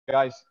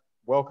Guys,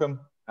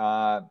 welcome.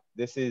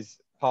 This is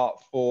part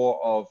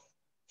 4 of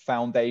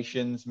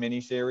Foundations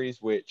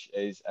mini-series, which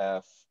is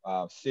a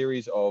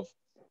series of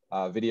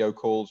video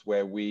calls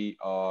where we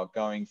are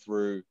going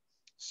through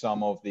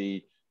some of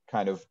the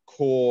kind of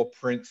core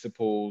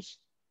principles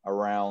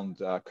around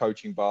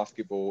coaching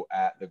basketball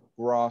at the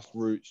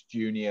grassroots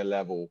junior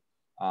level.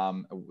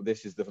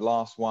 This is the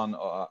last one.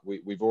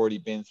 We've already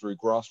been through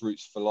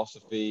grassroots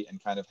philosophy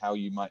and kind of how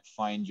you might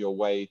find your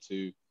way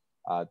to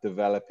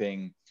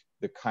developing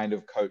the kind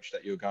of coach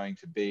that you're going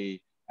to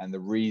be and the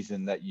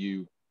reason that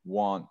you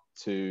want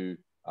to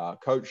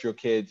coach your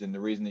kids and the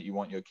reason that you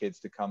want your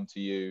kids to come to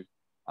you.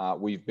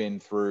 We've been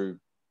through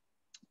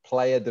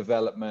player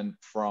development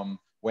from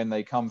when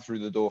they come through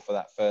the door for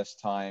that first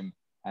time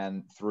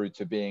and through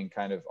to being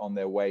kind of on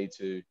their way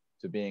to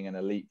being an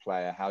elite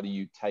player. How do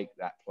you take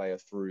that player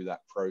through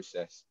that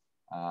process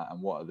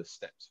and what are the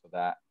steps for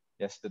that?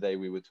 Yesterday,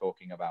 we were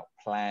talking about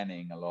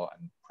planning a lot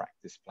and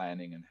practice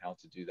planning and how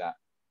to do that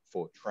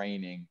for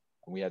training.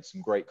 And we had some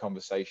great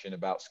conversation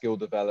about skill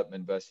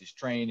development versus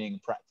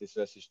training, practice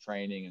versus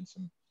training, and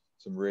some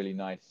really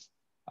nice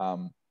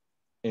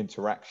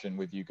interaction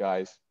with you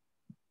guys.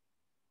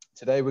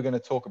 Today, we're going to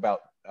talk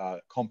about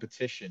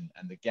competition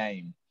and the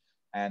game.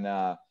 And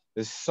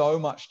there's so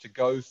much to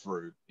go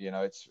through. You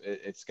know,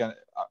 it's going to,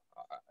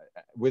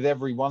 with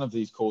every one of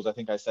these calls, I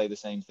think I say the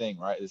same thing,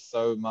 right? There's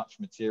so much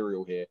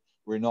material here.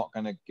 We're not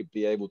going to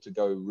be able to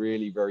go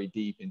really very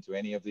deep into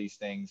any of these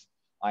things.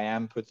 I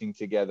am putting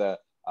together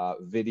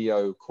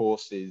video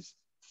courses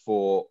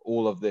for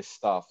all of this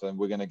stuff, and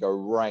we're going to go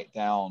right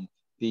down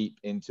deep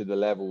into the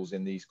levels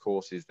in these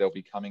courses. They'll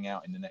be coming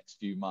out in the next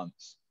few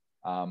months,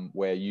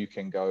 where you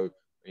can go,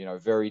 you know,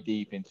 very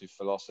deep into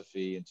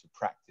philosophy, into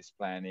practice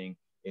planning,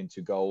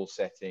 into goal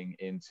setting,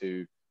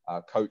 into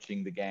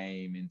coaching the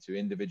game, into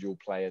individual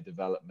player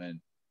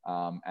development,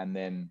 and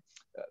then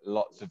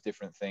lots of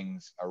different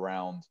things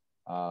around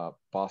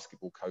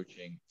basketball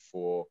coaching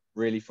for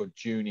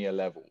junior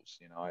levels.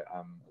 You know,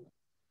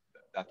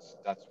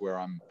 that's where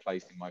I'm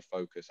placing my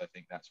focus. I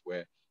think that's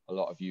where a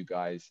lot of you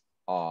guys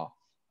are.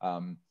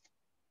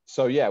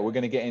 So yeah, we're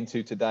going to get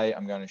into today.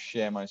 I'm going to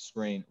share my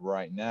screen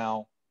right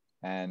now,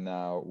 and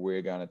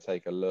we're going to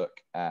take a look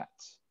at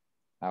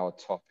our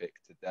topic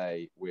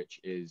today, which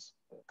is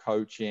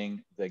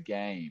coaching the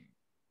game.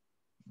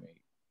 Let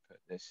me put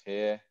this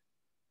here.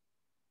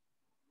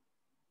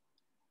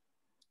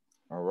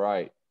 All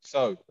right.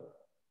 So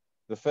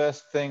the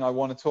first thing I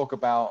want to talk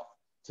about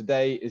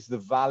today is the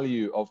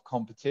value of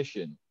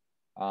competition.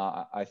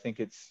 I think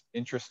it's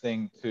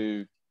interesting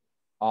to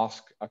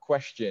ask a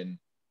question.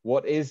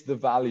 What is the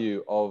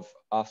value of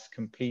us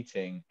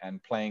competing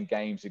and playing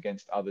games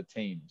against other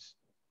teams?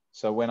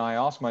 So when I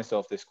ask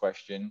myself this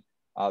question,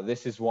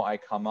 this is what I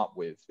come up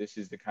with. This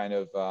is the kind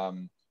of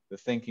the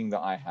thinking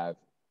that I have.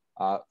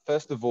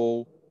 First of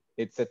all,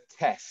 it's a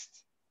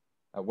test.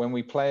 When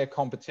we play a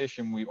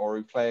competition or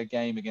we play a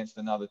game against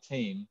another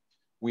team,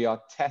 we are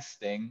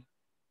testing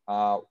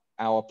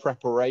our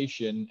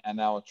preparation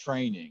and our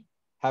training.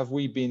 Have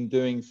we been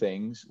doing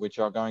things which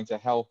are going to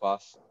help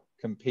us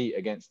compete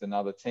against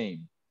another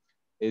team?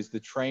 Is the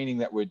training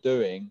that we're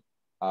doing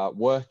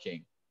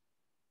working?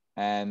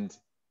 And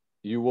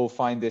you will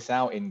find this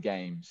out in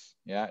games.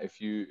 Yeah,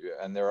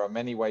 and there are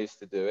many ways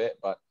to do it,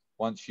 but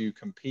once you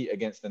compete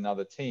against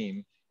another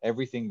team,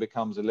 everything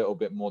becomes a little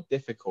bit more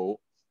difficult.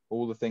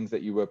 All the things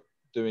that you were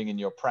doing in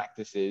your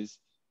practices,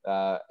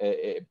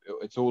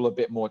 it's all a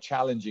bit more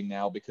challenging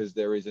now because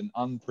there is an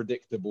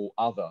unpredictable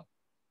other.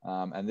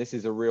 And this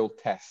is a real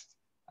test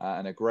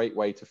and a great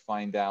way to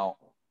find out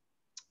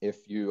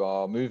if you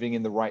are moving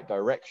in the right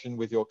direction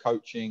with your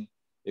coaching,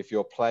 if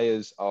your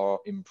players are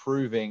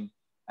improving,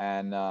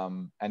 and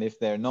if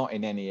they're not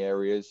in any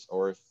areas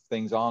or if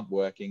things aren't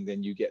working,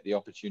 then you get the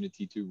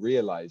opportunity to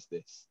realize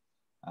this.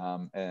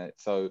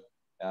 So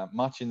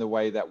much in the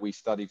way that we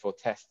study for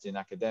tests in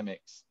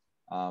academics,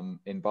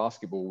 in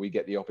basketball, we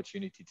get the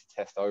opportunity to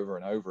test over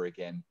and over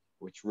again,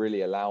 which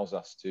really allows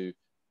us to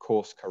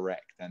course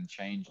correct and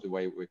change the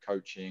way we're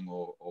coaching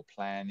or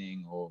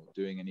planning or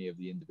doing any of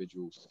the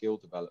individual skill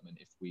development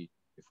if we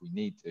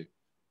need to.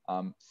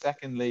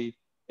 Secondly,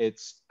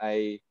 it's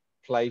a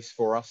place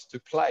for us to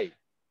play.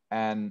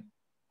 And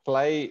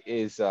play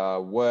is a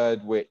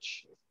word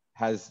which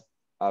has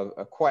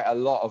quite a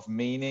lot of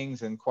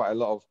meanings and quite a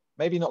lot of,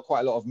 maybe not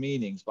quite a lot of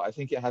meanings, but I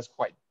think it has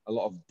quite a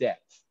lot of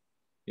depth.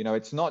 You know,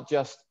 it's not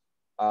just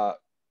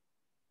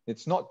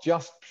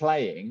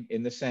playing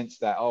in the sense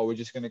that, oh, we're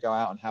just going to go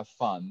out and have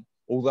fun,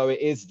 although it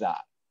is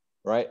that,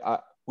 right? I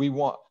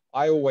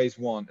always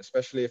want,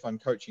 especially if I'm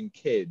coaching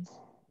kids,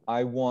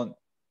 I want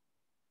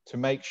to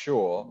make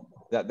sure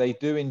that they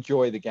do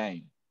enjoy the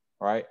game,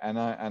 right? And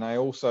I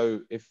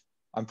also, if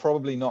I'm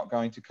probably not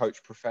going to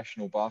coach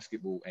professional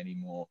basketball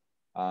anymore,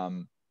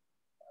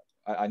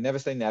 I never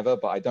say never,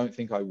 but I don't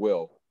think I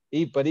will.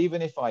 But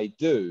even if I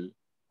do,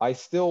 I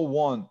still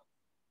want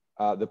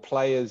the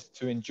players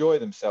to enjoy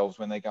themselves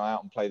when they go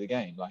out and play the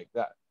game like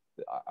that.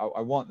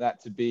 I want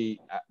that to be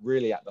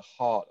really at the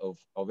heart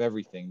of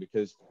everything,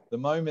 because the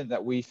moment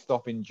that we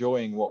stop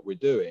enjoying what we're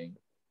doing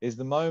is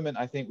the moment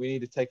I think we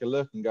need to take a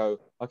look and go,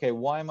 okay,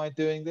 why am I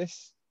doing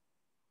this?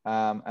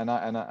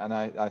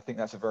 I think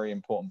that's a very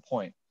important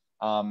point.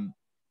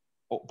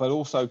 But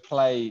also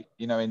play,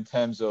 you know, in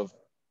terms of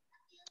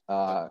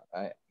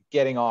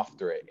getting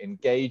after it,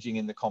 engaging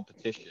in the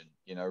competition,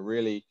 you know,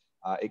 really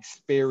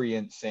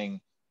experiencing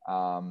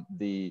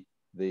the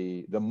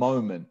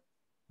moment.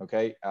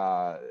 Okay,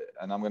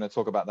 and I'm going to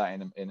talk about that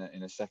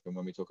in a second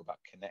when we talk about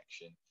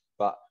connection.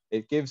 But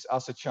it gives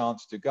us a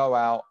chance to go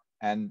out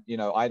and, you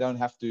know, I don't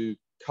have to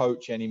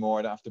coach anymore.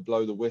 I don't have to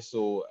blow the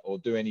whistle or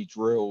do any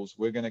drills.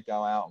 We're going to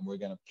go out and we're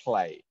going to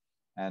play,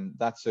 and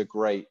that's a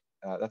great,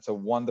 that's a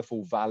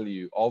wonderful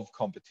value of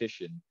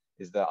competition,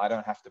 is that I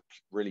don't have to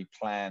really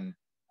plan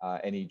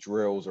any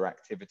drills or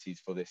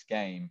activities for this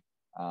game,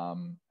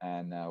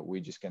 and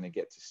we're just going to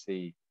get to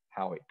see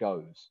how it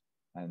goes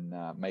and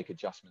make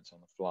adjustments on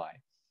the fly.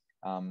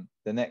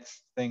 The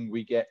next thing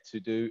we get to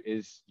do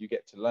is you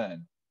get to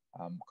learn.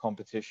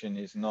 Competition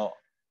is not,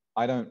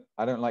 I don't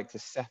like to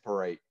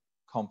separate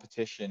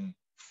competition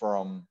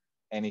from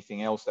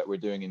anything else that we're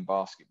doing in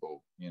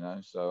basketball, you know.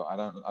 So I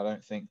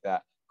don't think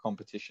that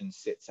competition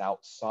sits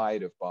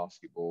outside of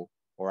basketball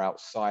or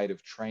outside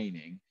of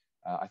training.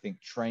 I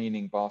think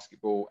training,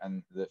 basketball,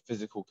 and the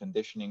physical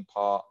conditioning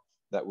part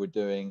that we're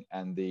doing,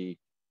 and the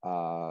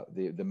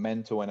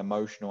mental and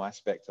emotional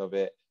aspect of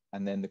it,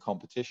 and then the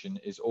competition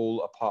is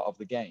all a part of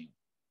the game,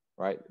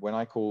 right? When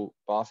I call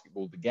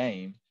basketball the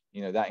game,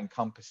 you know, that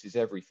encompasses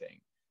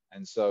everything.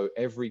 And so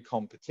every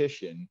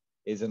competition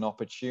is an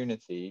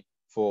opportunity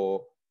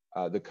for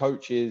the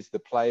coaches, the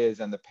players,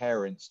 and the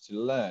parents to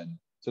learn.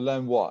 To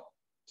learn what?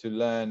 To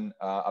learn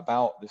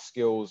about the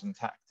skills and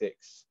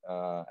tactics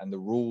and the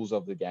rules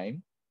of the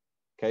game.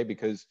 Okay,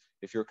 because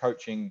if you're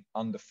coaching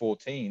under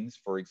 14s,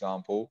 for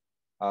example,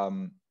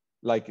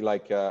 like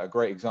a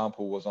great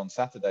example was on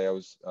Saturday.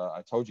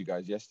 I told you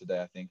guys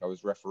yesterday, I think I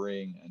was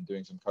refereeing and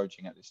doing some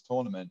coaching at this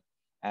tournament,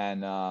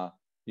 and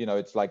you know,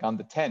 it's like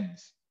under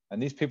 10s,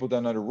 and these people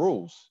don't know the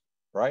rules,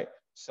 right?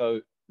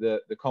 So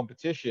the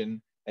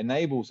competition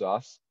enables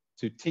us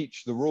to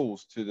teach the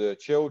rules to the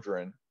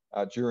children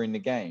during the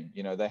game.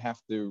 You know, they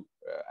have to,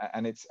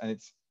 and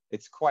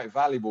it's quite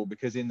valuable,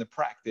 because in the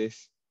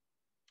practice,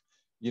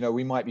 you know,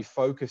 we might be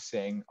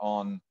focusing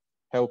on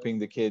helping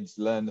the kids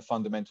learn the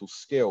fundamental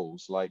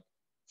skills like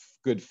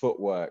good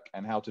footwork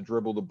and how to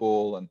dribble the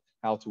ball and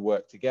how to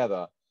work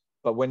together.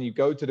 But when you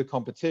go to the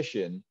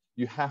competition,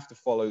 you have to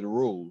follow the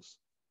rules.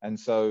 And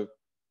so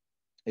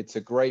it's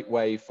a great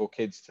way for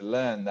kids to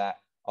learn that,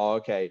 oh,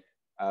 okay,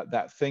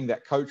 that thing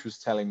that coach was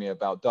telling me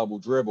about double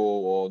dribble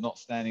or not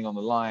standing on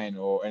the line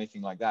or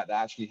anything like that,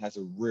 that actually has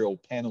a real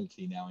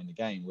penalty now in the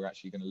game. We're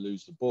actually going to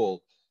lose the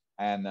ball.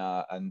 And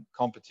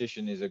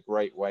competition is a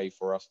great way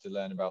for us to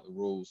learn about the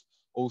rules.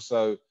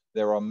 Also,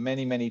 there are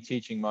many, many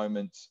teaching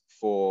moments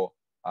for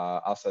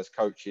us as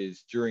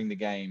coaches during the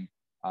game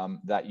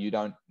that you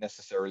don't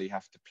necessarily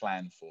have to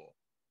plan for.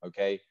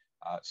 Okay,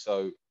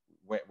 so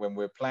when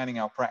we're planning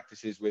our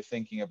practices, we're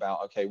thinking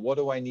about, okay, what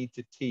do I need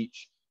to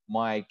teach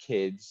my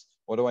kids?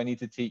 What do I need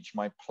to teach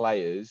my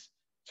players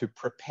to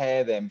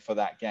prepare them for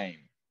that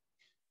game?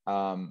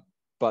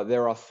 But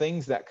there are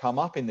things that come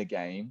up in the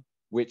game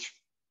which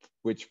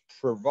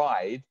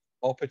provide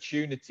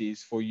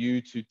opportunities for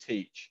you to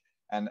teach.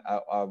 And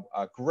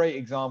a great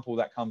example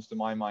that comes to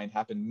my mind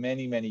happened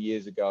many, many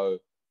years ago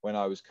when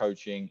I was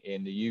coaching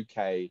in the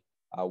UK.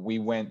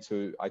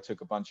 I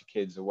took a bunch of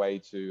kids away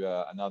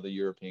to another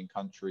European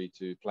country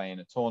to play in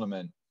a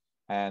tournament.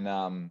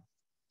 And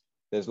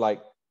there's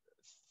like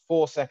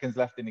 4 seconds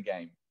left in the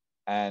game.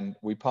 And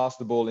we pass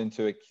the ball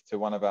to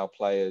one of our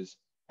players,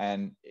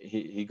 and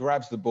he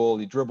grabs the ball,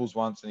 he dribbles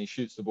once, and he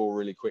shoots the ball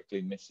really quickly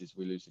and misses.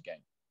 We lose the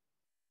game.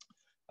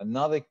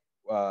 Another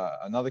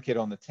kid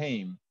on the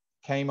team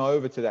came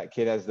over to that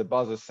kid as the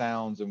buzzer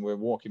sounds, and we're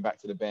walking back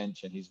to the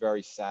bench, and he's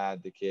very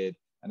sad, the kid.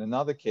 And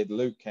another kid,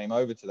 Luke, came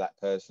over to that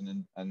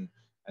person, and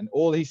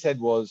all he said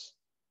was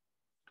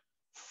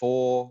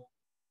 4,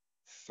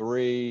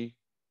 3,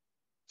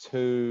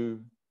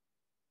 2,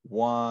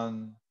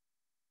 1,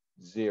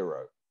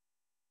 0.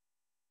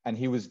 And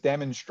he was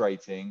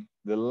demonstrating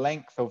the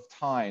length of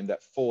time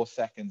that 4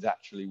 seconds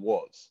actually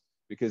was,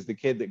 because the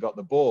kid that got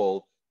the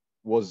ball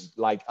was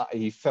like,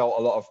 he felt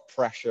a lot of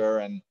pressure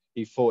and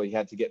he thought he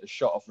had to get the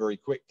shot off very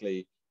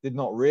quickly, did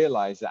not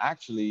realize that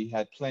actually he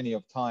had plenty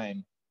of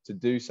time to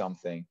do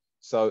something.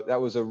 So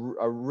that was a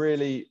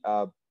really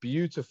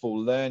beautiful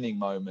learning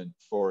moment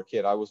for a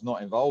kid. I was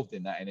not involved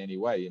in that in any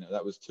way. You know,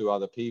 that was 2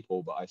 other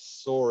people, but I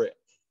saw it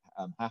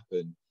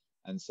happen.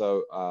 And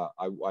so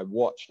I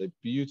watched a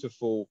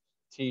beautiful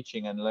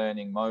teaching and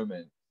learning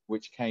moment,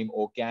 which came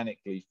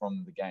organically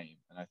from the game.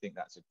 And I think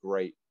that's a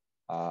great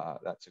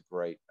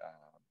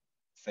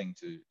thing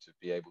to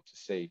be able to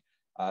see.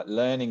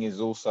 Learning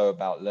is also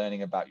about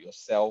learning about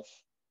yourself.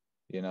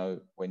 You know,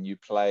 when you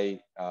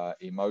play,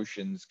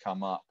 emotions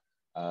come up.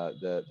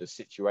 The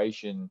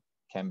situation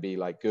can be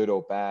like good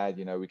or bad.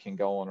 You know, we can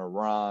go on a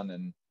run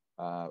and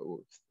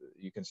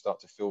you can start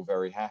to feel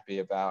very happy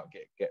about,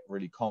 get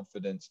really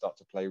confident, start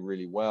to play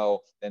really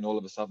well. Then all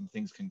of a sudden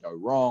things can go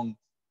wrong,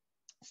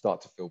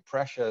 start to feel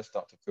pressure,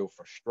 start to feel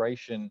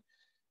frustration.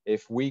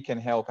 If we can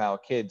help our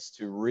kids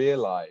to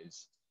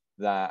realize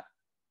that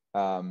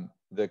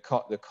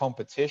the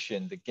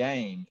competition, the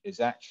game, is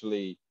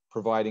actually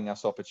providing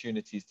us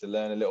opportunities to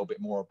learn a little bit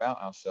more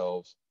about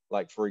ourselves.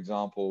 Like, for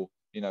example,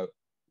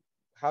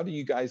 how do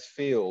you guys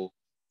feel,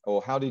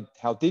 or how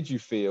did you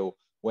feel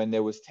when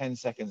there was 10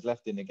 seconds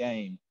left in the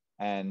game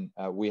and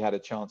we had a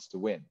chance to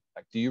win?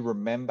 Like, do you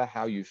remember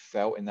how you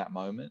felt in that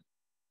moment?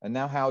 And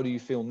now, how do you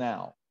feel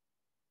now?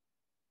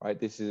 Right?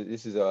 This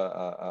is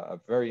a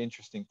very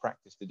interesting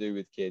practice to do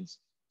with kids,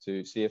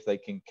 to see if they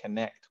can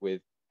connect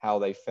with how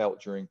they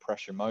felt during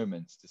pressure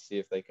moments, to see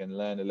if they can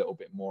learn a little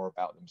bit more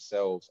about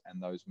themselves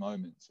and those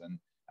moments, and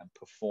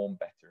perform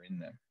better in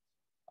them.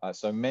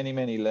 So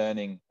many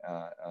learning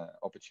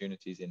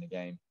opportunities in the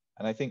game.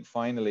 And I think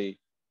finally,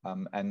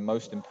 and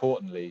most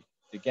importantly,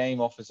 the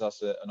game offers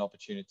us an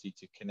opportunity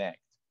to connect.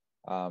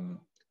 And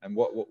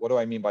what do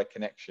I mean by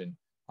connection?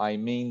 I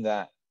mean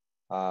that,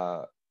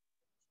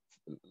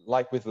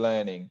 like with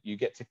learning, you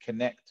get to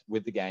connect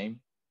with the game.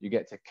 You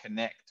get to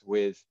connect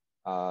with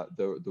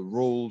the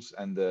rules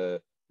and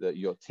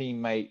your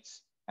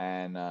teammates,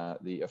 and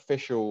the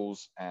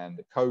officials and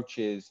the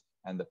coaches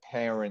and the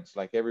parents.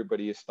 Like,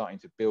 everybody is starting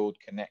to build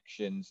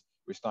connections.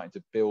 We're starting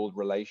to build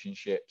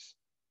relationships.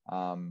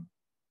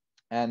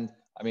 And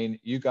I mean,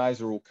 you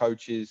guys are all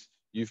coaches.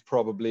 You've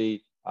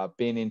probably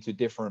been into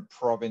different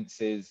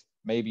provinces.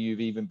 Maybe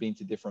you've even been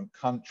to different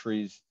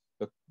countries.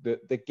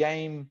 The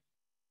game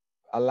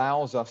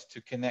allows us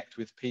to connect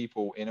with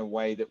people in a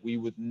way that we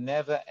would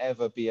never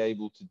ever be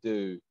able to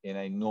do in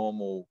a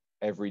normal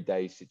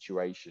everyday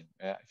situation.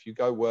 If you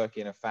go work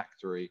in a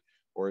factory,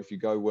 or if you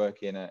go work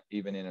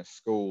even in a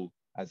school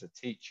as a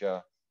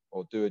teacher,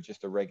 or do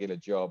just a regular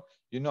job,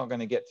 you're not going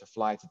to get to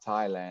fly to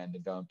Thailand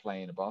and go and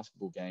play in a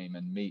basketball game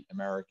and meet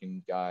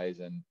American guys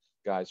and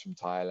guys from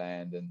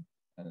Thailand and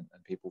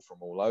people from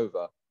all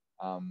over.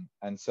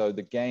 And so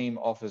the game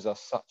offers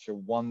us such a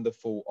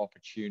wonderful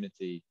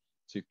opportunity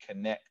to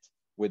connect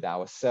with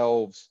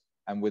ourselves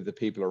and with the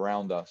people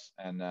around us.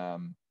 And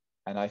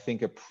I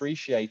think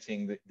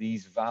appreciating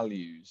these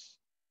values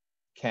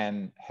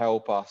can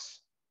help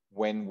us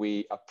when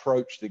we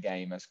approach the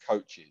game as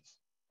coaches.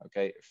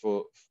 Okay,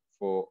 for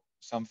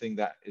something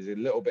that is a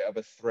little bit of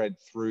a thread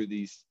through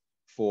these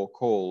 4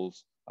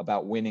 calls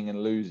about winning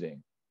and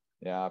losing.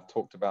 Yeah, I've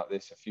talked about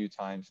this a few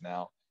times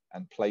now,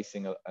 and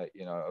placing a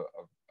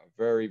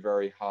very,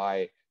 very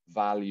high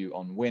value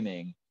on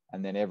winning,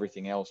 and then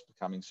everything else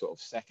becoming sort of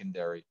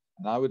secondary.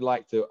 And I would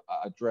like to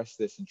address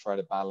this and try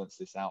to balance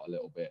this out a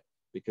little bit,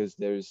 because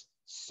there's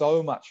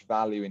so much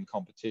value in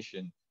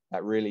competition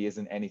that really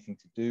isn't anything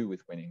to do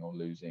with winning or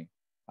losing,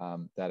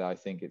 that I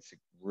think it's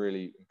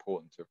really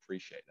important to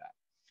appreciate that.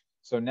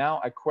 So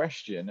now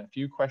a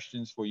few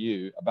questions for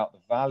you about the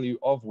value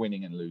of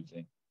winning and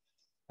losing.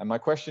 And my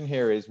question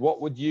here is, what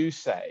would you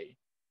say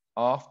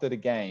after the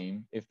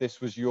game if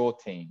this was your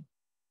team?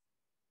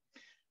 A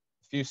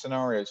few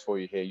scenarios for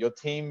you here. Your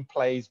team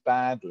plays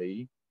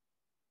badly,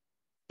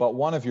 but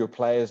one of your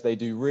players, they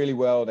do really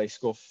well. They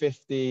score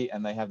 50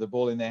 and they have the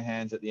ball in their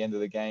hands at the end of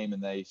the game,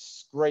 and they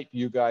scrape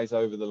you guys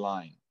over the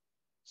line.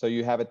 So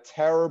you have a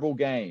terrible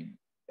game.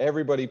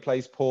 Everybody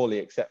plays poorly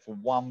except for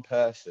one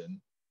person.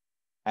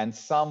 And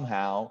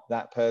somehow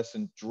that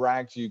person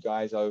drags you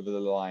guys over the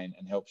line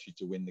and helps you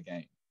to win the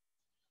game.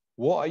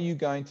 What are you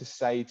going to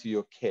say to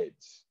your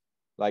kids?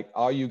 Like,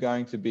 are you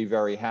going to be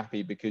very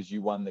happy because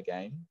you won the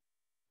game?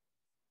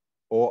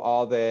 Or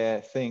are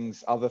there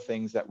other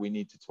things that we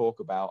need to talk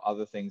about,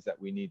 other things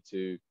that we need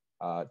to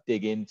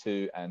dig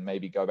into and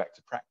maybe go back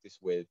to practice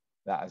with,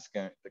 that is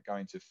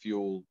going to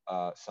fuel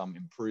some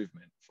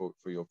improvement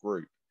for your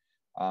group?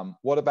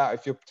 What about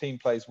if your team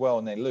plays well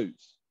and they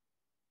lose?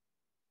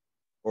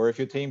 Or if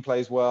your team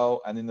plays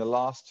well and in the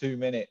last 2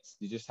 minutes,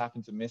 you just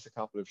happen to miss a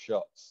couple of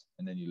shots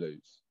and then you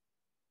lose?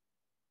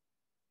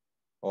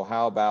 Or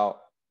how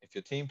about if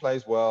your team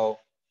plays well,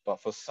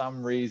 but for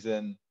some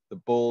reason, the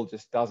ball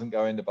just doesn't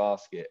go in the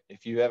basket?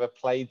 If you ever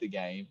played the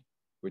game,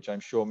 which I'm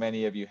sure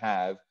many of you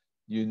have,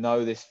 you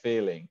know this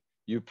feeling.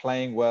 You're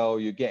playing well,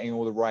 you're getting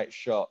all the right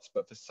shots,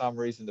 but for some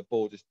reason, the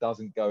ball just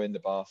doesn't go in the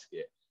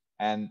basket.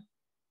 And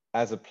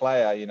as a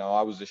player,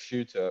 I was a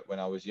shooter when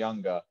I was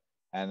younger,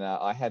 and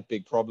I had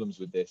big problems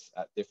with this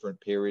at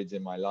different periods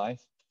in my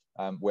life,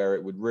 where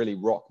it would really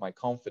rock my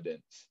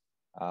confidence,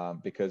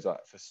 because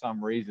for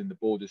some reason, the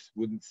ball just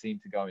wouldn't seem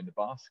to go in the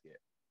basket.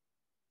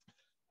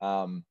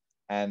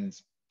 And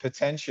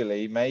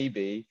potentially,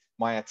 maybe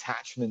my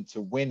attachment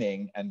to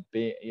winning and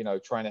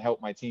trying to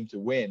help my team to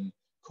win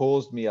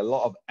caused me a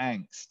lot of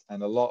angst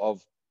and a lot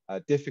of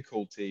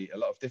difficult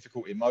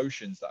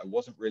emotions that I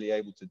wasn't really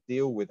able to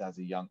deal with as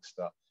a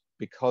youngster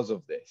because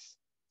of this.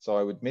 So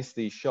I would miss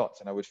these shots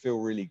and I would feel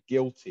really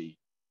guilty,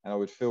 and I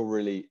would feel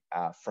really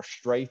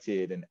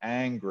frustrated and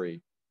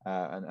angry,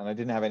 and I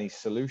didn't have any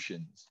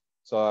solutions.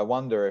 So I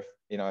wonder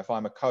if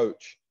I'm a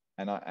coach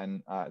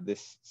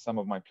this, some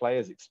of my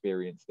players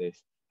experience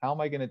this. How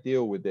am I going to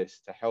deal with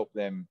this to help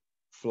them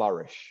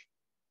flourish?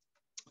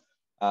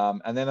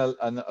 And then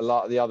a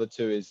lot of the other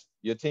two is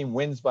your team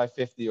wins by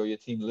 50 or your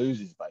team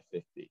loses by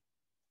 50.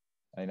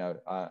 You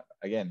know,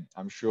 again,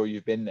 I'm sure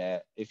you've been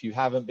there. If you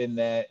haven't been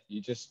there,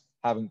 you just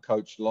haven't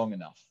coached long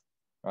enough,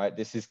 right?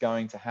 This is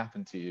going to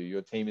happen to you.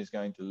 Your team is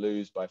going to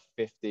lose by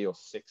 50 or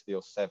 60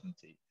 or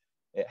 70.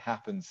 It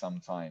happens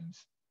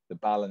sometimes. The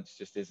balance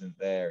just isn't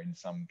there in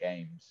some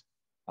games.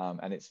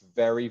 And it's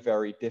very,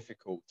 very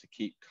difficult to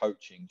keep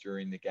coaching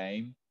during the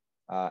game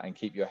and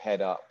keep your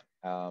head up.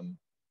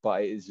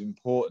 But it is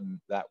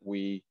important that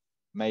we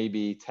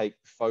maybe take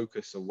the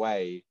focus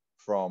away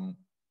from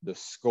the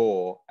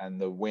score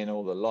and the win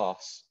or the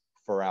loss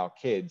for our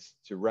kids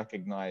to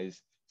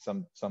recognize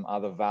some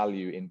other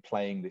value in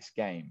playing this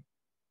game.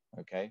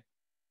 Okay.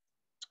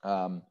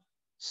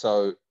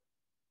 So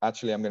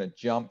actually, I'm going to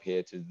jump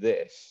here to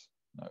this.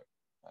 No.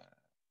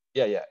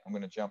 I'm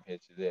going to jump here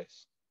to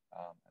this.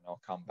 And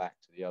I'll come back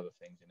to the other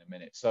things in a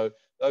minute. So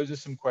those are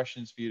some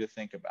questions for you to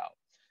think about.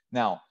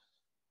 Now,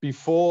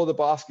 before the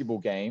basketball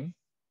game,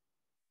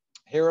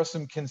 here are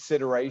some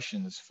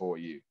considerations for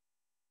you.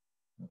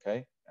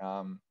 Okay.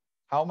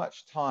 How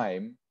much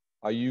time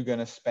are you going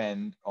to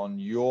spend on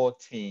your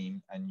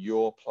team and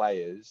your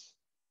players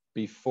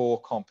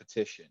before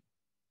competition?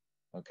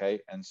 Okay.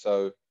 And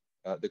so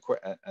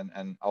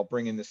and I'll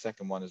bring in the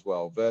second one as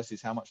well,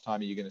 versus how much time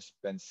are you going to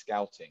spend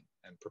scouting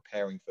and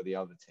preparing for the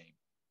other team?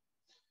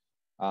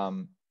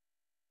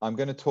 I'm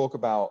going to talk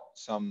about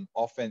some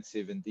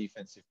offensive and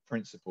defensive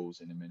principles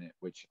in a minute,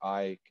 which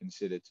I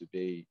consider to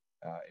be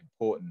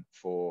important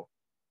for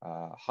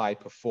high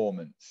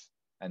performance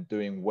and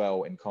doing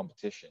well in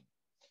competition.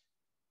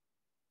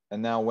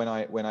 And now when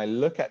I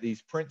look at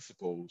these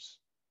principles,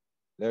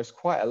 there's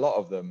quite a lot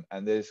of them,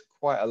 and there's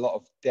quite a lot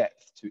of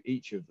depth to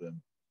each of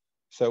them.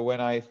 So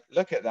when I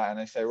look at that and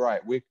I say,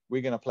 right,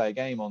 we're going to play a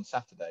game on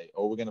Saturday,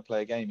 or we're going to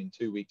play a game in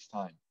 2 weeks'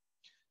 time,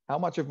 how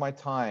much of my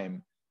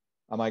time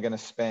am I going to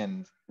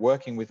spend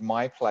working with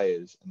my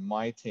players and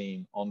my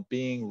team on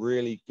being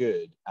really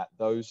good at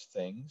those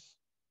things,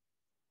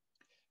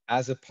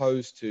 as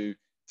opposed to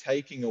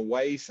taking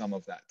away some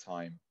of that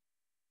time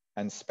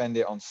and spend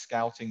it on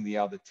scouting the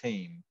other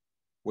team,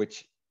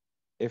 which,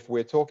 if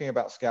we're talking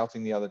about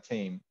scouting the other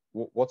team,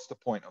 what's the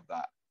point of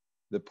that?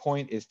 The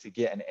point is to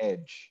get an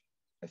edge,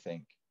 I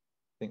think.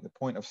 I think the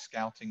point of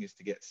scouting is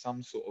to get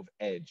some sort of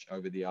edge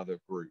over the other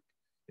group.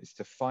 It's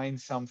to find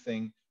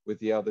something with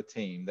the other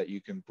team that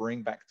you can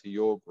bring back to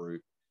your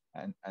group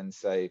and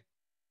say,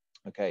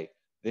 okay,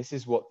 this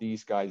is what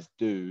these guys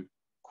do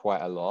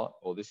quite a lot,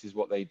 or this is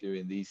what they do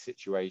in these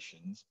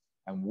situations,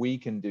 and we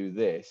can do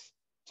this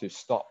to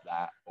stop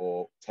that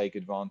or take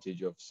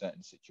advantage of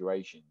certain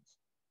situations.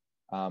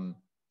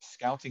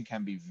 Scouting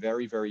can be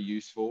very, very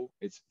useful.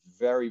 It's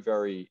very,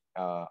 very,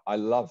 I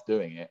love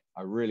doing it.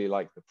 I really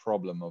like the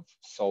problem of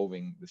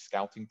solving the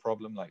scouting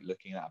problem, like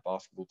looking at a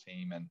basketball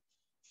team and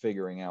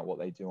figuring out what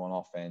they do on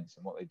offense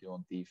and what they do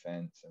on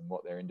defense and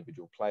what their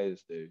individual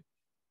players do.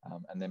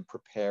 And then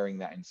preparing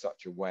that in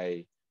such a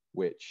way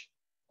which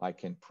I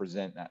can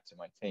present that to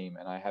my team.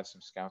 And I have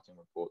some scouting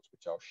reports,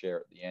 which I'll share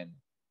at the end.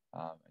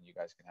 And you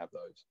guys can have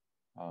those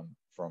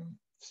from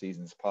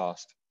seasons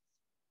past.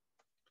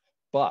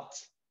 But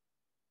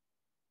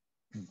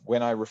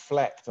when I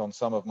reflect on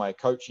some of my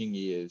coaching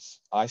years,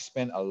 I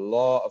spent a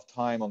lot of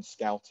time on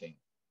scouting.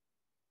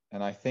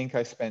 And I think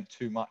I spent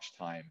too much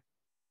time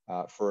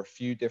for a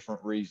few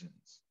different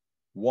reasons.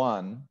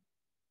 One,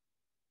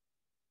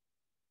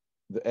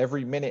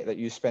 every minute that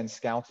you spend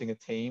scouting a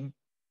team,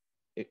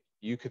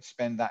 you could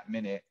spend that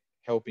minute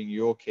helping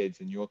your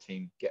kids and your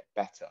team get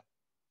better.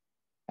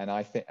 And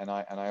I think, and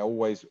I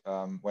always,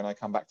 when I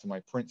come back to my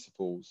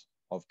principles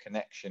of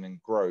connection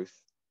and growth,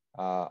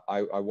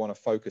 I want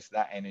to focus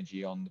that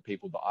energy on the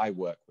people that I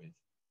work with,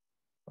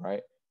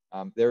 right?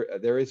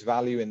 There is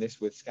value in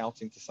this with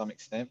scouting to some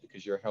extent,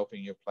 because you're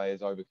helping your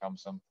players overcome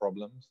some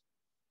problems.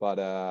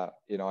 But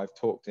you know, I've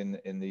talked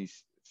in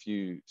these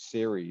few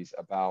series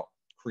about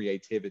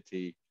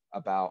creativity,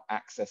 about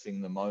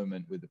accessing the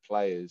moment with the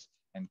players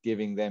and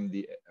giving them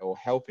or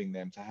helping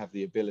them to have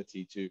the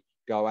ability to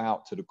go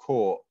out to the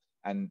court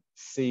and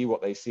see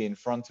what they see in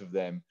front of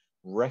them,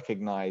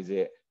 recognize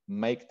it,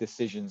 make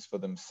decisions for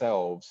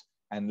themselves,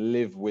 and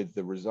live with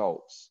the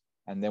results.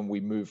 And then we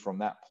move from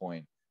that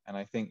point. And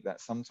I think that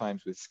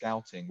sometimes with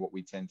scouting, what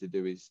we tend to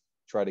do is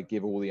try to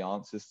give all the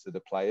answers to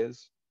the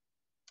players.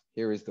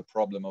 Here is the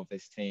problem of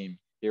this team.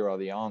 Here are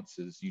the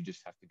answers. You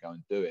just have to go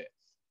and do it.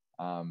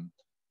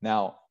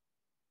 Now,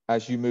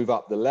 as you move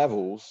up the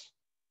levels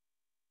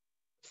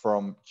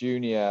from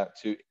junior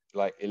to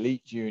like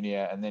elite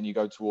junior, and then you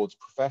go towards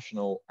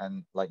professional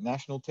and like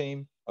national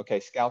team, okay,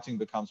 scouting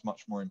becomes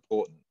much more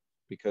important,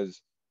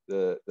 because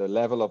the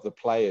level of the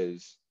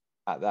players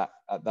at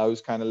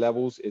those kind of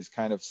levels is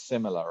kind of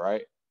similar,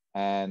 right?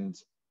 And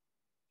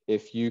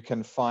if you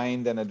can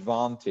find an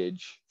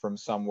advantage from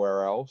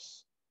somewhere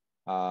else,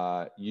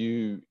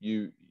 you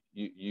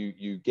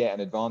get an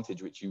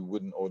advantage which you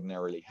wouldn't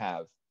ordinarily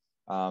have.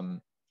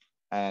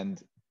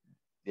 And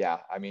yeah,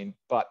 I mean,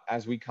 but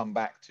as we come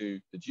back to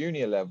the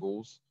junior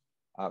levels,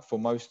 for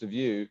most of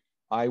you,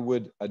 I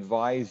would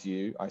advise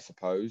you, I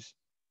suppose,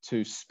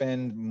 to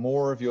spend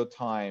more of your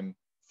time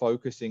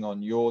focusing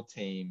on your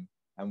team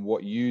and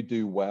what you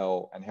do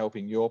well and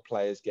helping your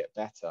players get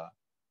better.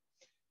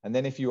 And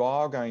then if you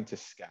are going to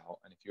scout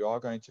and if you are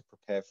going to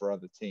prepare for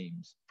other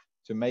teams,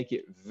 to make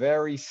it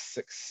very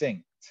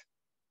succinct.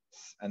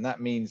 And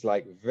that means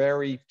like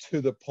very to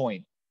the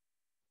point,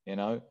 you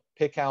know,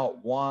 pick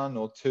out one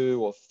or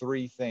two or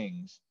three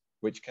things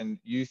which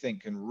you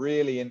think can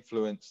really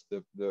influence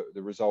the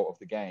result of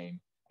the game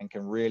and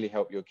can really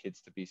help your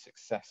kids to be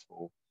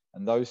successful.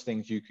 And those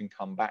things you can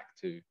come back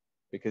to,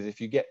 because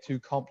if you get too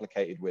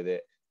complicated with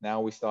it,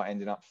 now we start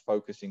ending up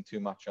focusing too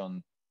much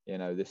on, you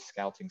know, this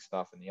scouting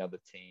stuff and the other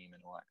team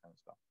and all that kind of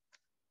stuff.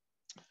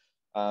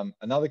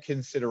 Another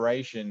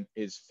consideration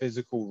is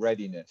physical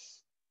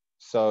readiness.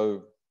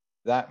 So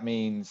that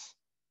means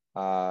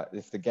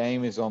if the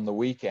game is on the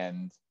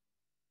weekend,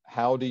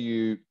 how do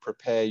you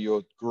prepare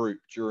your group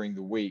during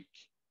the week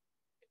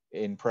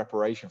in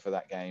preparation for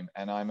that game?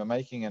 And I'm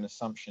making an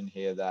assumption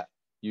here that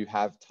you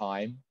have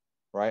time,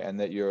 right? And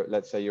that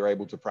let's say you're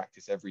able to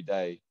practice every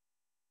day.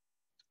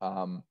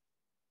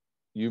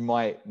 You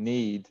might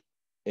need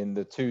in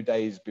the 2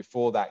 days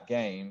before that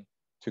game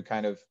to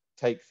kind of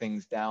take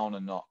things down a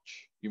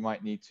notch. You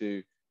might need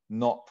to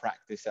not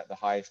practice at the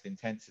highest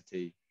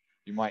intensity.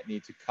 You might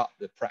need to cut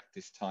the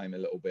practice time a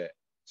little bit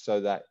so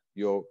that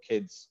your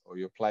kids or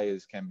your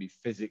players can be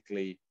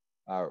physically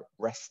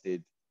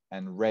rested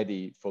and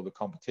ready for the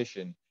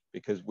competition,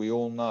 because we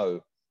all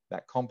know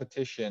that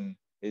competition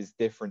is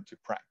different to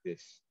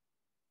practice.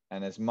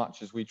 And as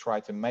much as we try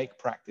to make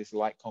practice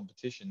like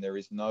competition, there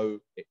is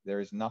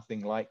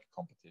nothing like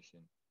competition.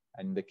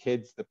 And the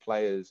kids, the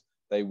players,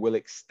 they will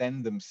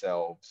extend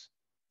themselves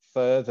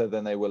further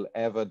than they will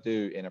ever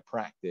do in a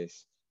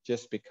practice,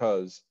 just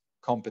because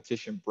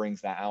competition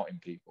brings that out in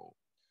people.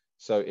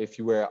 So if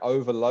you were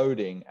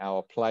overloading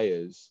our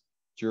players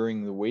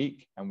during the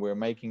week and we're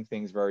making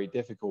things very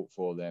difficult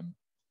for them,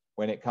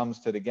 when it comes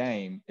to the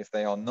game, if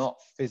they are not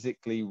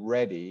physically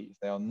ready, if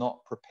they are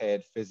not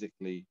prepared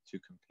physically to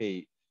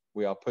compete,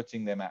 we are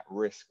putting them at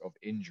risk of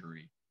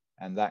injury.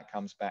 And that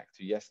comes back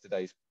to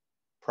yesterday's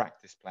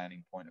practice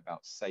planning point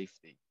about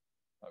safety.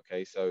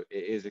 Okay, so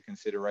it is a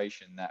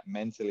consideration that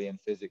mentally and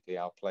physically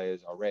our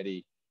players are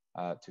ready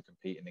to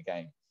compete in the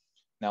game.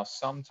 Now,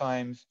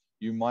 sometimes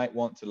you might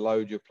want to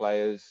load your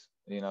players,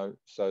 you know,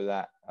 so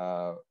that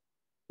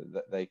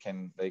that they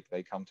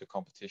come to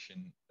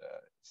competition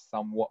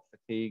somewhat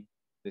fatigued.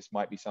 This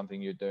might be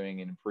something you're doing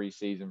in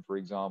pre-season, for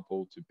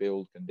example, to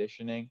build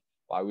conditioning.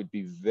 But I would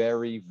be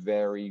very,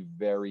 very,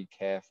 very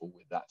careful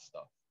with that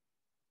stuff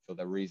for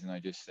the reason I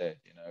just said.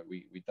 You know,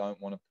 we don't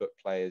want to put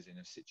players in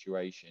a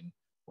situation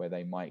where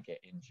they might get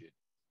injured.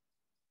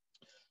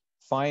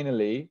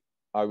 Finally,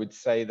 I would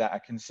say that a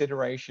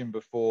consideration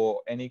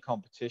before any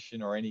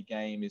competition or any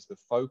game is the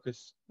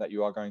focus that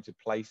you are going to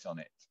place on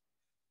it.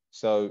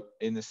 So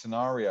in the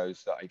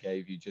scenarios that I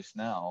gave you just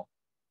now,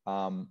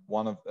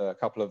 a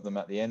couple of them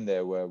at the end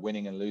there were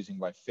winning and losing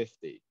by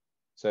 50.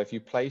 So if you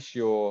place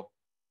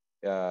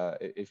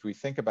if we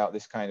think about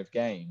this kind of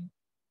game,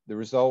 the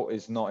result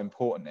is not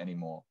important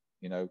anymore.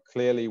 You know,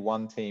 clearly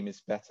one team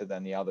is better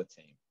than the other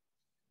team.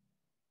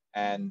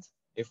 And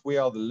if we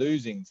are the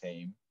losing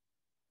team,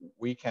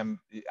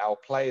 our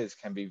players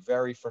can be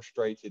very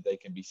frustrated. They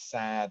can be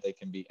sad. They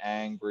can be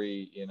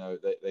angry. You know,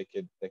 they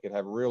could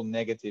have real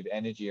negative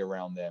energy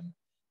around them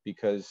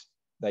because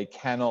they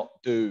cannot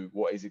do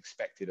what is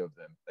expected of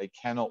them. They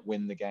cannot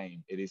win the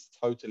game. It is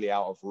totally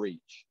out of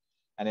reach.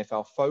 And if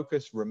our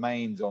focus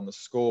remains on the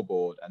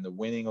scoreboard and the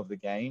winning of the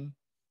game,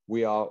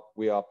 we are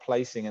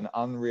placing an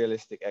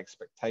unrealistic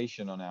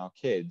expectation on our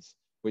kids,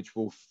 which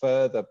will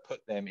further put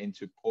them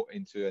into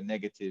a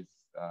negative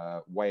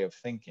way of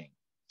thinking.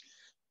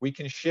 We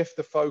can shift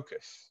the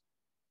focus,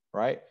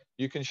 right?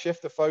 You can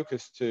shift the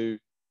focus to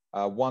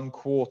one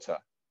quarter,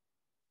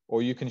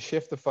 or you can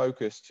shift the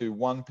focus to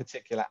one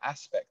particular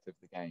aspect of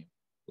the game,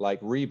 like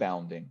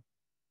rebounding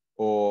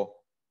or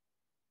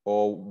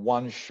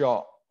one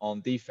shot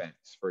on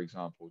defense, for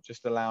example,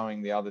 just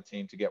allowing the other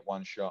team to get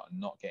one shot and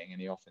not getting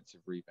any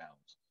offensive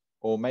rebounds,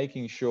 or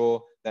making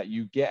sure that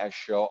you get a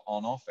shot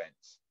on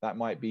offense. That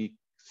might be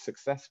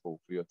successful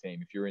for your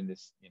team if you're in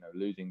this, you know,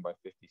 losing by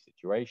 50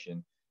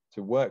 situation.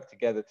 To work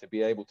together to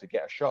be able to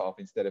get a shot off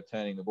instead of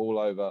turning the ball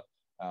over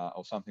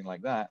or something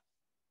like that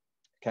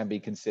can be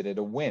considered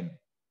a win,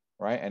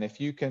 right? And if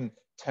you can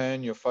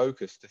turn your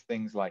focus to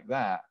things like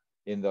that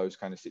in those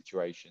kind of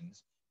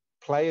situations,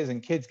 players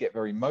and kids get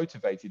very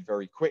motivated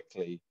very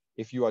quickly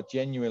if you are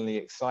genuinely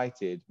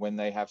excited when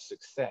they have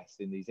success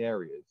in these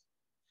areas.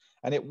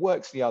 And it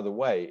works the other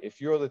way. If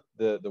you're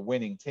the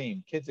winning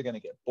team, kids are going to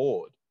get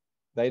bored.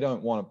 Maybe they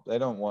don't want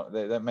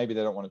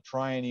to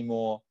try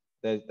anymore.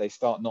 They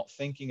start not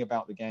thinking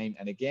about the game.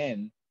 And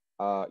again,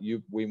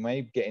 we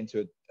may get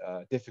into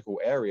a difficult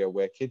area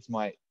where kids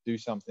might do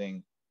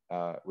something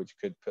which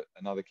could put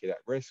another kid at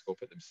risk or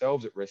put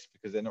themselves at risk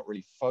because they're not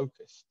really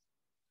focused.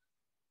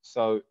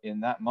 So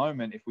in that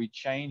moment, if we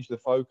change the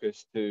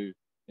focus to,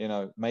 you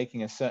know,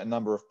 making a certain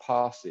number of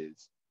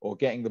passes or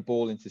getting the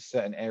ball into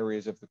certain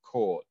areas of the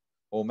court,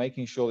 or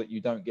making sure that you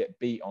don't get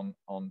beat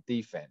on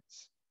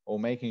defense, or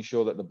making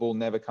sure that the ball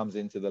never comes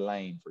into the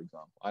lane, for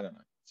example. I don't know.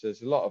 So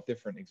there's a lot of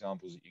different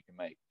examples that you can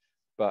make,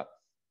 but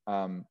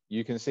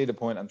you can see the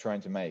point I'm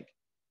trying to make.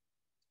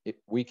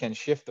 We can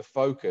shift the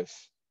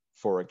focus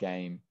for a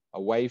game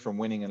away from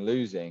winning and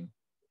losing,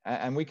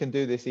 and we can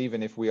do this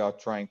even if we are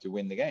trying to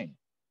win the game.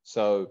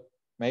 So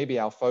maybe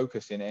our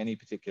focus in any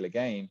particular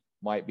game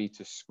might be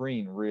to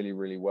screen really,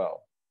 really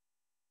well.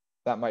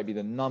 That might be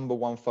the number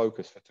one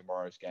focus for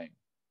tomorrow's game,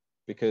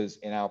 because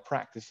in our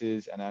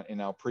practices and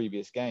in our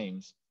previous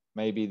games,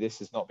 maybe this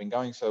has not been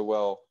going so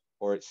well,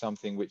 or it's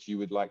something which you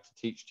would like to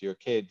teach to your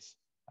kids.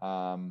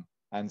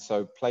 And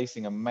so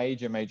placing a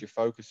major, major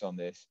focus on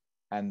this,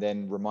 and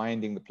then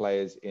reminding the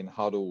players in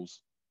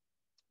huddles,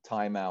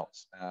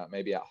 timeouts,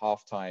 maybe at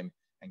halftime,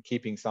 and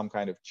keeping some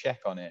kind of check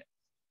on it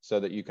so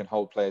that you can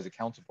hold players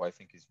accountable, I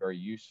think is very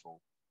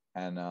useful.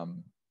 And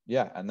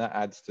yeah, and that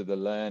adds to the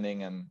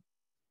learning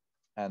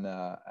and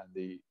the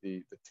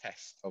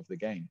test of the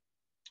game.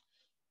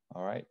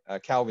 All right,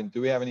 Calvin,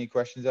 do we have any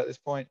questions at this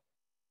point?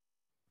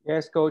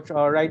 Yes, Coach.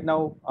 Right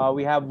now,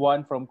 we have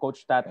one from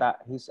Coach Tata.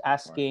 He's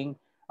asking,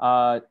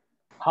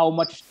 how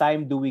much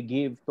time do we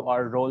give to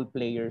our role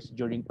players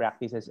during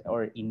practices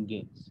or in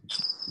games?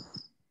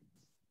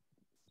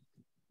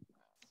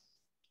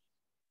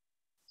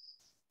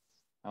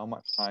 How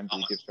much time do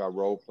we give to our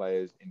role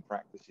players in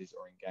practices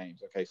or in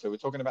games? Okay, so we're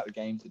talking about the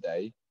game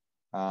today.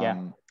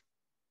 Yeah.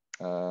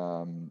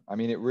 I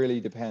mean, it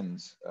really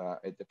depends.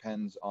 It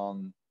depends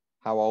on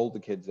how old the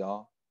kids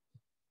are,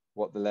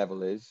 what the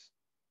level is,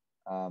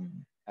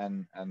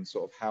 and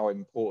sort of how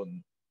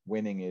important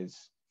winning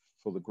is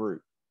for the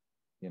group.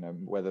 You know,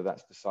 whether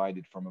that's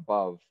decided from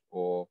above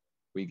or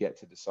we get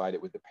to decide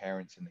it with the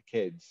parents and the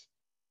kids.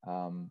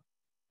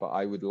 But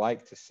I would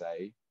like to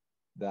say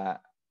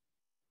that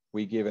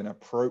we give an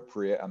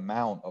appropriate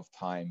amount of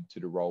time to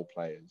the role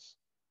players.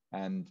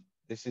 And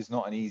this is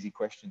not an easy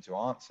question to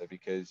answer,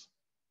 because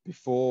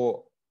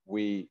before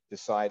we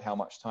decide how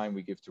much time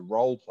we give to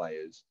role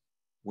players,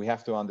 we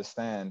have to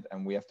understand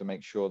and we have to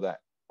make sure that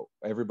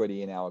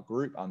everybody in our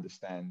group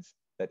understands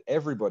that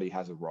everybody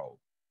has a role.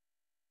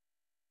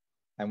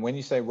 And when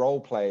you say role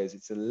players,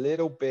 it has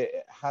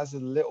a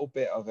little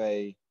bit of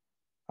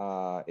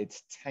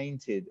it's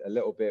tainted a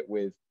little bit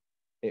with,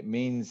 it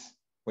means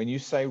when you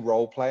say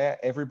role player,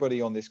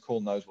 everybody on this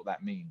call knows what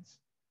that means.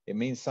 It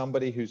means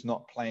somebody who's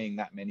not playing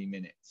that many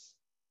minutes.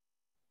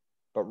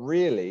 But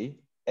really,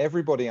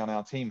 everybody on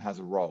our team has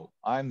a role.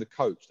 I'm the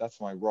coach, that's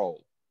my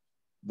role.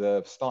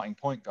 The starting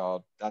point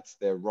guard, that's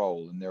their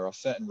role. And there are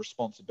certain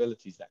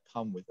responsibilities that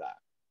come with that.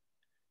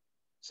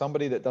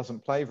 Somebody that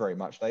doesn't play very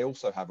much, they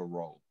also have a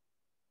role.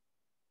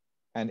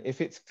 And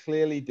if it's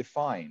clearly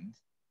defined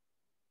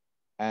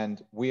and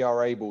we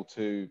are able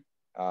to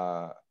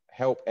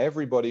help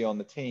everybody on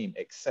the team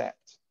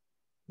accept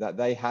that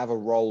they have a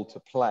role to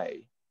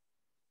play.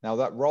 Now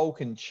that role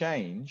can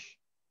change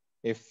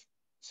if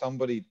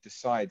somebody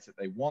decides that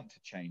they want to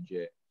change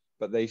it,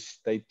 but they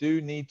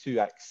do need to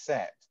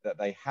accept that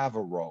they have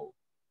a role.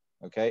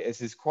 Okay,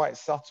 this is quite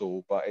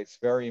subtle, but it's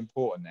very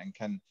important and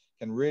can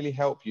really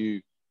help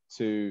you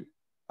to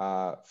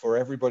for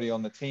everybody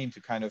on the team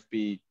to kind of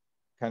be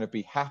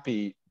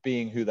happy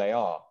being who they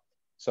are.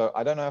 So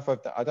I don't know if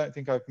I don't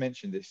think I've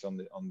mentioned this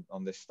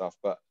on this stuff,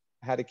 but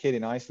I had a kid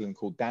in Iceland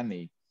called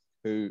Danny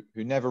who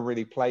never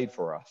really played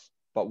for us,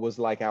 but was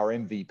like our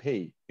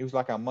MVP. He was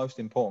like our most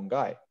important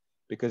guy,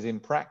 because in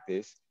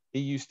practice, he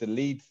used to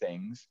lead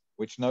things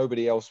which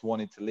nobody else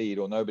wanted to lead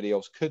or nobody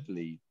else could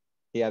lead.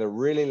 He had a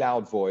really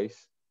loud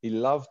voice. He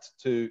loved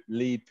to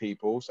lead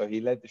people. So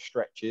he led the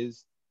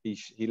stretches.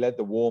 He led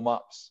the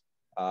warm-ups.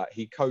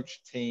 He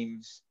coached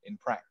teams in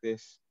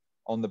practice.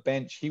 On the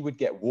bench, he would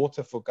get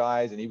water for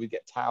guys and he would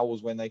get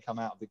towels when they come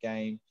out of the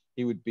game.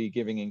 He would be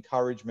giving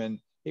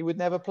encouragement. He would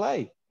never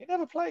play. He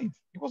never played.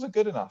 He wasn't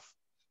good enough.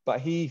 But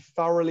he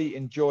thoroughly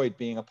enjoyed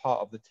being a part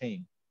of the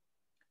team.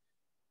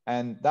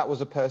 And that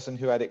was a person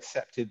who had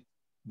accepted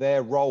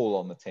their role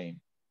on the team.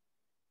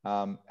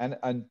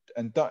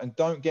 And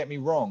don't get me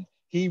wrong,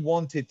 he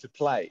wanted to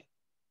play.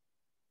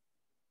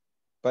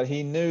 But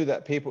he knew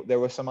that there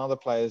were some other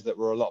players that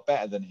were a lot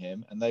better than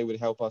him, and they would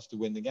help us to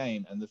win the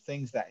game. And the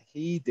things that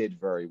he did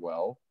very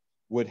well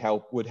would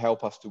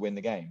help us to win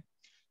the game.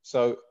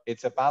 So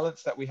it's a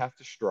balance that we have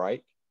to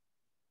strike.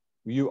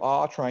 You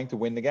are trying to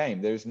win the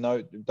game.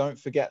 Don't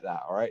forget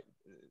that, all right?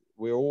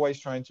 We're always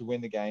trying to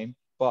win the game,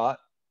 but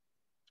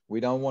we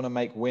don't want to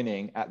make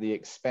winning at the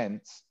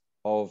expense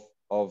of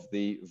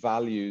the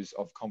values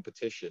of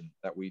competition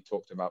that we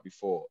talked about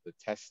before: the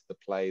test, the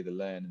play, the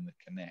learn, and the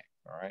connect.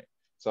 All right.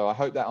 So I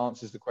hope that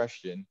answers the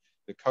question.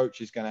 The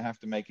coach is going to have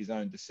to make his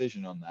own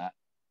decision on that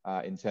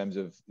in terms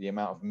of the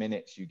amount of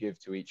minutes you give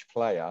to each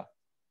player.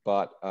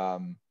 But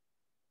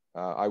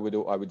I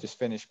would just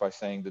finish by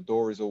saying the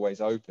door is always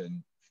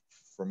open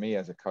for me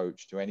as a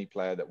coach to any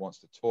player that wants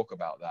to talk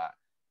about that.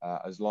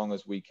 as long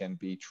as we can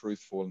be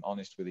truthful and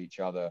honest with each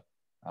other,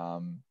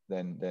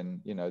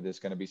 then you know, there's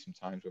going to be some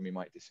times when we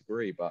might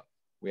disagree, but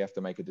we have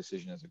to make a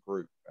decision as a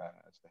group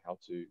as to how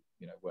to,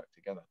 you know, work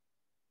together.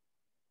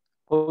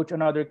 Coach,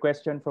 another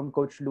question from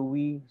Coach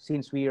Louis.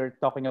 Since we are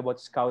talking about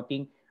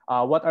scouting,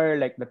 what are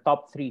like the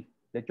top three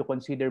that you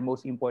consider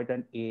most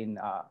important in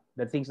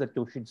the things that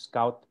you should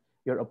scout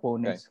your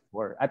opponents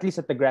for, at least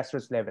at the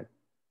grassroots level?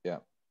 Yeah.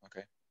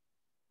 Okay.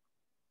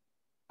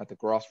 At the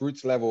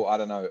grassroots level, I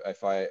don't know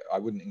if I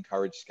wouldn't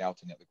encourage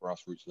scouting at the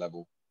grassroots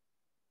level.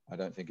 I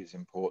don't think it's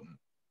important.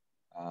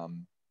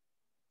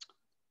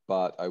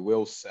 But I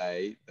will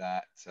say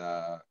that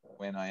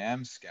when I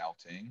am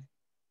scouting,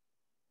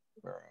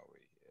 where are we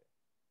here?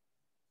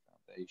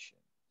 Foundation.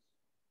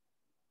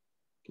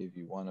 Give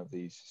you one of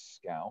these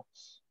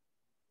scouts.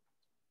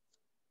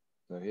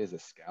 So here's a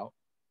scout.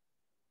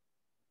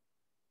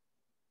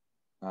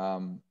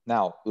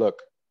 Now,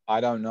 look, I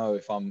don't know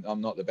if I'm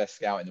not the best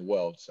scout in the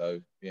world,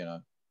 so you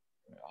know,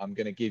 I'm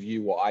going to give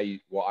you what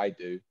I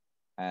do,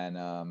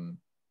 and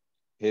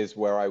here's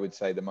where I would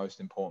say the most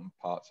important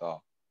parts are.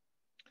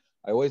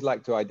 I always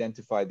like to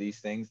identify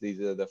these things. These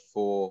are the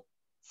four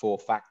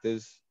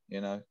factors, you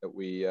know, that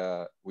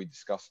we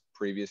discussed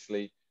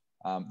previously.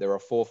 There are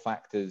four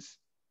factors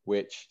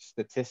which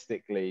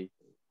statistically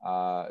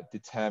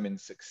determine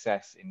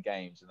success in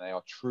games, and they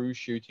are true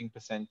shooting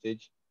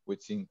percentage,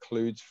 which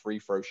includes free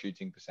throw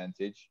shooting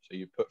percentage. So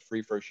you put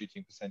free throw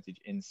shooting percentage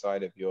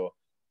inside of your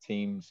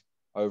team's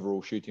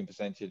overall shooting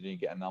percentage and you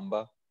get a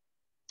number.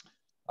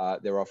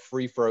 There are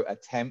free throw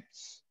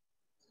attempts,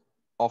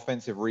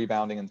 offensive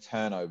rebounding, and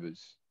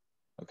turnovers.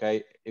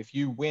 Okay. If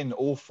you win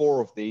all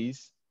four of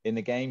these in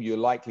the game, you're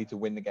likely to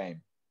win the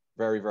game.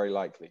 Very, very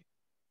likely.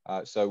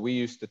 So we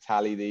used to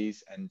tally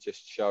these and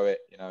just show it,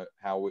 you know,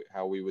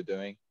 how we were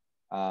doing.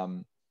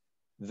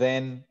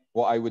 Then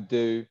what I would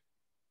do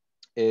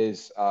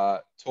is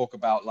talk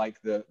about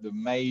like the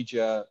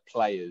major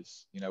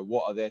players, you know,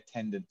 what are their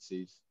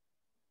tendencies?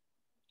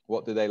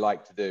 What do they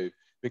like to do?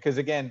 Because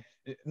again,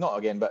 not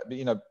again, but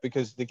you know,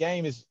 because the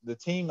team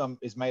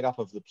is made up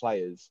of the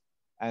players.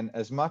 And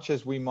as much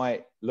as we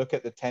might look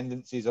at the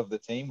tendencies of the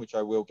team, which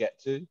I will get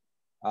to,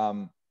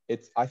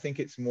 I think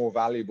it's more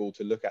valuable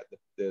to look at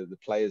the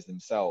players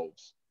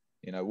themselves.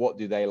 You know, what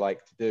do they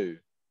like to do?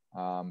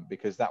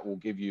 Because that will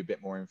give you a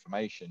bit more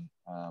information,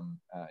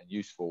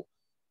 useful.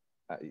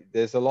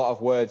 There's a lot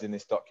of words in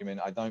this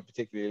document. I don't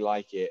particularly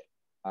like it,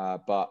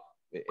 but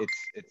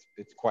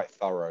it's quite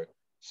thorough.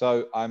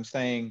 So I'm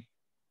saying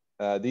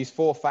these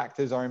four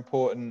factors are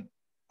important.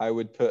 I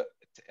would put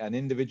an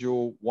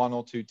individual one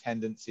or two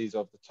tendencies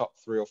of the top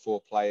three or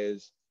four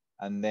players,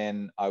 and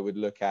then I would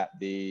look at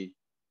the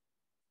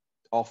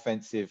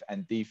offensive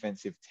and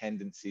defensive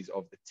tendencies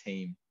of the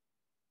team.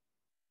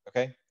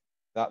 Okay,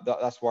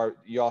 that's why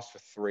you asked for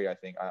three. I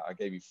think I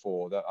gave you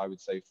four. That I would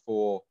say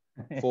four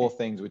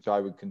things which I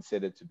would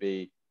consider to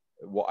be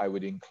what I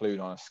would include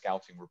on a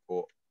scouting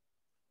report.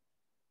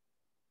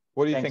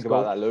 What do you think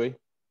about that, Louis?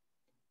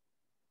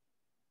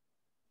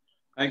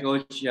 Hi,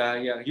 Coach.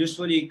 Yeah.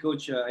 Usually,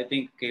 Coach, I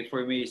think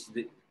for me is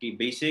the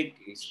basic,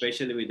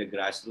 especially with the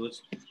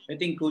grassroots. I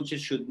think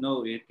coaches should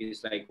know it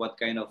is like what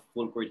kind of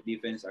full court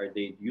defense are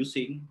they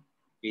using.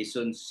 Okay,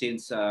 so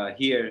since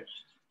here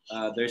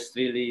there's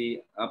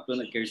really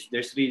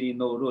there's really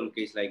no rule.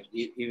 Okay, it's like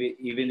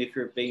even if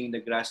you're playing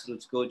the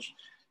grassroots, coach,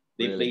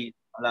 they play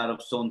a lot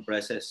of zone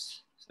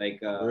presses. It's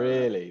like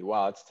really,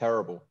 wow, it's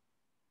terrible.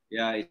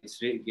 Yeah,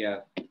 it's really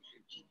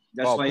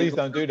That's why please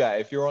don't do that.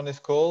 If you're on this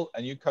call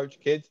and you coach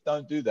kids,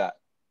 don't do that.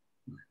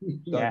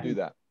 Don't do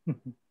that.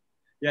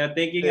 Yeah,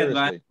 taking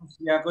advantage.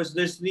 Yeah, because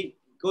there's the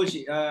coach.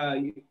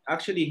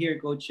 Actually, here,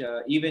 coach,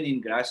 even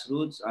in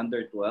grassroots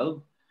under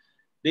 12,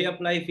 they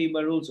apply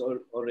FIBA rules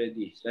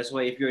already. That's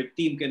why if your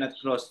team cannot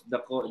cross the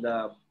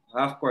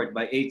half court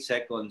by 8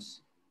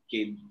 seconds,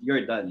 okay,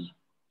 you're done.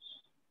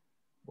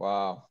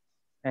 Wow.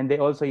 And they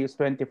also use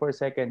 24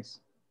 seconds.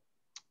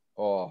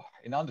 Oh,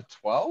 in under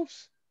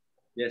 12s?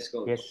 Yes,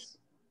 coach. Yes.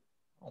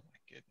 Oh my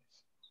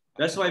goodness.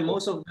 That's why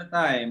most of the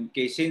time,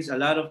 okay, since a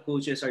lot of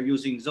coaches are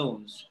using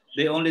zones,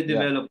 they only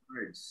develop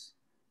guards.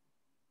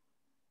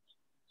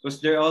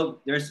 Because there are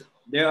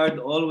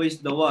always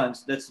the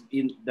ones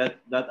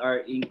that are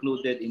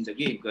included in the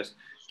game because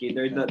okay,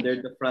 they're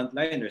the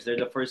frontliners, they're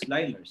the first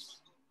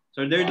liners,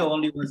 so they're the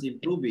only ones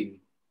improving.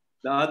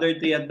 The other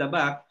three at the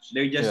back,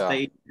 they're just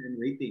staying and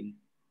waiting.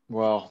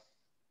 Well,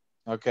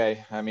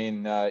 okay. I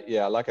mean,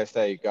 yeah, like I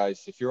say,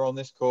 guys, if you're on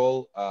this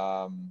call,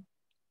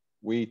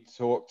 we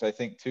talked, I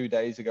think, 2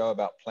 days ago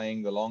about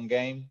playing the long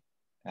game,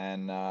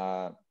 and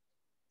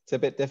it's a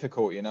bit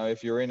difficult, you know,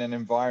 if you're in an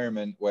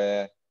environment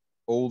where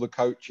all the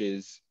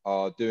coaches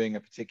are doing a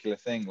particular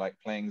thing, like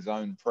playing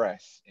zone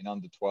press in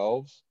under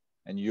 12s,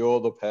 and you're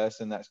the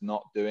person that's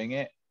not doing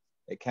it,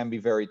 it can be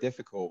very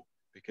difficult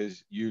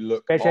because you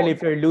look especially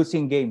if you're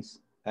losing games.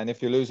 And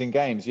if you're losing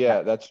games,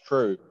 yeah, that's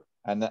true.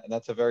 And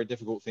that's a very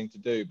difficult thing to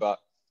do. But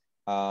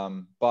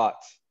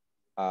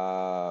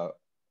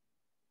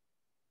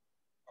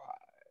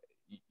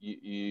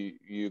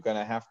you're going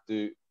to have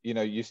to,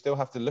 you still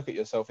have to look at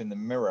yourself in the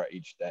mirror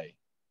each day.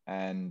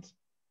 And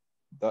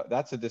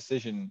that's a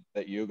decision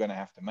that you're going to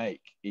have to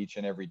make each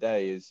and every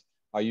day is,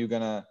 are you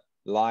going to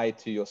lie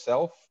to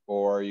yourself,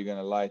 or are you going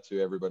to lie to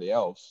everybody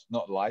else?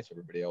 Not lie to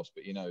everybody else,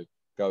 but,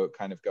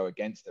 go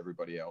against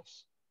everybody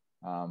else.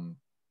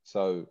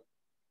 So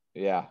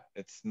yeah,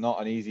 it's not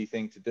an easy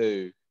thing to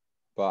do,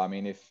 but I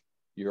mean, if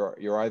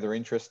you're either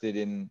interested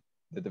in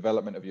the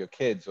development of your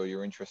kids or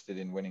you're interested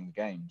in winning the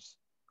games,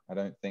 I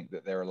don't think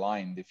that they're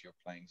aligned if you're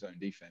playing zone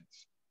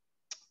defense.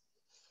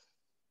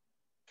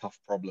 Tough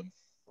problem.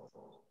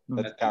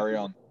 Let's carry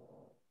on.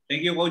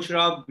 Thank you, Coach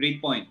Rob.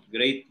 Great point.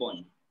 Great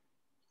point.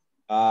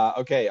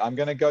 Okay, I'm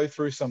going to go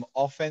through some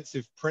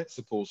offensive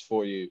principles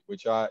for you,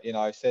 which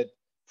I said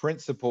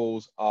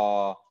principles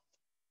are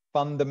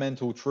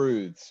fundamental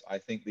truths. I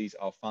think these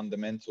are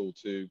fundamental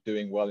to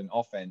doing well in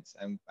offense.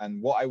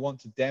 And what I want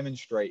to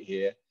demonstrate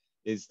here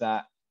is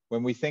that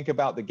when we think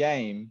about the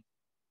game,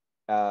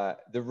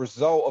 the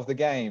result of the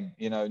game,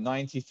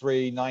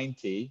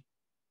 93-90,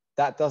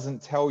 that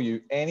doesn't tell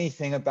you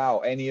anything about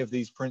any of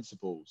these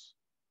principles.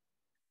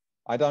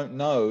 I don't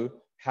know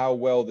how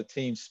well the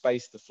team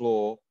spaced the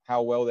floor,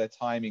 how well their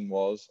timing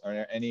was,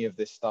 or any of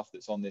this stuff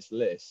that's on this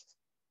list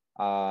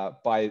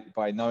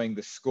by knowing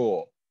the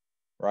score,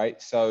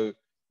 right? So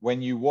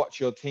when you watch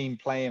your team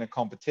play in a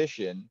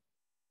competition,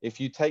 if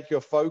you take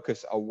your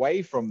focus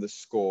away from the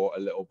score a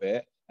little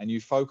bit and you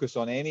focus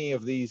on any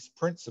of these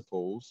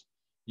principles,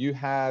 you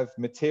have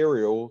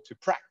material to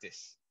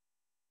practice,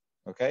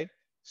 okay?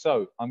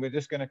 So I'm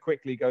just going to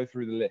quickly go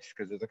through the list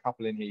because there's a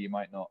couple in here you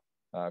might not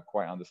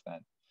quite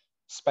understand.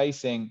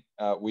 Spacing,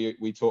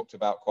 we talked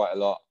about quite a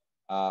lot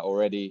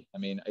already. I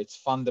mean, it's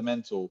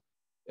fundamental,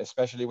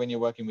 especially when you're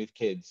working with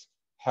kids.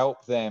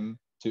 Help them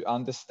to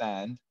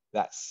understand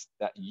that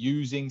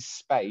using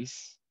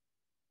space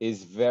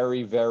is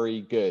very,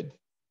 very good,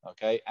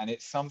 okay? And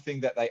it's something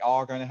that they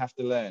are going to have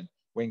to learn.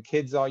 When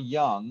kids are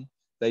young,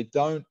 they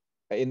don't,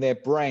 in their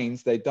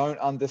brains, they don't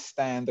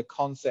understand the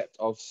concept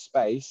of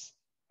space,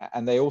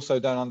 and they also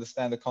don't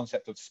understand the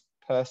concept of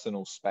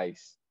personal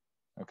space,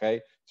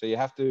 okay? So you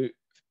have to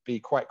be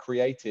quite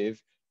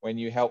creative when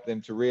you help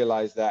them to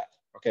realize that,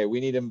 okay, we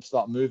need to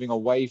start moving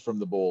away from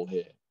the ball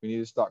here. We need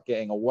to start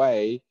getting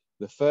away.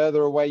 The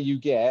further away you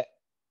get,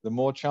 the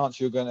more chance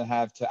you're going to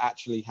have to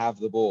actually have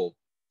the ball.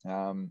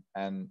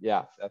 And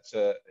yeah,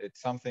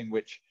 it's something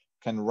which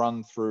can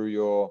run through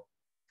your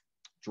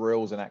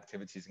drills and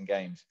activities and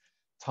games.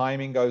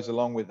 Timing goes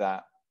along with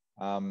that.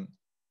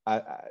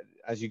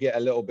 As you get a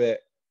little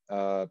bit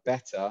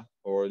better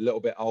or a little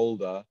bit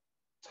older,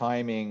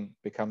 timing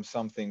becomes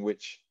something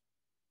which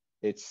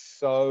it's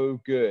so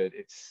good.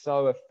 It's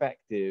so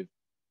effective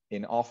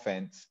in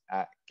offense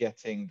at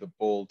getting the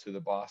ball to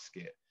the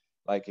basket.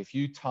 Like if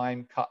you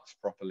time cuts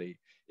properly,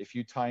 if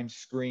you time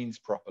screens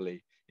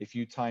properly, if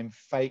you time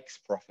fakes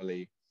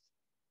properly,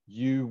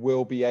 you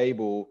will be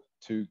able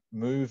to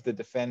move the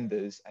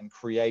defenders and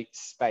create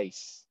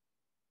space.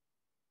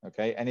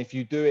 Okay. And if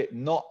you do it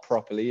not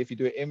properly, if you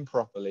do it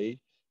improperly,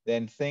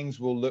 then things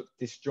will look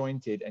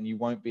disjointed and you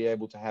won't be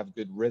able to have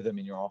good rhythm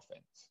in your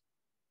offense.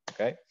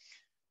 Okay.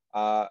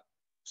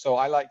 So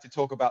I like to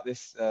talk about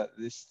this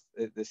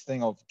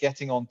thing of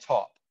getting on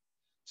top.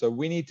 So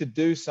we need to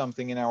do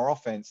something in our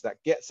offense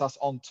that gets us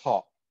on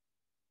top.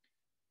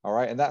 All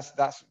right, and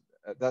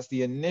that's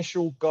the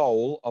initial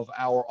goal of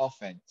our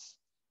offense,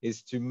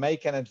 is to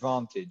make an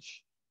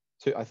advantage.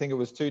 I think it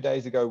was 2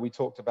 days ago we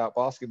talked about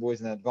basketball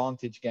is an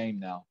advantage game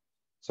now.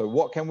 So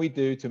what can we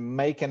do to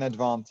make an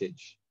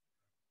advantage?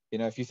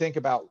 If you think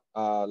about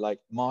like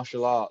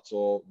martial arts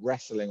or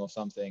wrestling or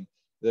something,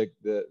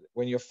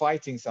 when you're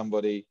fighting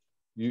somebody,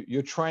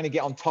 you're trying to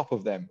get on top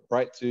of them,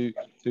 right? To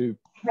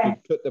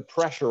put the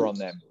pressure on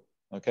them.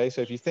 Okay,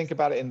 so if you think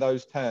about it in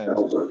those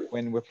terms,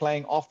 when we're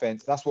playing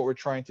offense, that's what we're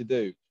trying to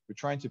do. We're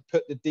trying to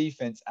put the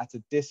defense at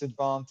a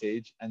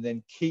disadvantage and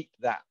then keep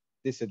that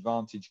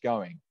disadvantage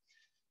going.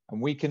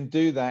 And we can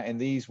do that in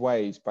these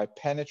ways by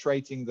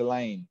penetrating the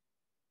lane.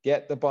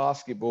 Get the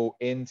basketball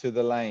into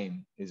the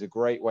lane is a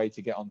great way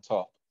to get on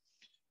top.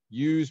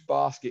 Use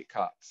basket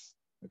cuts.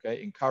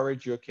 Okay,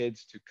 encourage your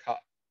kids to cut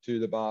to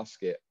the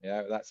basket.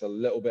 Yeah, that's a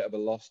little bit of a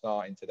lost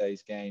art in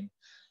today's game.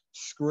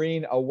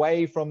 Screen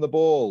away from the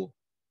ball.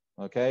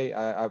 Okay,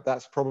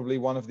 that's probably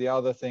one of the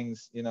other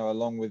things,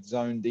 along with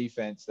zone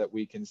defense that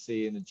we can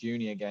see in the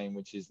junior game,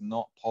 which is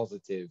not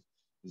positive.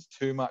 There's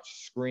too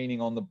much screening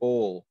on the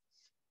ball.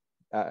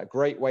 A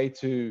great way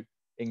to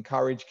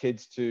encourage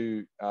kids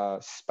to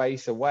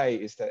space away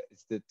is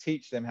to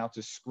teach them how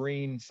to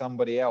screen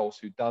somebody else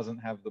who doesn't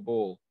have the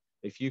ball.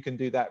 If you can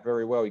do that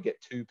very well, you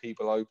get 2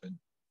 people open.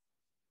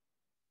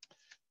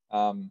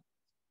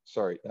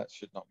 Sorry, that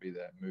should not be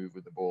there. Move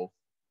with the ball.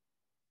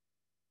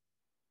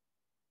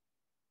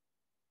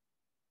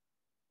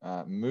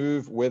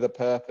 Move with a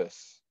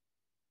purpose.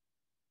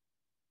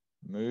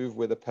 Move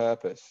with a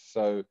purpose.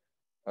 So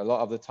a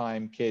lot of the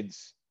time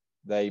kids,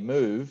 they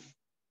move,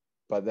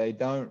 but they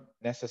don't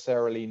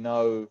necessarily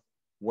know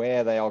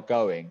where they are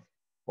going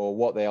or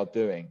what they are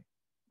doing.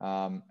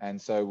 And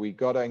so we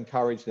got to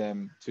encourage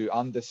them to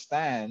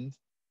understand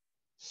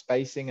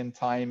spacing and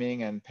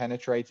timing and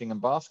penetrating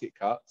and basket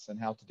cuts and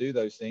how to do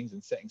those things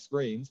and setting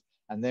screens.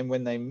 And then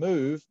when they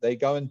move, they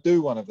go and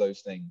do one of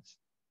those things.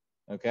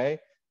 Okay.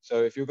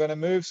 So if you're going to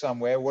move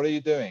somewhere, what are you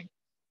doing?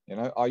 You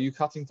know, are you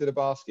cutting to the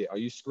basket? Are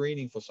you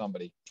screening for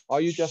somebody? Are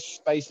you just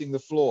spacing the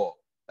floor?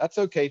 That's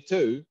okay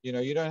too. You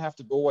know, you don't have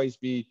to always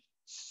be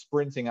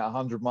sprinting at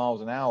 100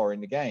 miles an hour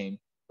in the game,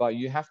 but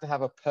you have to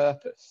have a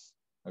purpose.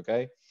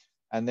 Okay.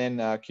 And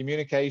then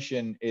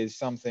communication is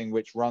something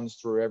which runs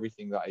through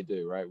everything that I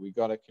do, right? We've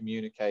got to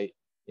communicate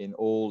in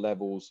all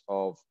levels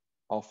of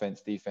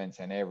offense, defense,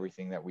 and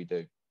everything that we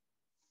do.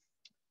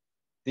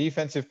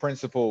 Defensive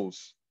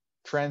principles,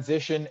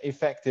 transition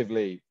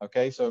effectively.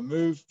 Okay, so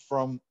move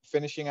from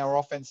finishing our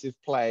offensive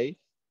play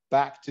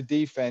back to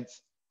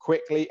defense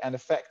quickly and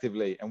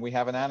effectively. And we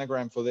have an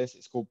anagram for this.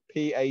 It's called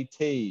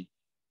PAT.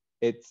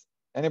 It's,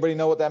 anybody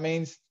know what that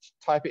means?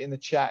 Type it in the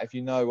chat if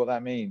you know what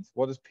that means.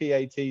 What does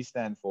PAT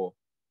stand for?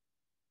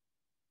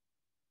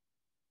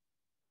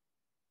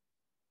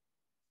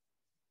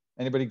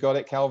 Anybody got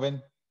it, Calvin?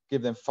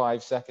 Give them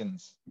 5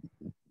 seconds.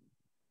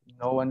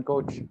 No one,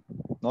 coach.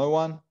 No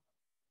one?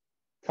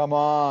 Come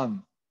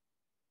on.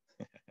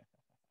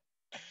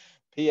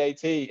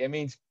 PAT, it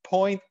means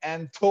point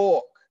and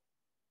talk.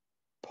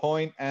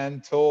 Point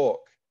and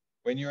talk.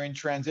 When you're in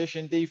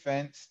transition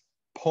defense,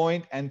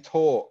 point and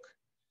talk.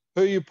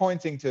 Who are you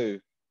pointing to?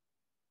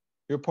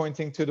 You're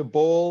pointing to the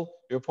ball.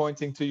 You're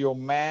pointing to your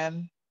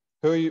man.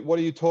 Who are you, what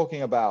are you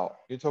talking about?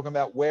 You're talking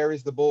about where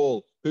is the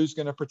ball? Who's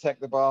going to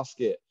protect the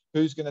basket?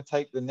 Who's going to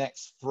take the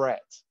next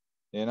threat?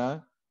 You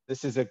know,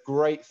 this is a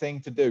great thing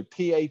to do.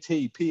 PAT,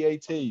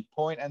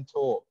 point and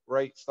talk.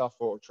 Great stuff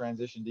for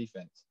transition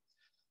defense.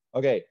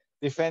 Okay,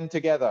 defend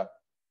together.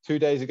 2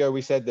 days ago,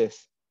 we said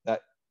this,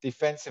 that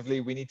defensively,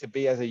 we need to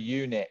be as a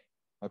unit.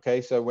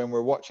 Okay, so when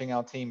we're watching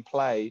our team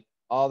play,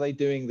 are they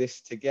doing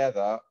this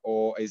together,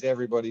 or is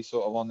everybody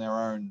sort of on their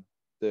own,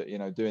 you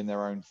know, doing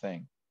their own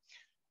thing?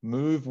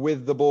 Move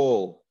with the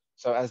ball.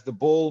 So as the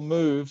ball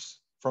moves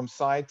from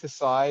side to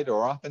side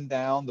or up and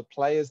down, the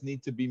players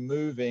need to be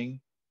moving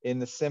in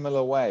the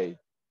similar way.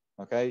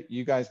 Okay,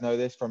 you guys know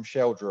this from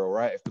shell drill,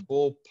 right? If the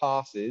ball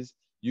passes,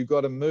 you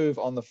got to move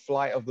on the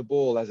flight of the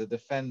ball as a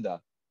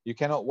defender. You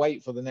cannot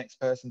wait for the next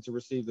person to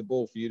receive the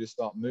ball for you to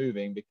start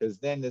moving, because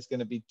then there's going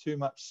to be too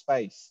much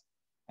space.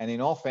 And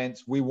in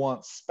offense, we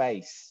want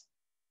space.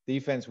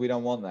 Defense, we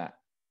don't want that.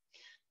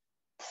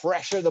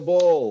 Pressure the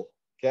ball.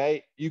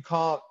 Okay, you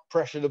can't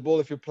pressure the ball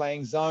if you're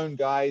playing zone,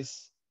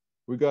 guys.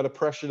 We've got to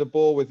pressure the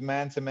ball with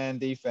man-to-man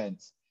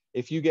defense.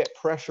 If you get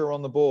pressure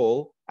on the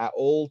ball at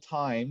all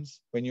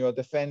times when you are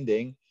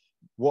defending,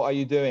 what are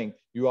you doing?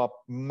 You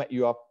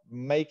are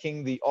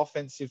making the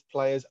offensive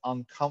players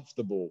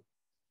uncomfortable.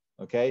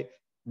 Okay,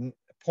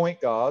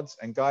 point guards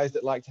and guys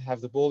that like to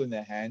have the ball in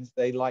their hands,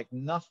 they like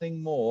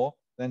nothing more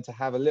than to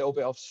have a little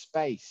bit of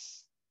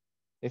space.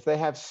 If they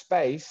have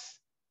space,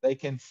 they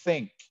can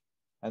think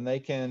and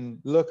they can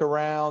look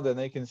around and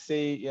they can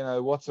see, you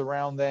know, what's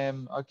around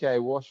them. Okay,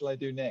 what shall I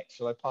do next?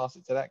 Shall I pass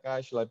it to that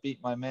guy? Shall I beat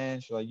my man?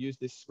 Shall I use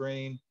this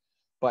screen?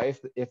 But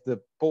if the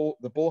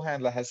ball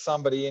handler has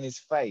somebody in his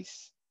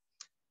face,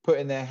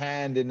 putting their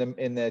hand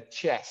in their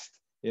chest,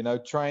 you know,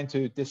 trying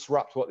to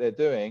disrupt what they're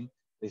doing,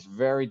 it's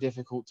very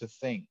difficult to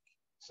think.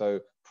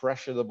 So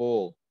pressure the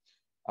ball,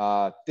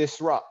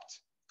 disrupt,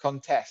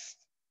 contest.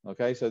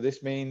 Okay, so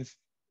this means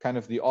kind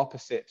of the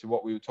opposite to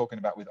what we were talking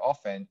about with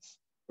offense.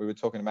 We were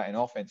talking about in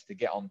offense to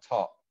get on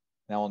top.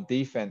 Now on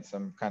defense,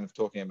 I'm kind of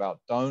talking about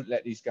don't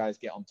let these guys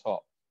get on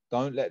top.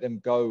 Don't let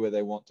them go where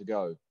they want to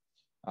go.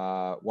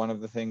 One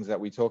of the things that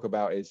we talk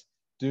about is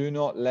do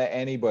not let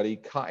anybody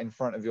cut in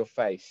front of your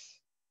face.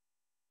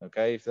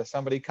 Okay, if there's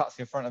somebody cuts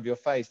in front of your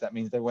face, that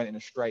means they went in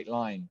a straight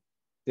line.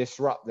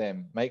 Disrupt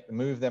them,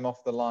 move them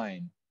off the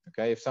line.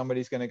 Okay, if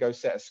somebody's going to go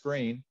set a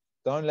screen,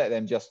 don't let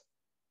them just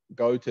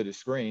go to the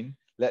screen.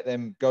 Let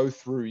them go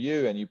through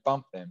you and you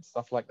bump them,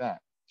 stuff like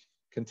that.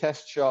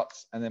 Contest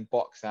shots and then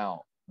box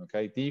out.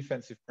 Okay,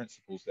 defensive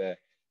principles there.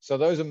 So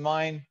those are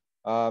mine.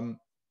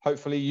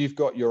 Hopefully you've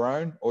got your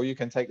own, or you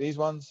can take these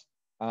ones.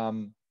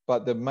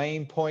 But the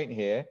main point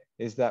here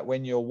is that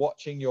when you're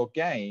watching your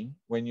game,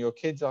 when your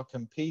kids are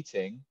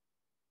competing,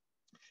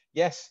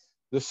 yes,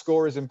 the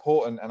score is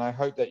important and I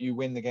hope that you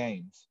win the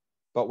games.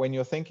 But when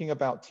you're thinking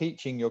about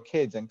teaching your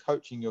kids and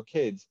coaching your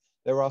kids,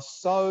 there are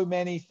so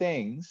many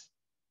things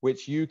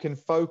which you can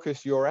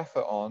focus your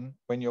effort on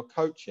when you're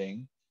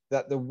coaching,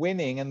 that the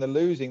winning and the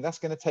losing, that's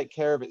going to take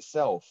care of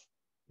itself.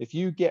 If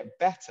you get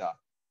better,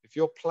 if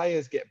your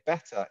players get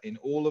better in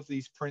all of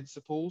these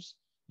principles,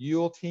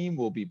 your team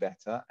will be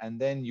better and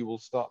then you will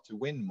start to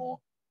win more.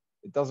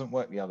 It doesn't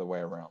work the other way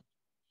around.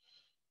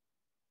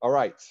 All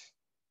right.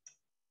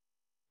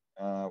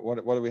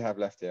 What do we have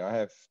left here? I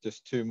have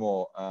just 2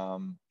 more.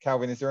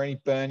 Calvin, is there any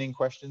burning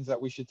questions that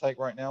we should take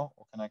right now,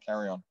 or can I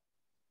carry on?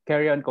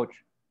 Carry on, coach.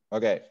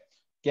 Okay.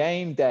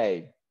 Game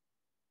day.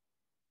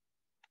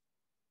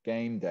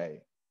 Game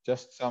day.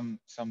 Just some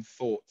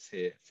thoughts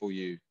here for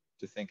you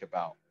to think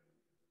about.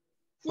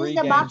 3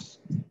 games.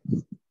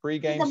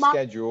 Pre-game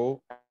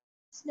schedule.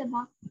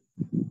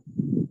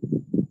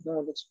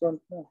 No, that's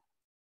front na.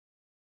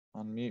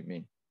 Unmute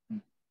me.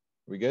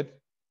 We good?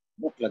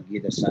 Look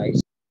lagi the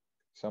size.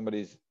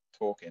 Somebody's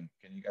talking.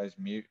 Can you guys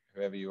mute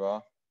whoever you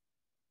are?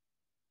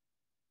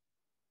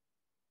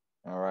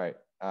 All right.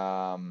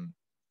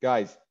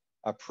 Guys,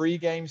 a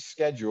pre-game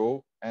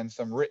schedule and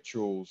some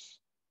rituals.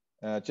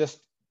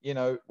 Just, you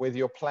know, with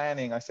your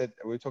planning, I said,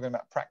 we were talking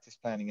about practice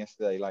planning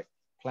yesterday, like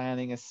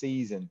planning a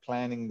season,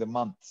 planning the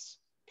months,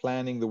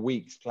 planning the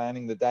weeks,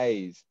 planning the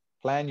days,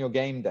 plan your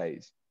game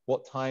days.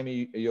 What time are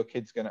your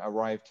kids going to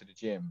arrive to the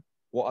gym?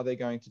 What are they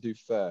going to do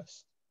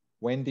first?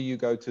 When do you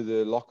go to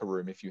the locker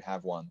room if you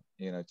have one,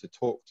 you know, to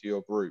talk to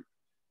your group?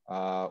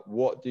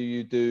 What do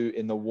you do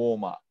in the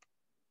warm-up?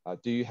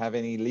 Do you have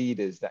any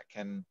leaders that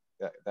can,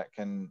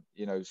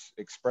 you know,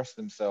 express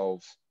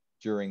themselves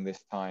during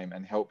this time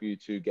and help you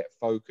to get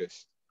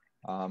focused?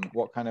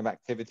 What kind of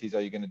activities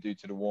are you going to do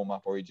to the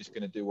warm-up, or are you just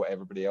going to do what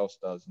everybody else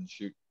does and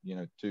shoot, you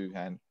know,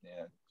 two-line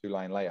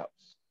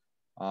layups?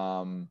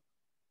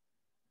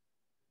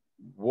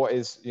 What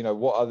is, you know,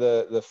 what are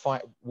the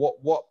fight?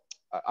 What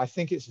I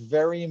think it's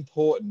very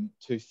important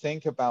to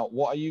think about,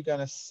 what are you going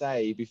to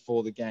say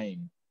before the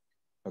game?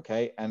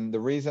 Okay. And the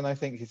reason I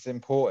think it's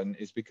important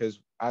is because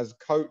as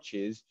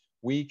coaches,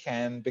 we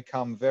can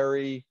become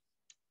very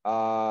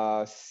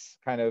kind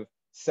of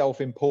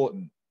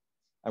self-important.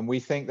 And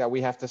we think that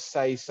we have to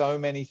say so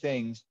many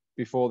things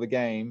before the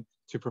game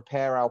to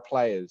prepare our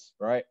players,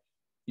 right?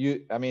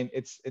 I mean,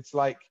 it's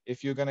like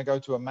if you're going to go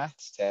to a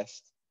maths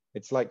test,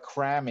 it's like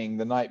cramming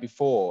the night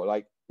before.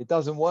 Like, it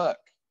doesn't work.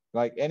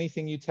 Like,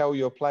 anything you tell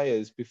your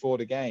players before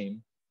the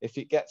game, if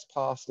it gets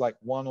past like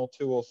 1 or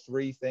 2 or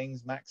 3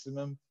 things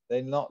maximum,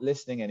 they're not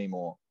listening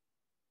anymore.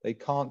 They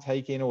can't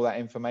take in all that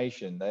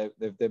information.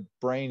 Their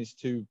brain is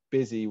too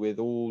busy with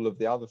all of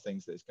the other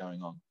things that's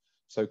going on.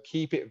 So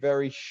keep it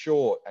very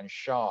short and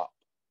sharp.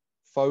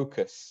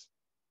 Focus,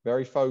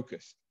 very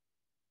focused.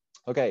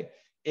 Okay,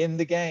 in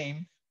the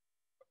game,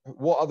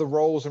 what are the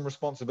roles and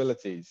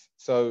responsibilities?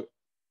 So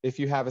if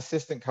you have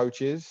assistant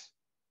coaches,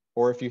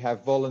 or if you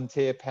have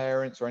volunteer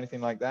parents or anything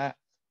like that,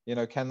 you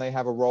know, can they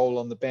have a role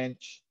on the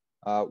bench?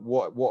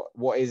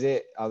 What is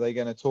it? Are they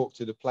going to talk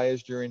to the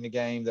players during the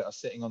game that are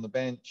sitting on the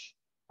bench?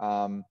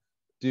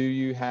 Do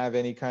you have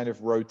any kind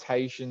of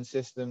rotation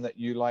system that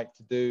you like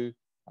to do?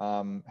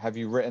 Have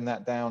you written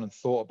that down and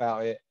thought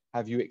about it?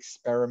 Have you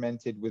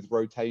experimented with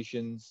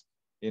rotations,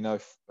 you know,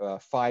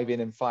 5 in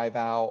and 5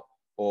 out,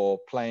 or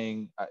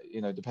playing,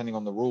 you know, depending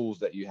on the rules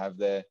that you have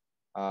there,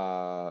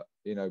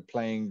 you know,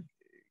 playing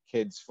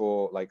kids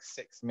for like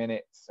 6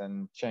 minutes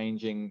and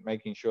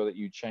making sure that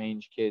you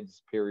change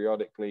kids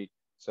periodically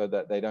so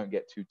that they don't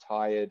get too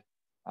tired.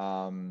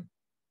 And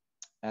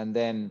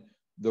then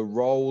the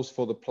roles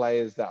for the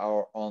players that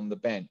are on the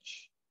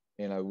bench,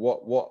 you know,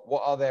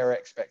 what are their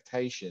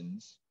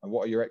expectations, and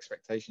what are your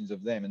expectations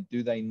of them, and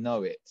do they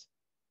know it?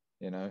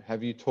 You know,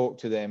 have you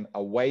talked to them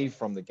away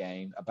from the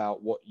game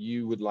about what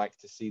you would like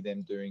to see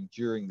them doing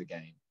during the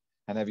game?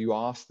 And have you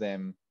asked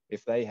them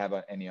if they have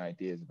any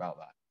ideas about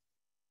that?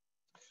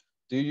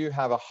 Do you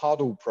have a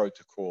huddle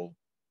protocol?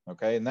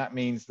 Okay, and that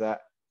means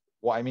that,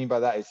 what I mean by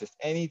that is just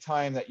any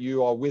time that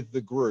you are with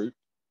the group,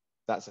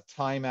 that's a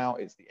timeout,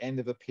 it's the end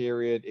of a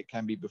period, it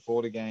can be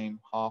before the game,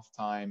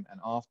 halftime, and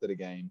after the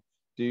game.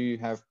 Do you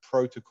have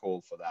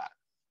protocol for that?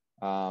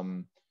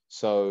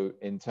 So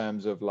in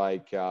terms of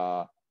like,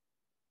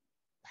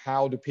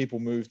 how do people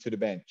move to the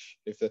bench?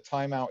 If the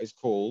timeout is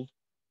called,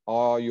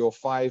 are your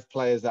 5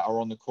 players that are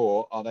on the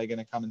court, are they going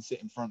to come and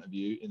sit in front of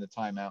you in the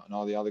timeout? And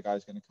are the other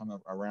guys going to come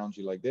around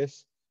you like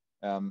this?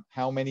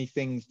 How many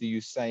things do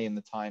you say in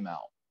the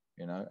timeout?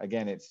 You know,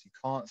 again, you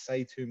can't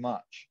say too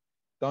much.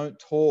 Don't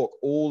talk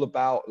all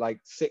about like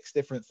 6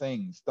 different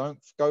things. Don't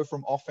go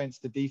from offense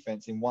to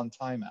defense in one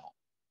timeout.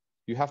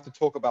 You have to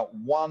talk about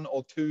 1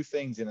 or 2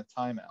 things in a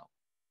timeout.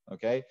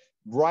 Okay.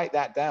 Write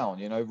that down,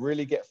 you know,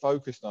 really get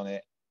focused on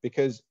it,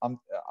 because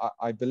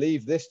I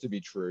believe this to be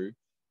true.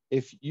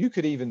 If you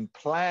could even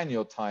plan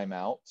your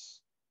timeouts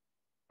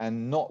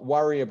and not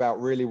worry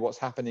about really what's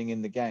happening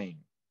in the game,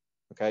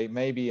 okay,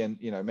 maybe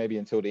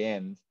until the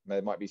end,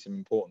 there might be some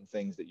important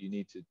things that you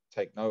need to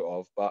take note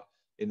of. But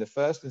in the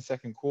first and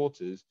second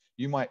quarters,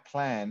 you might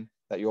plan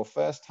that your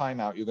first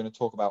timeout, you're going to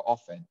talk about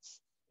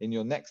offense. In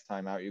your next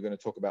timeout, you're going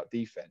to talk about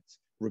defense,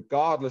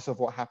 regardless of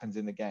what happens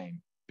in the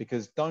game.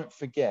 Because don't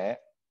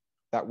forget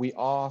that we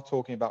are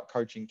talking about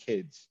coaching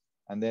kids,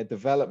 and their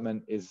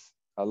development is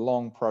a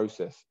long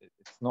process.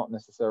 It's not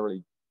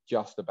necessarily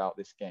just about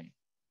this game.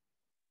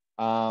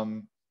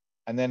 And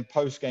then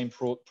post-game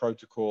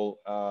protocol,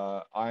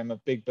 I'm a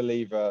big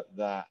believer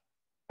that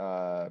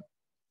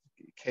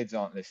kids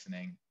aren't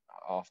listening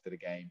after the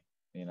game.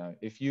 You know,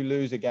 if you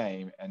lose a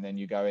game and then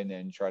you go in there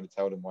and try to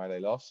tell them why they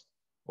lost,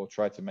 or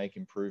try to make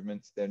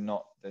improvements, they're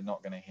not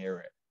going to hear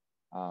it.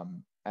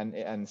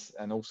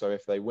 And also,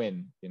 if they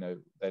win, you know,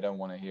 they don't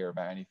want to hear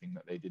about anything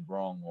that they did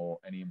wrong or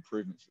any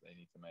improvements that they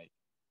need to make.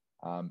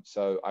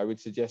 So I would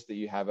suggest that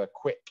you have a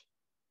quick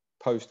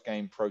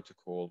post-game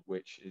protocol,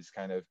 which is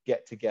kind of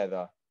get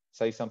together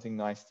say something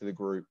nice to the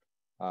group,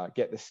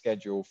 get the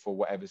schedule for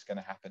whatever's going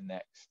to happen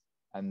next,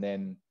 and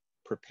then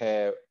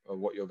prepare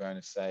what you're going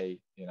to say,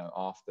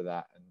 after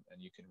that,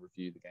 and you can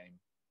review the game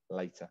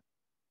later.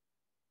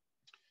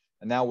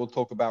 And now we'll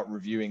talk about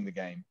reviewing the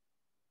game.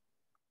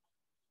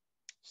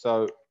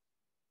 So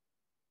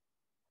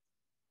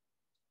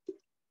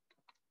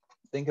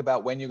think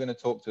about when you're going to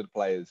talk to the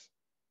players.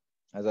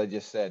 As I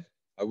just said,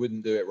 I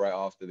wouldn't do it right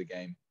after the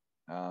game.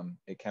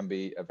 It can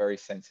be a very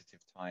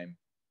sensitive time,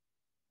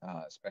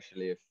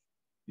 especially if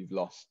you've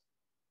lost.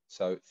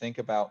 So think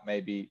about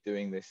maybe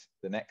doing this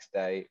the next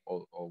day,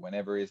 or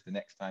whenever is the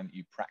next time that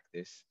you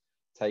practice.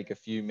 Take a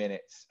few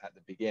minutes at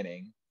the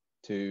beginning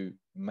to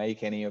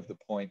make any of the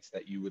points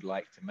that you would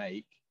like to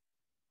make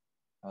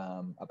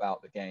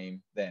about the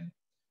game then.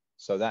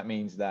 So that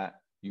means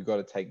that you've got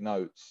to take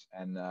notes.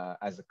 And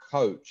as a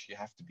coach, you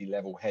have to be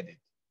level-headed.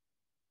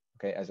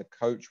 Okay, as a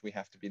coach, we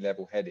have to be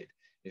level-headed.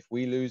 If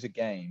we lose a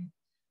game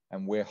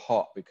and we're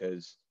hot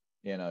because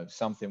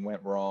something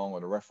went wrong,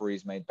 or the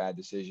referees made bad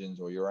decisions,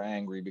 or you're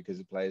angry because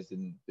the players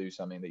didn't do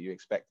something that you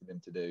expected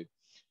them to do,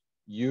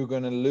 you're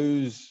going to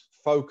lose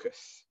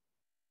focus.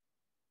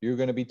 You're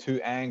going to be too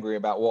angry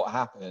about what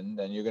happened,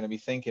 and you're going to be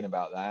thinking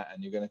about that,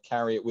 and you're going to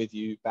carry it with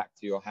you back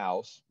to your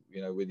house,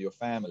 with your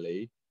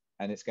family,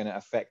 and it's going to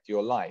affect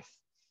your life.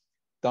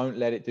 Don't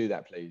let it do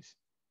that, please.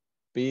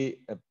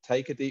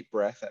 Take a deep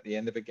breath at the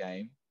end of a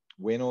game,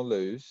 win or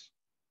lose,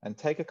 and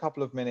take a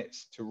couple of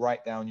minutes to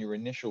write down your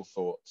initial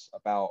thoughts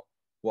about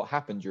what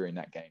happened during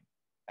that game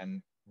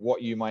and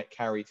what you might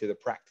carry to the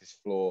practice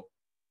floor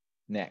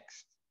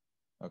next.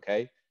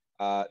 Okay.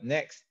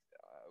 Next,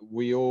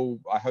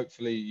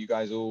 hopefully you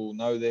guys all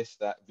know this,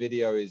 that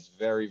video is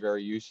very,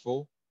 very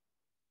useful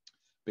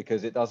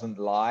because it doesn't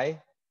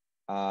lie.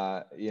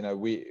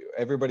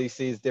 Everybody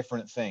sees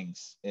different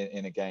things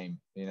in a game.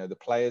 The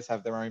players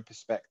have their own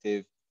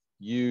perspective.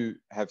 You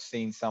have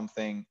seen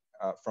something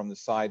from the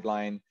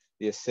sideline.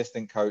 The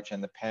assistant coach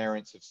and the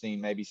parents have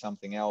seen maybe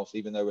something else,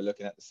 even though we're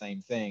looking at the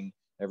same thing.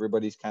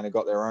 Everybody's kind of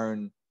got their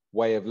own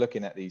way of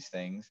looking at these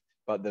things.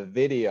 But the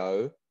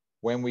video,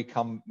 when we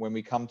come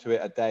to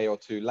it a day or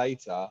two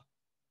later,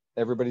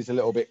 everybody's a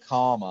little bit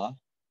calmer,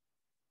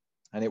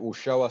 and it will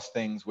show us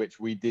things which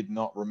we did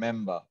not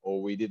remember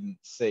or we didn't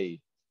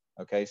see.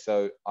 Okay,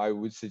 so I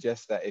would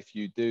suggest that if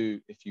you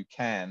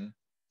can,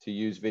 to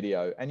use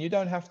video. And you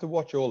don't have to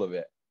watch all of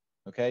it.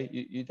 Okay,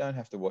 you don't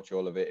have to watch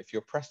all of it. If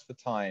you're pressed for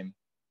time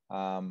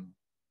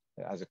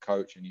as a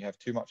coach and you have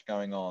too much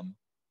going on,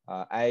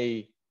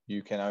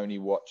 you can only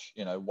watch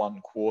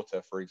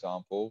 1/4, for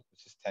example,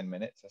 which is 10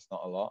 minutes. That's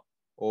not a lot.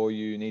 Or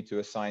you need to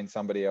assign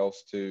somebody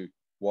else to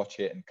watch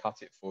it and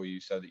cut it for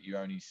you so that you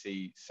only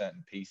see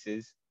certain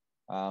pieces.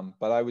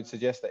 But I would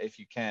suggest that if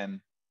you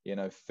can,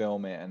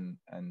 film it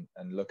and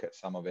look at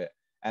some of it.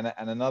 And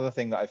another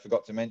thing that I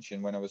forgot to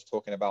mention when I was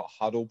talking about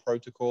huddle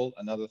protocol,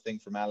 another thing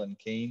from Alan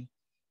Keane,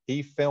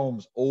 he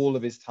films all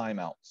of his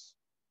timeouts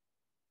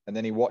and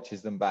then he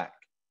watches them back.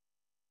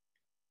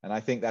 And I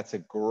think that's a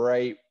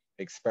great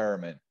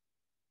experiment,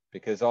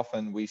 because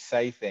often we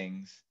say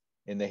things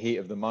in the heat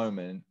of the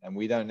moment and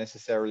we don't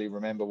necessarily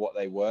remember what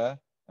they were,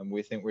 and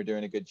we think we're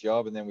doing a good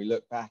job, and then we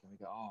look back and we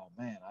go, oh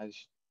man, I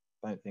just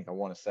don't think I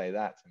want to say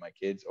that to my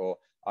kids, or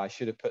I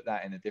should have put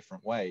that in a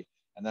different way.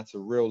 And that's a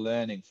real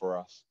learning for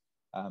us.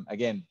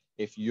 Again,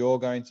 if you're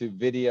going to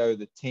video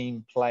the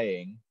team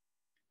playing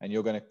and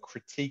you're going to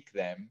critique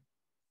them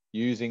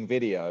using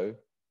video,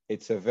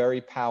 it's a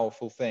very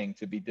powerful thing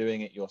to be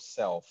doing it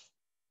yourself,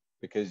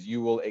 because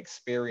you will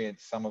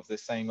experience some of the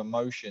same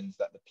emotions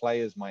that the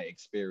players might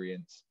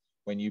experience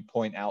when you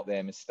point out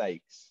their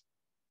mistakes.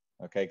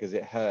 Okay, because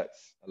it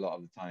hurts a lot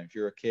of the time. If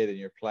you're a kid and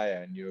you're a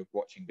player and you're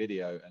watching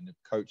video and the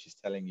coach is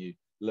telling you,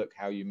 look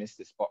how you missed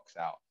this box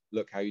out,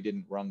 look how you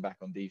didn't run back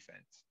on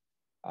defense.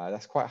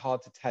 That's quite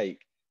hard to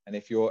take. And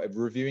if you're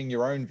reviewing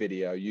your own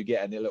video, you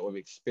get a little bit of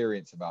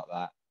experience about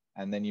that.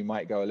 And then you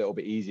might go a little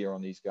bit easier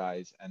on these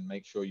guys and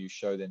make sure you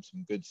show them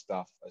some good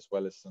stuff as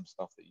well as some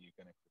stuff that you're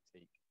going to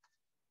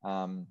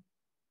critique.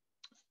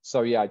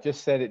 So yeah, I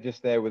just said it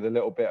just there with a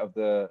little bit of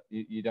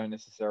you don't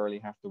necessarily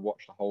have to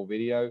watch the whole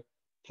video.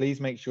 Please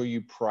make sure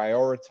you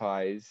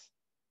prioritize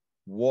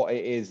what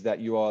it is that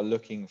you are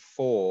looking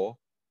for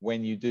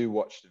when you do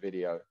watch the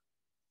video.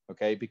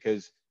 Okay,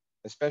 because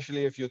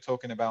especially if you're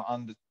talking about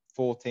under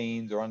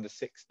 14s or under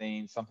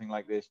 16, something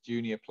like this,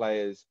 junior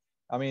players,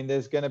 I mean,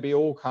 there's going to be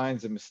all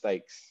kinds of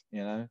mistakes,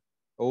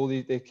 all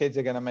the kids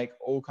are going to make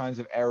all kinds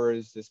of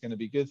errors. There's going to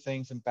be good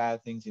things and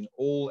bad things in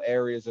all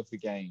areas of the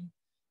game.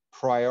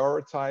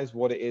 Prioritize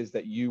what it is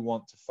that you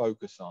want to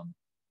focus on.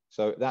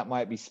 So that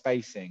might be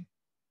spacing.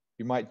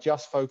 You might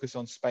just focus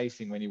on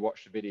spacing when you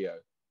watch the video.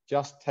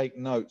 Just take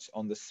notes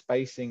on the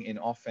spacing in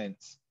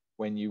offense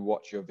when you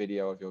watch your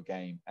video of your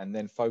game, and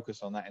then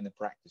focus on that in the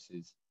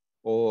practices,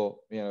 or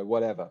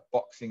whatever,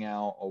 boxing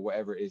out or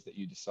whatever it is that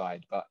you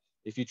decide. But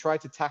if you try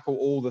to tackle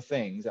all the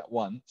things at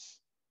once,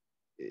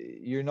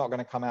 you're not going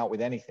to come out with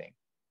anything.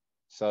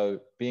 So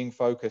being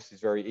focused is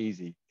very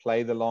easy.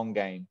 Play the long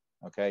game.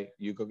 Okay,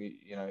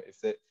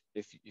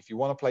 if you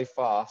want to play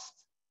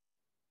fast,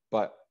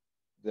 but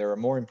there are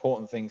more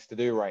important things to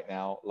do right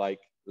now,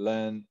 like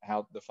learn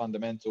how the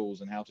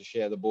fundamentals and how to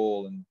share the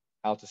ball and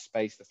how to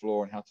space the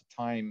floor and how to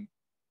time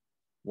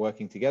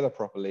working together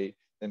properly,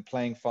 then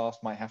playing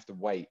fast might have to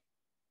wait,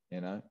 you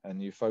know,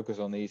 and you focus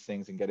on these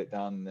things and get it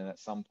done. And then at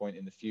some point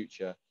in the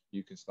future,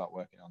 you can start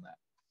working on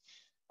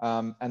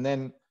that. And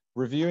then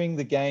reviewing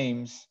the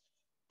games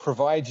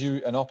provides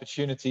you an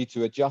opportunity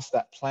to adjust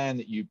that plan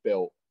that you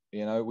built.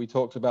 You know, we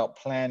talked about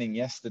planning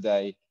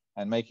yesterday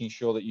and making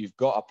sure that you've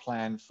got a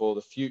plan for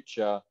the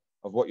future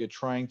of what you're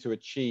trying to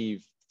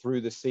achieve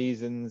through the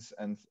seasons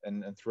and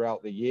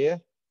throughout the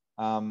year.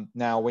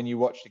 Now, when you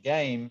watch the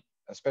game,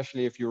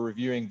 especially if you're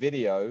reviewing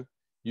video,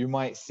 you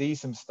might see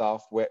some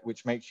stuff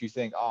which makes you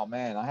think, oh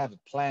man, I have a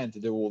plan to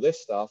do all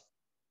this stuff,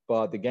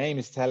 but the game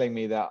is telling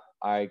me that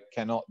I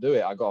cannot do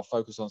it. I got to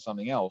focus on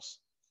something else.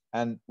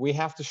 And we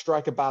have to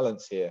strike a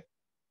balance here,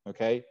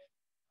 okay?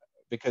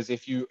 Because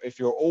if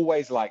you're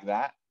always like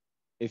that,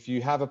 if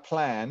you have a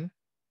plan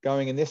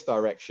going in this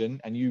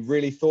direction and you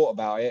really thought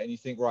about it and you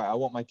think, right, I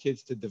want my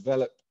kids to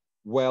develop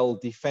well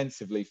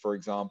defensively, for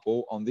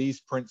example, on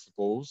these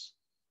principles,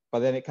 but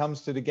then it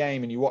comes to the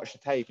game and you watch the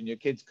tape and your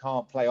kids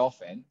can't play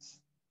offense,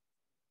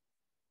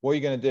 what are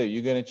you going to do?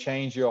 You're going to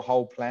change your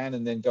whole plan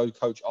and then go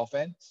coach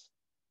offense?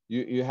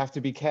 You have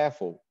to be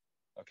careful,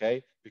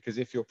 okay? Because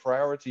if your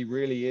priority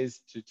really is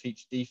to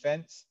teach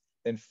defense,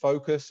 then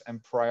focus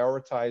and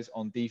prioritize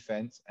on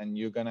defense, and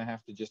you're going to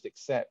have to just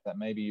accept that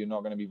maybe you're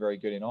not going to be very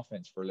good in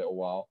offense for a little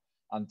while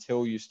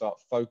until you start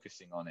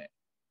focusing on it.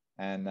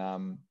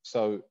 And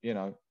so, you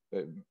know,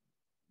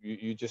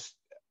 you just,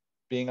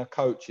 being a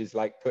coach is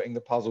like putting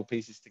the puzzle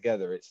pieces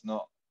together. It's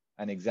not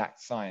an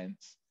exact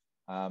science.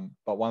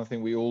 But one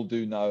thing we all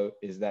do know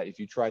is that if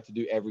you try to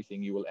do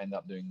everything, you will end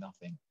up doing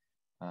nothing.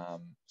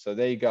 So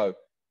there you go.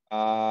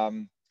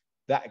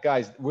 That,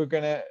 guys, we're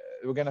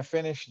gonna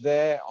finish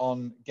there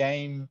on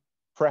game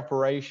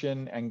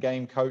preparation and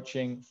game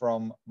coaching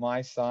from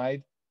my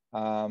side.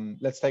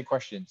 Let's take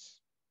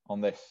questions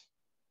on this.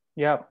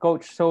 Yeah,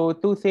 coach. So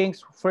two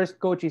things. First,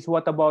 coach, is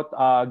what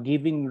about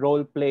giving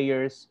role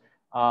players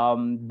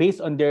based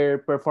on their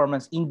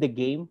performance in the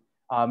game,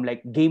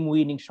 like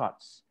game-winning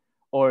shots,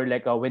 or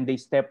like when they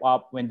step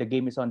up when the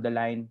game is on the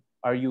line?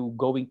 Are you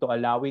going to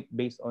allow it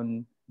based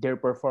on their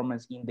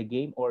performance in the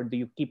game, or do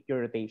you keep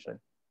your rotation?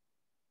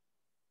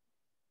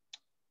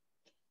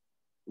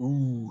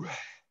 Ooh.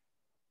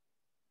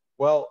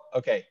 Well,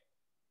 okay.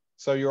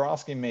 So you're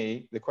asking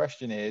me, the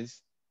question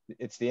is,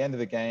 it's the end of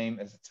the game,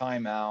 it's a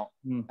timeout,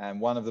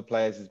 and one of the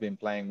players has been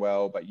playing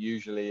well, but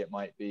usually it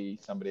might be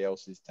somebody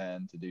else's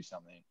turn to do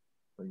something,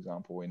 for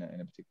example, in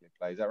a particular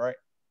play. Is that right?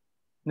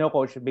 No,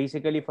 coach.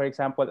 Basically, for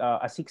example,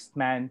 a sixth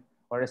man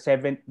or a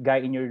seventh guy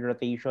in your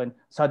rotation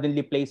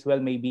suddenly plays well,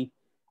 maybe.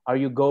 Are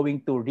you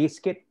going to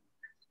risk it?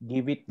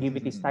 Give it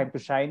his time to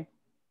shine?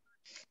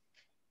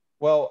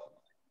 Well,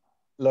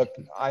 look,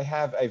 I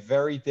have a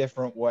very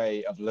different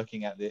way of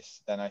looking at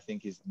this than I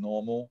think is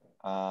normal.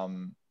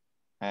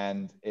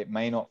 And it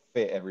may not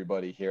fit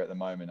everybody here at the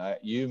moment.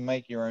 You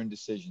make your own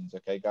decisions,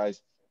 okay,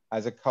 guys?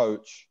 As a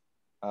coach,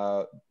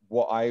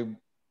 what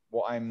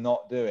I'm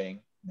not doing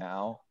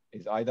now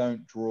is I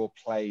don't draw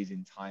plays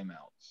in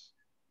timeouts,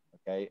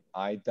 okay?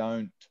 I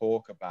don't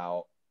talk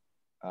about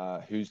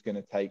who's going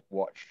to take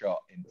what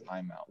shot in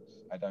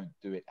timeouts. I don't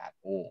do it at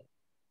all.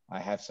 I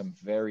have some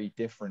very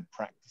different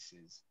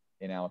practices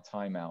in our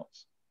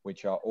timeouts,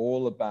 which are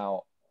all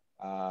about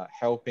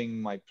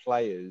helping my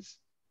players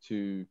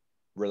to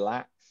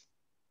relax,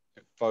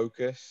 to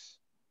focus,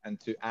 and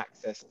to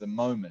access the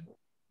moment,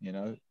 you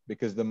know,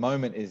 because the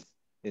moment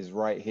is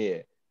right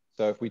here.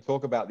 So if we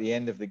talk about the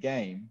end of the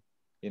game,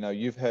 you know,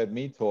 you've heard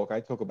me talk, I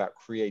talk about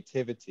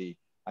creativity.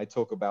 I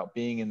talk about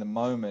being in the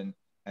moment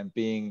and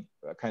being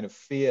kind of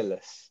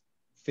fearless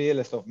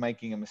of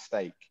making a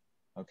mistake,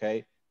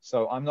 okay?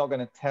 So I'm not going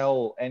to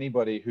tell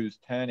anybody whose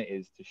turn it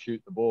is to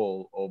shoot the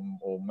ball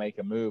or make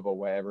a move or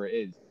whatever it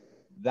is.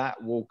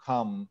 That will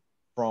come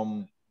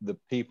from the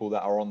people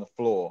that are on the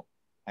floor,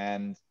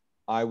 and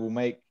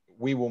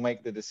we will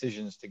make the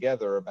decisions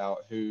together about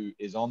who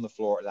is on the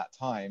floor at that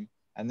time,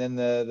 and then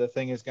the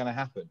thing is going to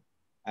happen.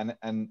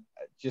 And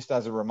just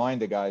as a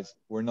reminder, guys,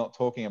 we're not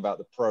talking about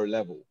the pro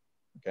level,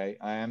 okay?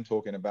 I am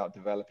talking about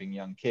developing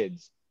young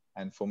kids,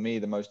 and for me,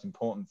 the most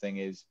important thing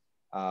is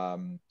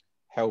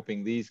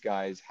helping these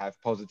guys have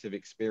positive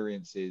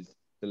experiences,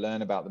 to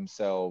learn about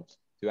themselves,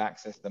 to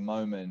access the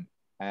moment,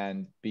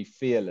 and be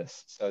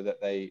fearless so that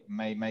they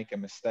may make a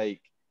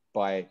mistake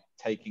by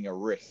taking a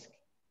risk.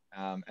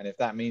 And if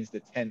that means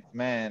the 10th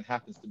man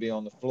happens to be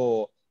on the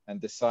floor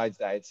and decides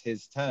that it's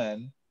his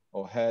turn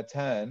or her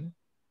turn,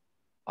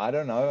 I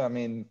don't know. I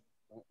mean,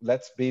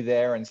 let's be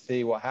there and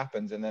see what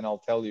happens, and then I'll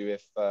tell you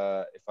if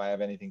I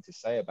have anything to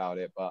say about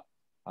it. But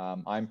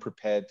I'm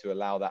prepared to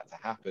allow that to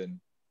happen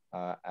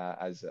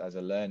as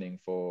a learning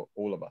for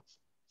all of us.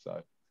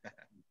 So,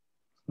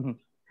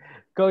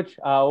 Coach,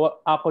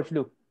 Coach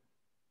Lou.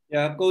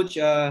 Yeah, coach,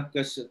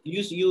 because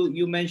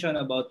you mentioned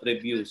about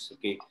reviews,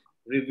 okay?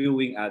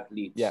 Reviewing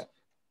athletes. yeah.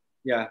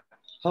 Yeah.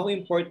 How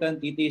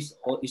important it is,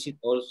 or is it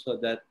also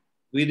that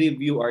we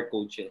review our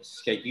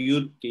coaches. Like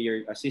you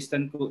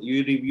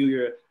review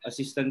your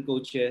assistant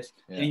coaches,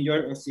 Yeah. and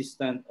your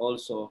assistant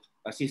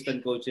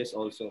coaches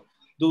also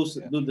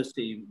Yeah. do the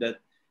same. That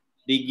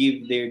they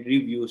give their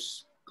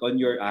reviews on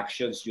your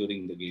actions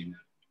during the game.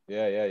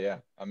 Yeah.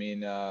 I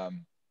mean,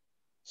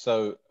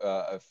 so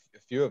a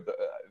few of the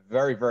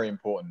very, very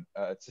important.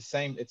 It's the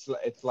same.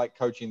 It's like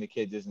coaching the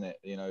kids, isn't it?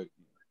 You know,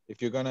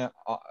 if you're gonna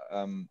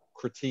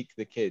critique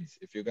the kids,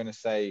 if you're gonna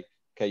say,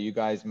 okay, you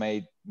guys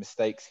made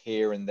mistakes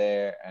here and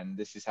there, and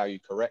this is how you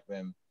correct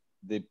them,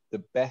 the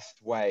best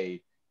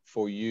way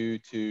for you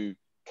to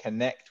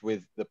connect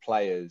with the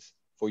players,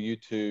 for you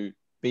to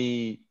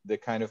be the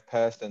kind of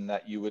person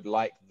that you would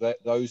like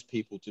those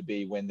people to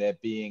be when they're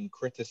being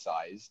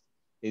criticized,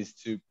 is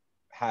to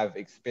have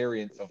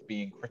experience of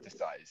being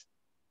criticized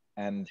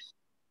and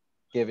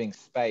giving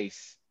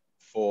space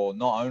for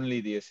not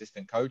only the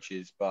assistant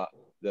coaches but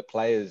the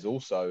players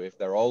also, if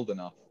they're old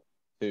enough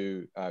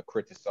to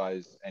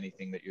criticize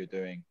anything that you're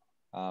doing.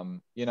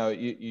 You know,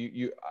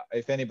 you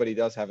if anybody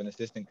does have an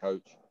assistant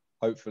coach,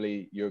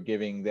 hopefully you're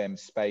giving them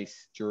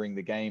space during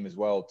the game as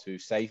well to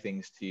say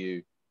things to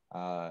you,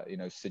 you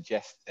know,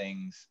 suggest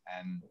things,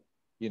 and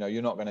you know,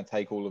 you're not going to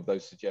take all of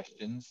those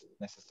suggestions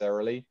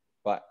necessarily,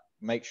 but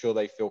make sure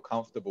they feel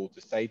comfortable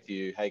to say to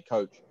you, hey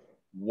coach,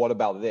 what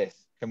about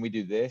this? Can we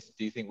do this?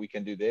 Do you think we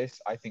can do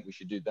this? I think we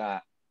should do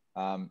that.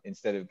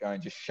 Instead of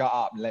going, just shut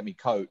up and let me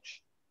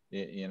coach.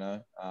 You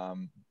know,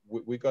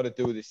 we got to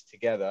do this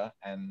together,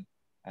 and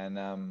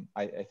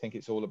I think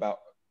it's all about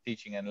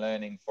teaching and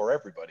learning for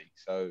everybody.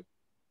 So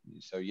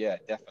yeah,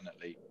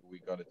 definitely we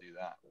got to do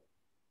that.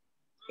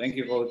 Thank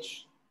you,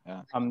 coach.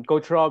 Yeah.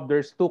 Coach Rob,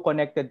 there's two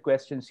connected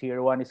questions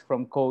here. One is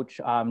from Coach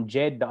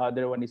Jed. The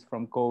other one is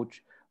from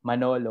Coach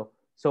Manolo.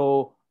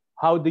 So,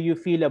 how do you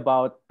feel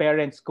about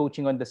parents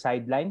coaching on the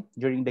sideline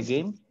during the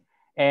game?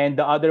 And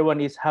the other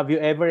one is, have you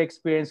ever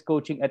experienced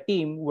coaching a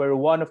team where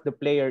one of the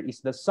player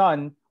is the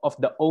son of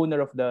the owner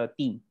of the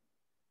team?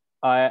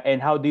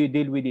 And how do you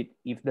deal with it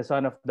if the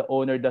son of the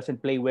owner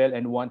doesn't play well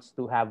and wants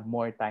to have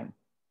more time?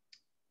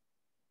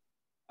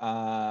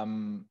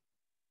 Um,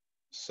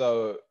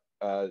 so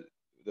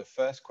the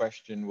first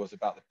question was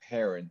about the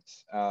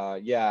parents.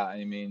 Yeah,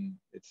 I mean,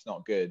 it's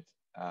not good.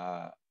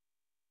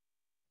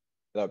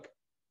 Look,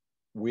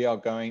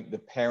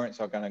 the parents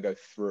are going to go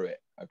through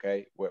it,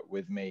 okay,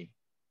 with me.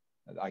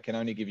 I can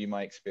only give you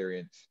my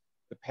experience.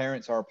 The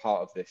parents are a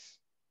part of this.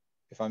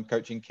 If I'm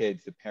coaching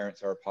kids, the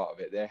parents are a part of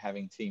it. They're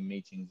having team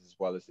meetings as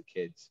well as the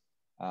kids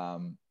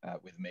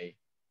with me.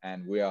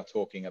 And we are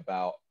talking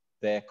about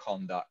their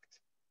conduct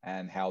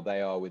and how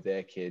they are with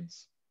their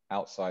kids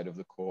outside of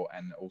the court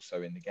and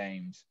also in the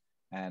games.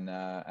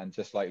 And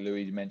just like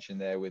Louis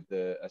mentioned there, with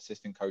the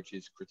assistant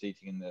coaches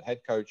critiquing the head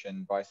coach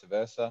and vice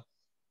versa,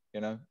 you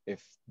know,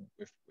 if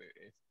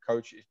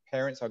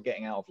parents are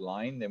getting out of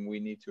line, then we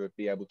need to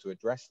be able to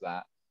address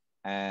that.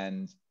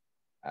 And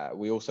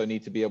we also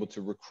need to be able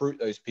to recruit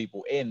those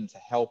people in to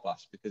help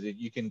us, because if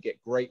you can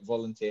get great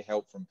volunteer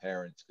help from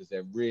parents because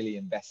they're really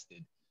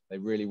invested, they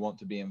really want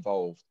to be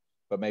involved,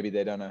 but maybe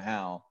they don't know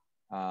how.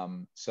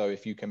 So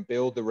if you can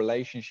build the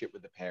relationship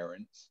with the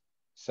parents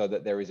so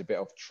that there is a bit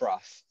of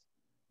trust,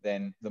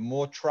 then the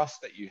more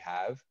trust that you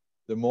have,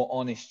 the more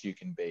honest you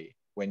can be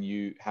when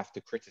you have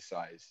to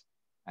criticize.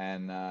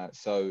 And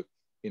so,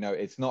 you know,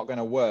 it's not going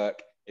to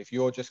work if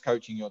you're just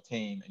coaching your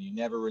team and you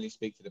never really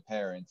speak to the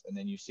parents, and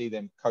then you see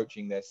them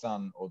coaching their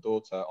son or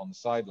daughter on the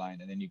sideline,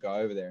 and then you go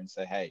over there and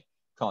say, hey,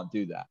 can't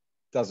do that.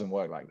 Doesn't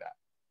work like that.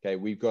 Okay,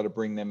 we've got to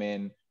bring them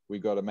in.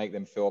 We've got to make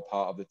them feel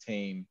part of the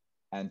team.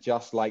 And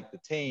just like the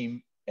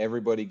team,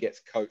 everybody gets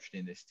coached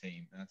in this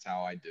team. And that's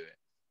how I do it.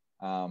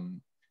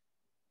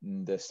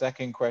 The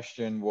second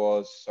question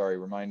was, sorry,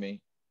 remind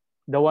me.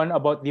 The one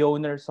about the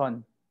owner's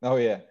son. Oh,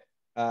 yeah.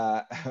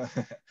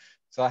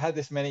 So I had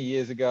this many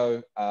years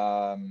ago.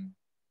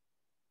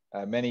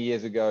 Many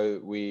years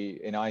ago,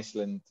 in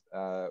Iceland,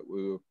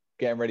 we were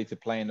getting ready to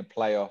play in the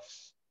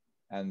playoffs,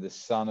 and the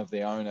son of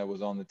the owner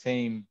was on the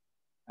team,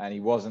 and he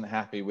wasn't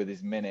happy with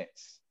his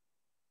minutes.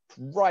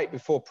 Right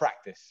before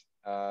practice,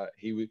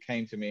 he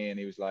came to me and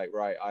he was like,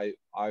 "Right, I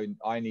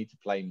need to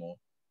play more,"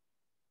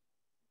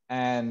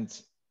 and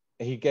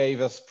he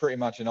gave us pretty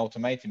much an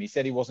ultimatum. He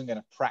said he wasn't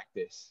going to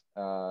practice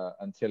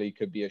until he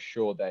could be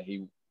assured that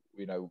he,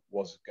 you know,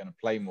 was going to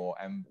play more.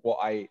 And what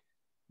I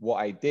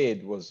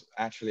did was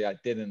actually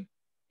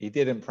he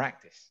didn't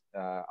practice.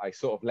 I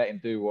sort of let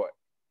him do what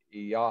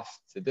he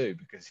asked to do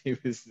because he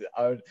was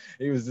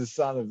the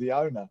son of the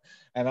owner.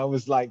 And I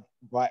was like,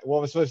 right, what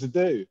am I supposed to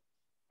do?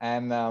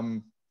 And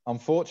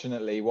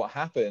unfortunately, what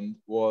happened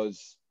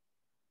was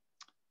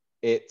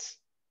it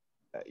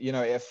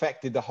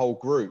affected the whole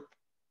group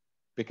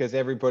because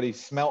everybody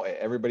smelt it.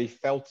 Everybody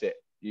felt it.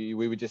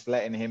 We were just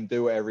letting him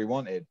do whatever he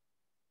wanted.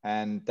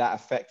 And that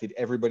affected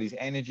everybody's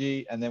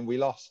energy, and then we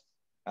lost.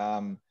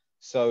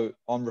 So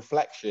on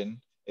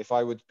reflection, if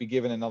I would be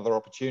given another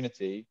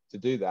opportunity to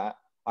do that,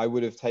 I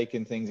would have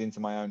taken things into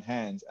my own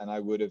hands, and I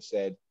would have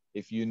said,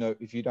 if you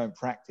don't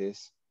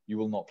practice, you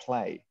will not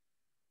play,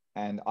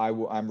 and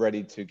I'm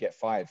ready to get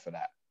fired for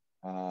that.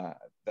 But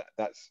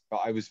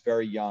I was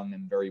very young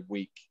and very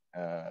weak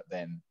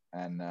then,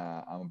 and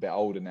I'm a bit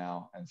older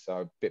now, and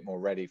so a bit more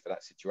ready for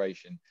that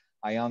situation.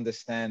 I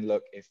understand.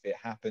 Look, if it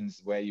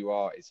happens where you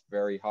are, it's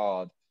very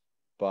hard,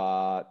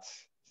 but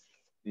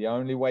the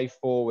only way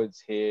forwards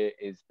here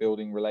is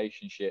building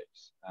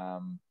relationships,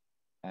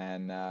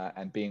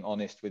 and being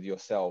honest with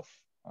yourself.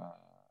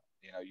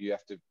 You know, you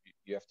have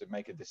to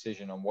make a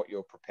decision on what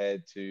you're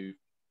prepared to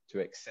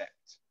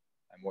accept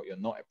and what you're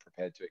not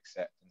prepared to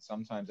accept. And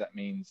sometimes that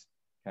means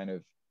kind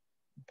of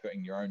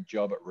putting your own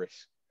job at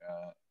risk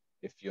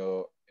if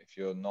you're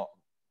not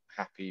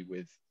happy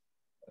with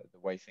the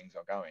way things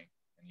are going,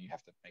 and you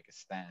have to make a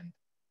stand.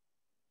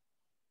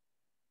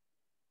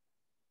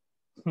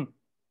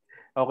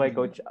 Okay,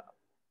 coach.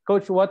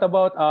 Coach, what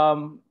about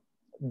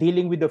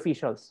dealing with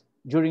officials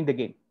during the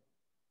game?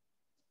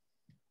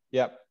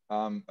 Yep.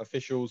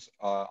 Officials,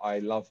 I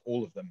love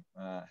all of them.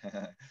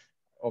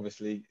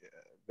 Obviously,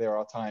 there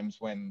are times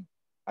when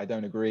I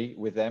don't agree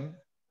with them,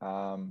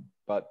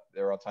 but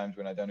there are times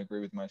when I don't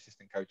agree with my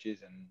assistant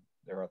coaches, and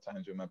there are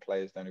times when my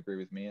players don't agree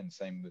with me, and the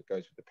same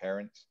goes with the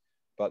parents.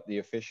 But the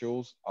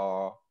officials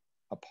are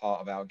a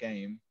part of our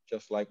game,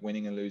 just like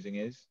winning and losing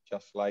is,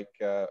 just like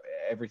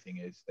everything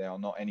is. They are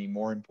not any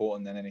more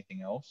important than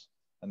anything else,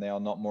 and they are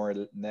not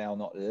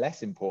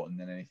less important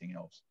than anything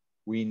else.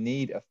 We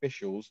need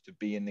officials to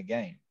be in the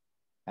game,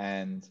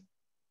 and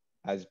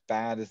as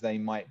bad as they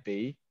might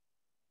be,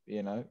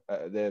 you know,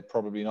 they're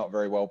probably not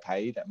very well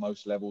paid at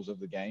most levels of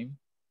the game,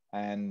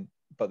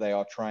 but they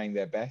are trying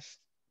their best.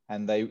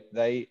 And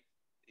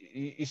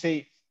you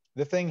see,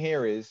 the thing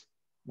here is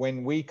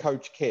when we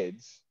coach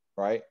kids,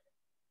 right?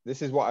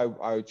 This is what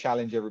I would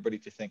challenge everybody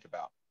to think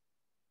about.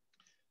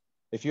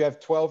 If you have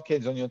 12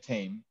 kids on your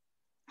team,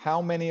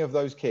 how many of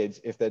those kids,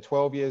 if they're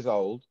 12 years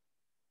old,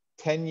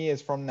 10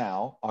 years from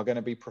now, are going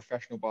to be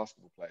professional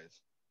basketball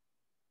players?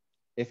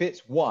 If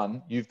it's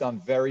one, you've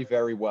done very,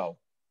 very well.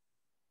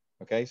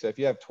 Okay, so if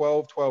you have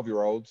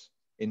 12-year-olds,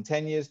 in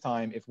 10 years'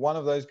 time, if one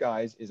of those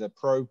guys is a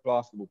pro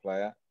basketball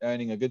player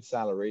earning a good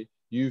salary,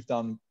 you've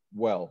done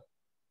well.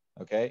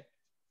 Okay,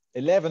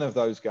 11 of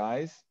those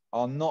guys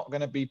are not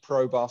going to be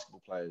pro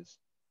basketball players.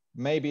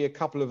 Maybe a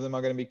couple of them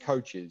are going to be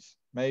coaches.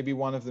 Maybe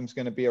one of them's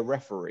going to be a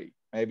referee.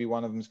 Maybe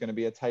one of them's going to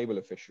be a table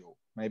official.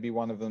 Maybe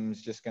one of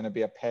them's just going to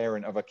be a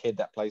parent of a kid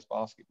that plays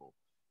basketball.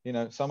 You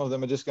know, some of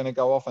them are just going to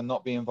go off and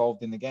not be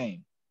involved in the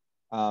game.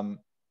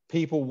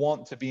 People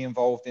want to be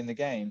involved in the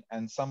game,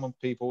 and some of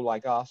people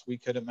like us, we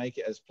couldn't make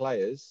it as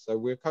players, so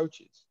we're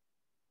coaches.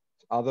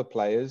 Other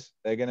players,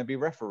 they're going to be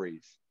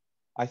referees.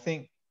 I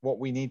think what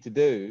we need to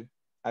do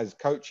as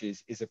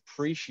coaches is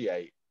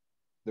appreciate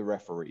the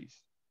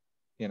referees,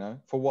 you know,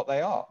 for what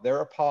they are.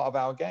 They're a part of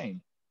our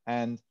game,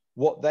 and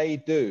what they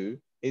do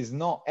is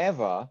not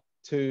ever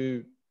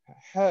to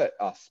hurt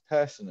us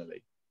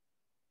personally.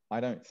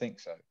 I don't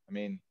think so. I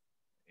mean,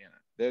 you know,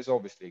 there's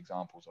obviously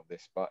examples of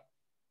this, but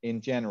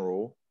in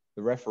general,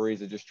 the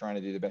referees are just trying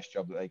to do the best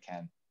job that they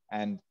can.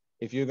 And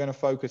if you're going to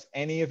focus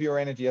any of your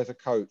energy as a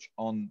coach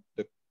on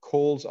the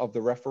calls of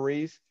the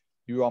referees,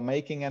 you are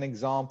making an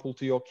example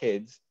to your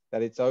kids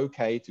that it's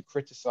okay to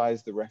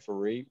criticize the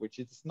referee, which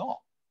it's not.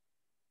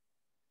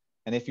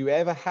 And if you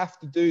ever have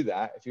to do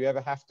that, if you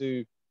ever have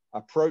to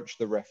approach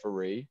the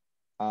referee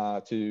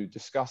to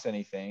discuss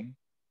anything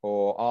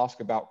or ask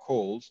about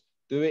calls,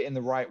 do it in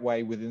the right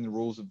way within the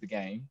rules of the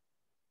game,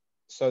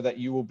 so that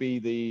you will be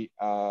the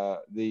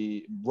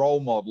role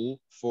model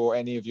for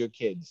any of your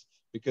kids.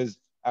 Because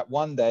at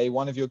one day,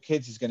 one of your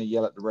kids is going to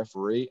yell at the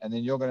referee, and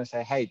then you're going to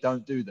say, hey,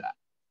 don't do that.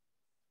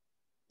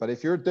 But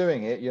if you're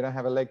doing it, you don't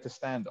have a leg to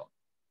stand on.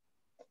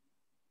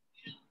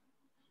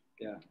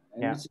 Yeah.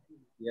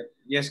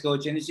 Yes,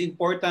 coach. And it's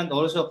important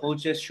also,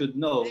 coaches should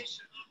know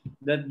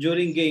that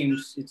during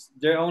games,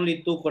 there are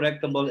only two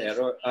correctable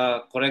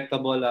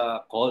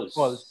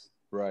calls.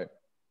 Right.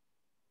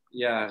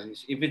 Yeah,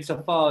 if it's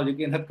a foul, you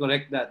cannot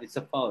correct that. It's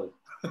a foul.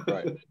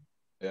 Right.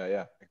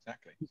 Yeah,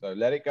 exactly. So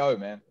let it go,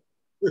 man.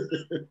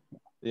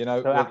 You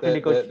know, So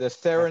actually, Coach,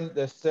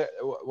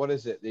 what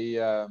is it?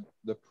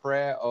 The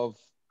prayer of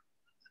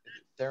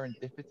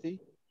serendipity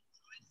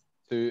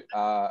to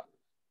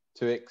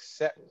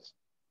accept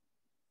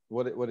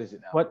what is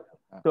it now?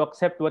 To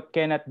accept what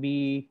cannot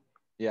be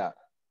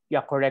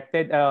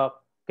corrected,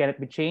 cannot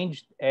be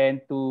changed,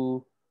 and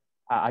to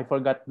I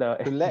forgot to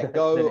let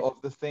go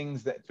of the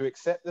things to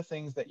accept the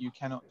things that you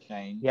cannot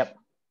change. Yep.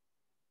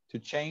 To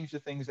change the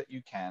things that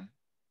you can,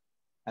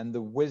 and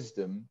the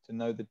wisdom to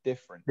know the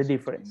difference. Between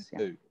the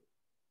two.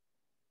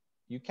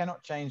 You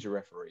cannot change a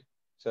referee,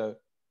 so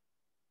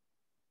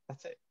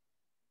that's it.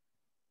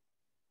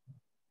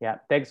 Yeah,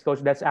 thanks, Coach.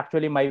 That's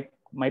actually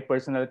my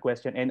personal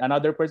question. And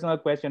another personal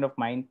question of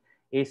mine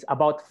is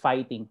about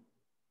fighting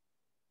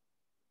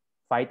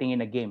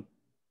in a game.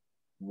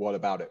 What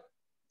about it?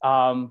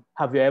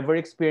 Have you ever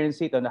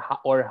experienced it,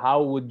 or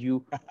how would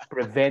you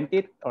prevent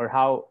it, or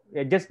how?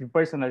 Just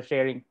personal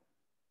sharing.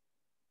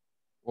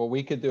 Well,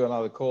 we could do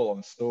another call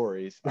on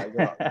stories.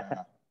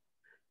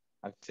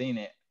 I've seen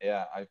it.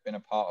 Yeah, I've been a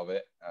part of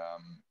it.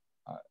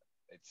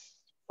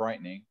 It's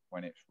frightening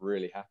when it's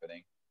really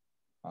happening.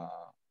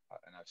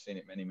 And I've seen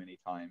it many, many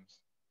times.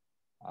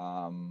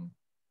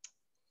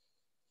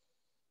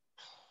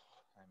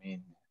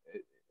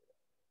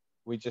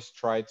 We just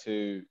try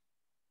to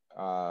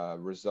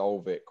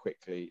resolve it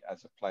quickly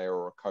as a player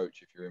or a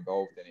coach. If you're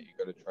involved in it, you've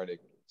got to try to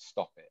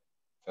stop it,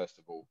 first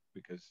of all,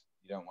 because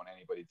you don't want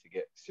anybody to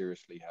get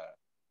seriously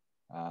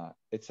hurt.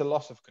 It's a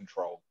loss of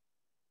control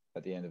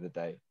at the end of the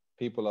day.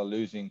 People are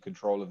losing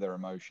control of their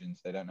emotions.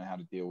 They don't know how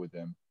to deal with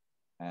them,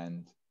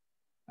 and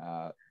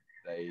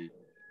they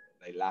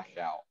lash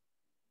out.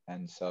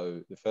 And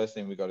so the first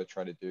thing we've got to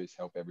try to do is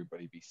help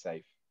everybody be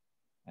safe.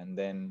 And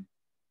then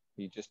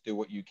you just do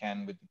what you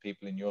can with the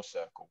people in your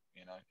circle.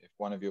 You know, if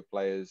one of your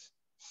players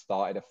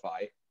started a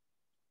fight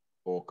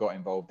or got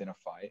involved in a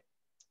fight,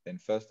 then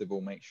first of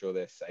all, make sure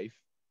they're safe.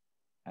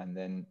 And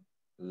then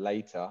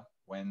later,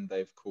 when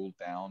they've cooled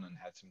down and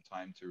had some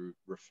time to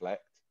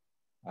reflect,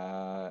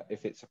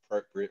 if it's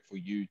appropriate for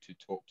you to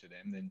talk to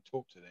them, then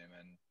talk to them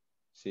and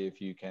see if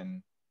you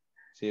can,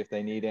 see if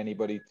they need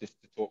anybody just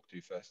to talk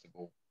to, first of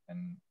all.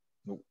 And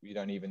you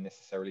don't even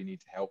necessarily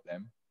need to help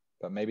them,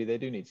 but maybe they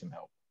do need some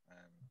help.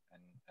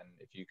 And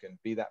if you can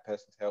be that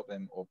person to help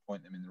them or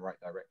point them in the right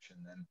direction,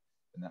 then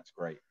that's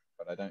great.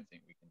 But I don't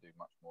think we can do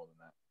much more than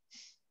that.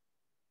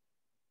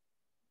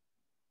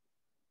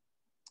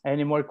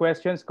 Any more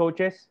questions,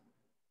 coaches?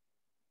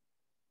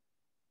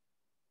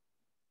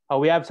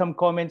 We have some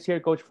comments here,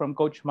 Coach, from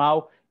Coach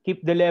Mao.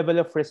 Keep the level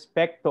of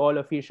respect to all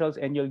officials,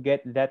 and you'll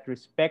get that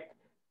respect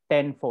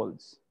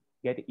tenfolds.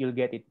 You'll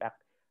get it back.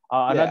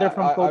 Another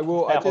from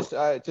Coach.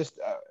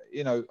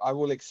 I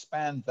will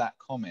expand that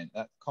comment.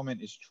 That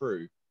comment is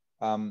true.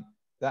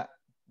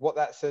 What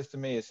that says to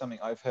me is something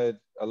I've heard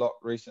a lot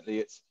recently.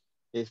 It's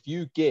if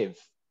you give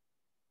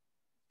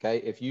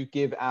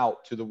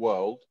out to the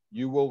world,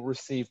 you will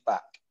receive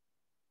back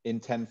in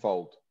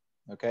tenfold.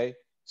 Okay,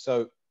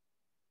 so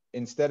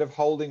instead of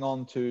holding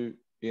on to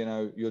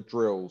your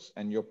drills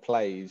and your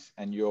plays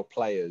and your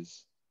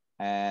players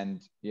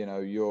and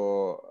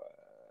your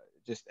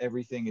just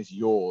everything is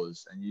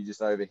yours and you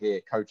just over here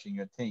coaching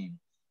your team,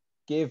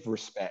 give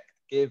respect,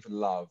 give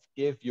love,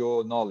 give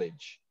your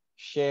knowledge,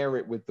 share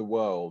it with the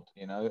world,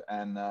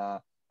 and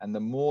the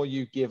more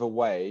you give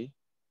away,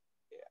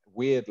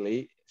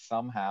 weirdly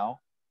somehow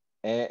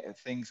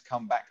things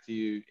come back to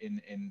you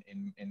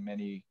in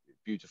many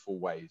beautiful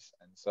ways.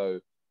 And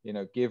so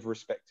give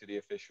respect to the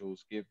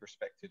officials, give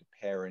respect to the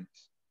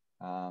parents,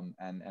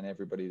 and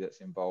everybody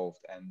that's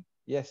involved. And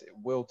yes, it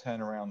will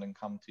turn around and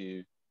come to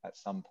you at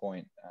some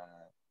point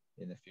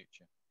in the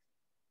future.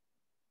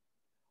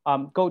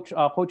 Coach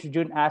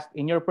Jun asked,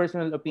 in your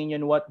personal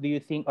opinion, what do you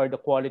think are the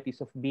qualities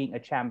of being a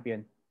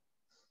champion?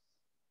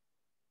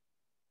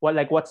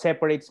 What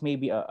separates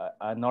maybe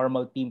a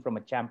normal team from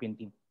a champion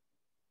team?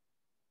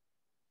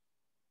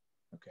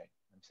 Okay,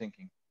 I'm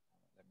thinking.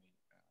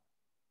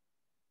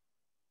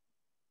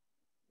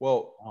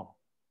 Well,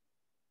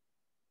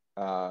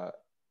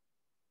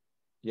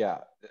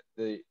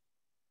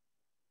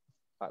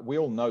 we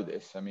all know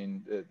this. I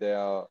mean,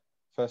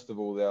 first of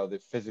all, they are the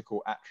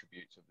physical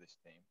attributes of this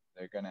team.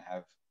 They're going to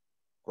have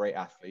great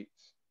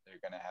athletes. They're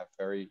going to have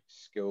very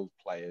skilled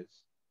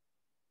players.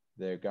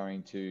 They're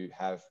going to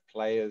have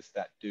players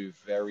that do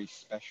very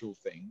special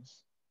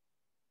things.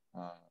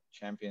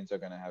 Champions are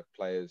going to have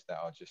players that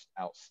are just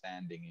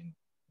outstanding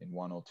in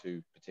one or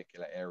two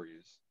particular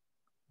areas.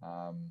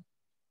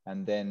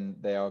 And then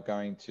they are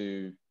going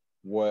to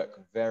work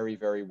very,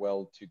 very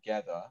well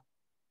together,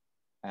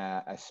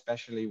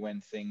 especially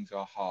when things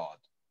are hard.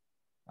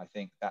 I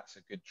think that's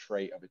a good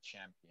trait of a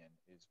champion,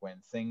 is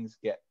when things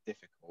get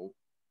difficult,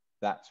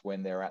 that's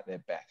when they're at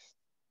their best.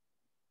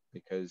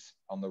 Because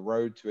on the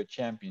road to a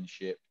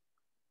championship,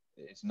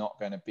 it's not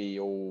going to be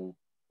all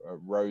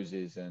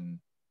roses and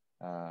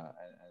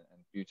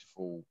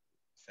beautiful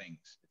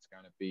things. It's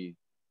going to be,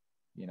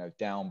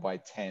 down by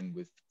 10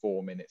 with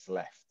 4 minutes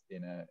left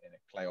in a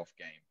playoff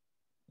game.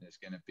 And it's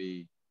going to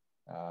be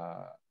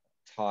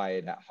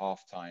tied at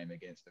halftime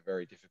against a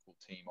very difficult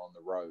team on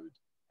the road,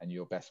 and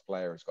your best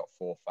player has got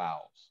 4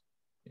 fouls.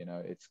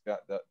 It's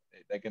got that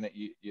they're going to.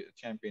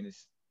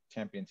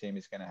 Champion team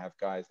is going to have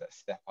guys that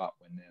step up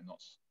when they're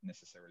not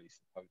necessarily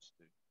supposed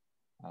to,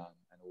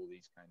 and all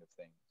these kind of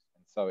things.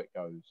 And so it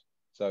goes.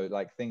 So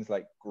things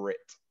like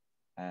grit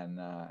and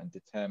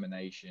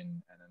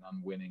determination and an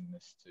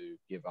unwillingness to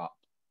give up,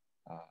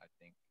 I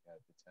think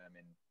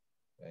determine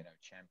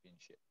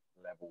championship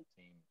level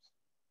teams.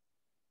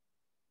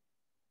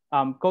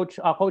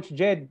 Coach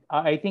Jed,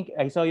 I think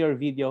I saw your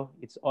video.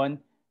 It's on.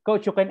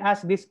 Coach, you can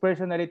ask this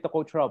personally to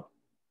Coach Rob.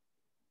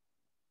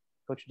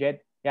 Coach Jed,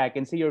 yeah, I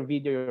can see your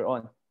video. You're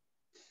on.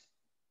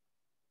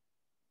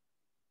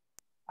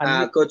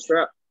 Coach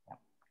Rob.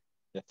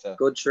 Yes, sir.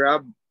 Coach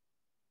Rob,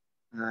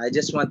 I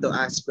just want to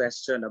ask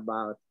question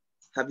about,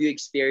 have you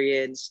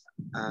experienced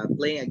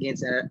playing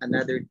against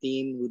another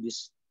team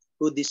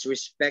who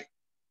disrespect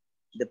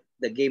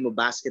the game of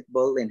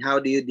basketball, and how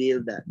do you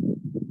deal that?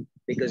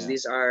 Because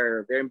these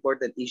are very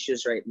important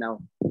issues right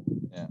now.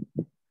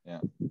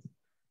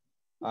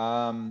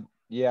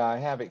 yeah, I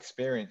have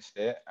experienced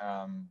it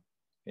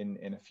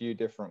in a few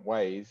different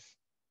ways,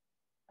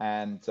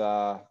 and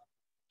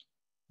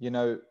you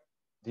know,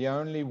 the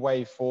only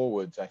way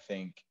forwards, I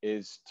think,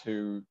 is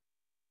to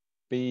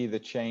be the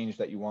change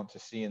that you want to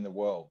see in the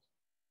world.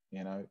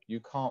 You know, you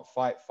can't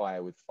fight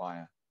fire with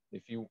fire.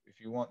 If you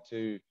want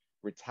to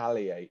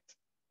retaliate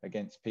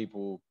against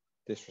people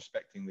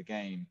disrespecting the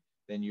game,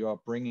 then you are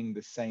bringing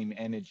the same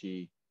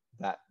energy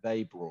that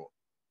they brought.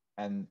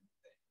 And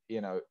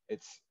you know,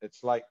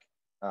 it's like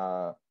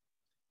uh,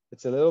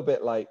 it's a little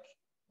bit like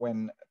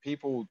when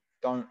people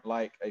don't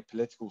like a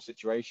political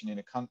situation in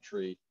a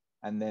country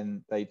and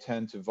then they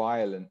turn to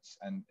violence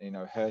and, you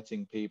know,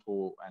 hurting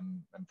people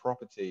and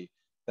property.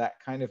 That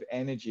kind of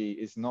energy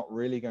is not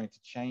really going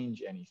to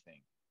change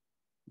anything.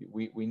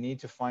 We need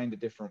to find a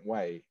different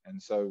way.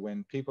 And so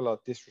when people are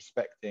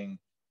disrespecting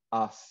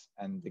us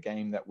and the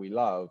game that we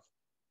love,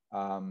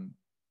 um,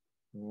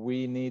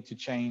 we need to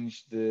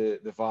change the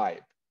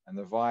vibe, and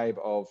the vibe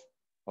of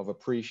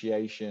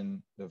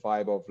appreciation, the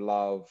vibe of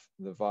love,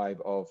 the vibe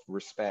of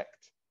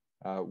respect.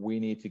 We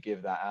need to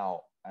give that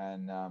out.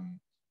 And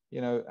you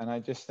know, and I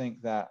just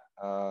think that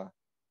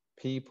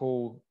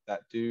people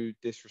that do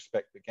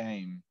disrespect the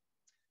game,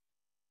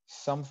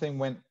 something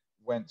went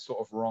sort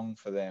of wrong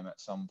for them at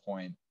some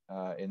point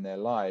in their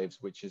lives,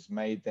 which has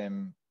made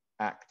them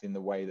act in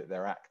the way that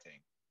they're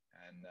acting.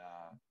 And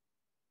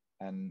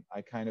and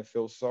I kind of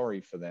feel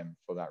sorry for them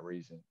for that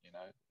reason. You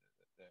know,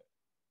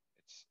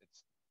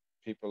 it's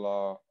people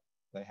are,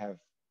 they have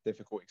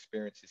difficult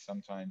experiences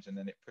sometimes, and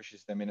then it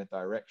pushes them in a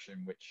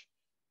direction which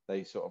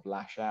they sort of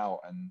lash out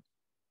and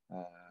you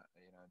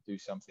know, do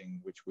something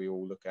which we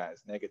all look at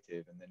as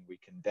negative, and then we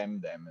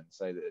condemn them and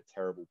say that they're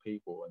terrible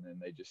people, and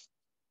then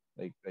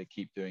they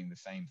keep doing the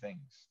same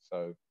things.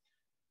 So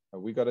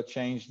we got to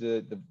change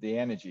the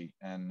energy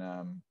and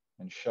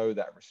show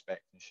that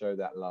respect and show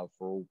that love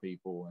for all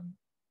people, and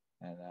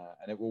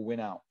it will win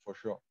out for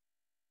sure.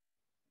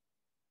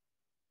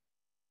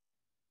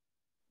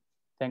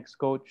 Thanks,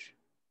 Coach.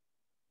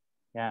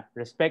 Yeah,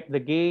 respect the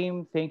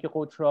game. Thank you,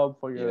 Coach Rob,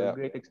 for your Yeah.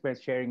 great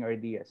experience sharing your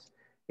ideas.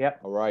 Yeah.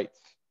 All right.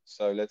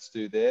 So let's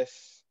do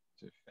this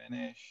to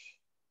finish.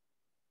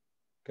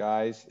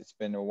 Guys, it's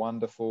been a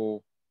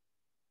wonderful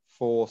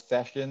 4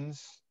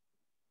 sessions.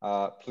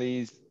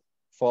 Please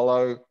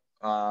follow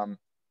on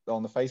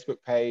the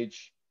Facebook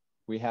page.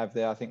 We have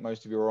there, I think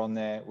most of you are on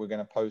there. We're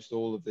going to post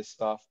all of this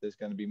stuff. There's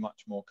going to be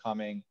much more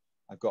coming.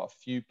 I've got a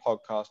few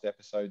podcast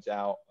episodes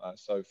out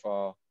so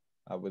far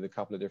with a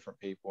couple of different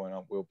people,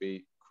 and we'll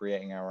be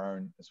creating our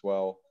own as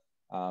well.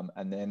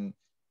 And then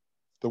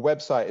the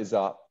website is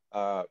up.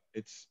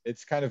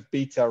 It's kind of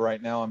beta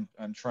right now.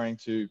 I'm trying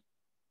to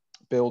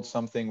build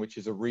something which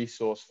is a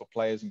resource for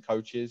players and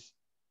coaches,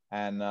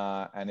 and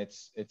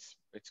it's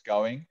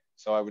going.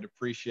 So I would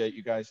appreciate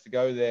you guys to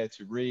go there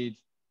to read,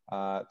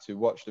 to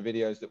watch the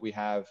videos that we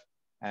have,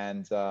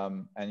 and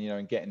you know,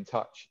 and get in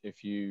touch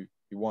if you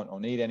want or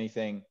need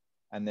anything.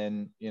 And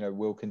then, you know,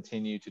 we'll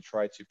continue to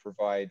try to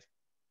provide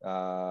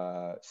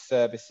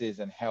services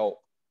and help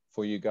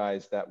for you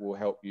guys that will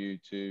help you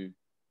to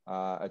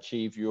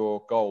achieve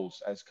your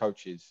goals as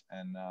coaches.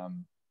 And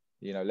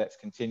you know, let's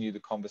continue the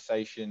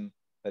conversation.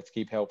 Let's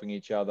keep helping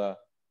each other.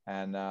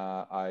 And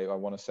I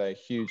want to say a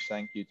huge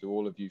thank you to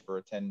all of you for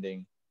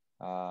attending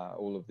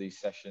all of these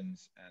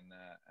sessions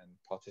and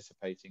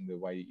participating the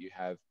way that you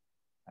have.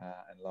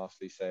 And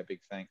lastly, say a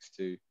big thanks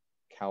to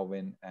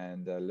Calvin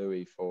and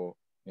Louis for,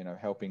 you know,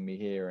 helping me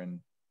here, and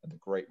the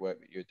great work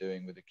that you're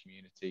doing with the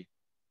community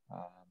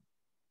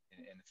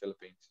in the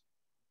Philippines.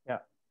 Yeah.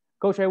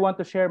 Coach, I want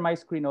to share my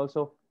screen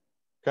also.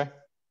 Okay.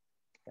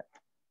 Yeah.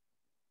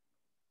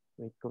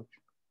 Wait, Coach.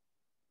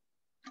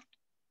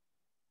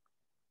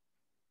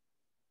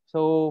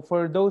 So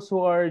for those who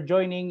are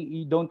joining,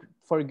 you don't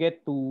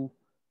forget to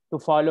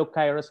follow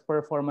Kairos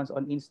Performance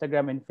on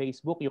Instagram and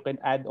Facebook. You can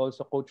add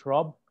also Coach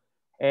Rob.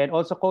 And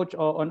also, Coach,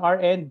 on our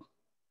end,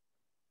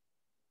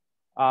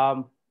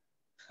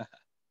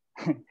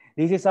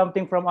 this is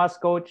something from us,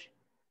 Coach.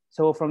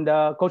 So from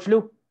the Coach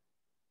Lou,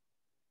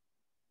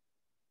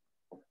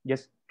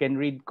 just can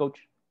read, Coach.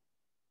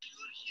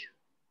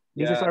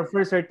 This is our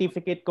first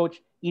certificate,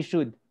 Coach,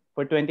 issued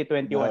for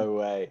 2021. No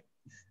way.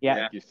 Yeah.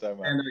 Thank you so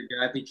much. And our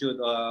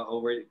gratitude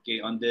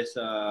on this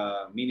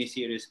mini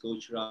series,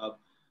 Coach Rob.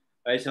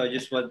 Right, so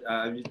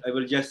I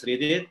will just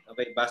read it.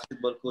 Okay,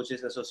 Basketball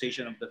Coaches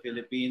Association of the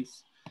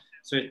Philippines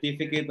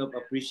Certificate of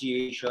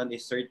Appreciation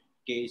is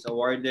case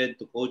awarded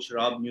to Coach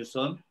Rob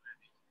Newsom,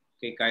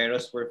 okay,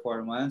 Kairos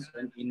Performance,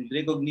 and in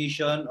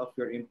recognition of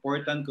your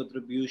important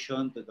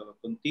contribution to the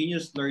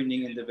continuous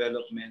learning and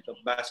development of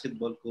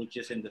basketball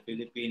coaches in the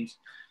Philippines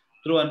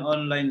through an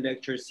online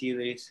lecture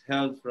series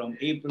held from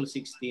April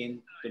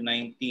 16 to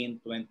 19,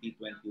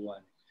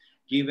 2021.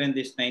 Given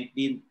this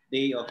 19th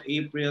day of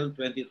April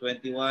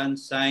 2021,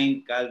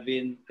 signed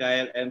Calvin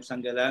Kyle M.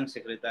 Sangalang,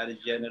 Secretary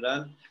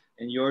General,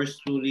 and yours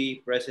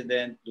truly,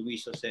 President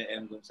Luis Jose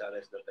M.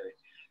 Gonzalez III.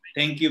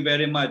 Thank you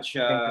very much.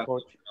 Thank you,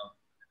 Coach.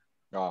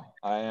 Oh,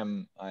 I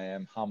am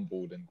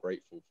humbled and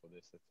grateful for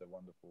this. It's a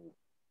wonderful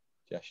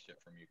gesture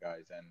from you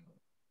guys, and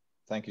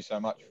thank you so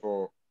much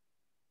for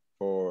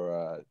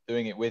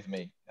doing it with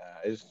me.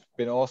 It's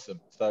been awesome.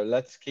 So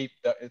let's keep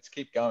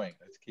going.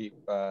 Let's keep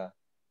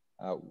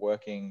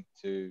working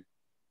to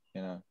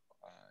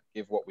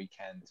give what we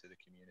can to the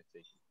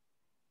community.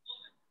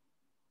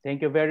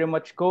 Thank you very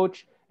much,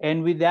 Coach.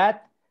 And with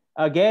that,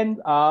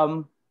 again,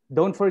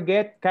 don't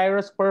forget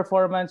Kairos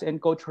Performance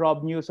and Coach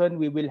Rob Newson.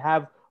 We will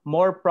have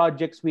more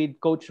projects with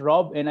Coach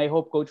Rob, and I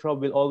hope Coach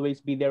Rob will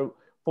always be there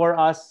for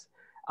us.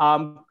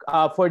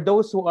 For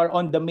those who are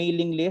on the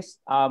mailing list,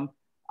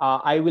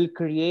 I will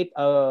create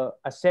a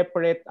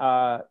separate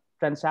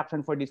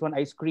transaction for this one.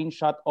 I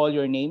screenshot all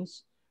your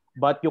names,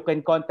 but you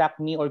can contact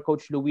me or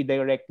Coach Louis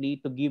directly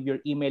to give your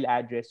email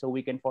address so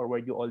we can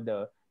forward you all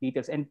the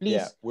details. And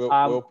please,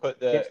 we'll put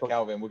yes,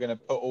 Calvin. We're going to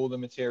put all the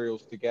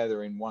materials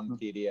together in one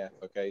PDF.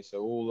 Okay,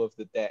 so all of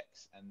the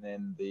decks and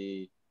then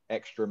the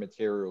extra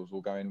materials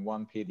will go in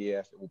one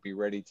PDF. It will be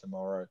ready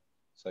tomorrow,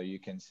 so you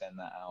can send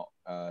that out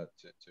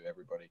to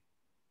everybody.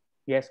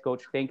 Yes,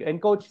 Coach. Thank you.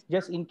 And Coach,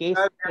 just in case,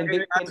 can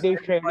they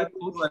share it,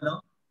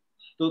 Coach?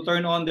 To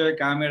turn on their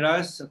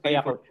cameras, okay,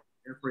 Yeah,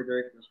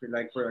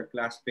 for a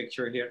class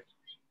picture here.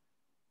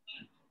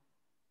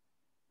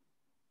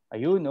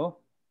 Ayun, no?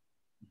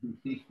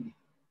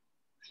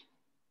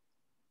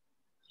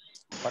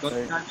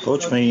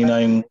 Coach, may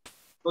hina yung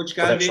Coach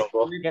Calvin.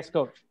 Yes,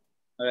 Coach.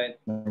 All right.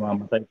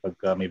 namamatay pag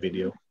may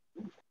video.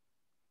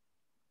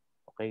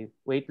 Okay.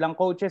 Wait lang,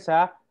 coaches,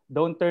 ha?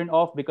 Don't turn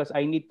off because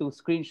I need to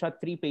screenshot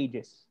 3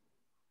 pages.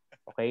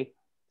 Okay?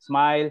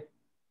 Smile.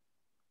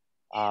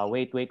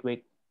 Wait.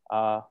 Close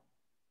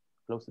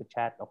the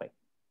chat. Okay.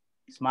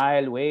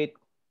 Smile. Wait.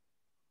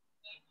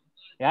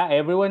 Yeah,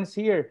 everyone's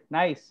here.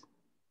 Nice.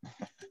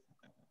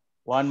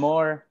 One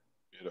more.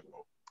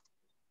 Beautiful.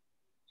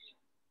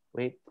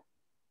 Wait.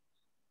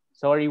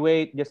 Sorry,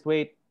 wait. Just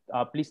wait.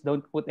 Please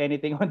don't put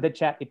anything on the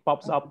chat. It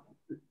pops up.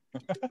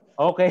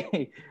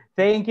 Okay.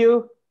 Thank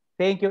you.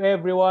 Thank you,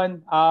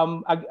 everyone.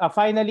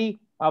 Finally,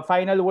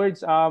 final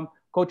words.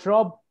 Coach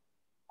Rob,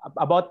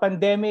 about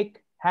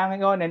pandemic,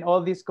 hanging on, and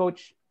all this,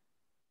 Coach.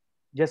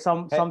 Just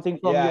something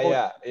from you.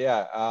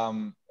 Yeah.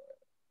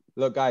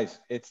 Look, guys,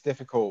 it's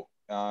difficult.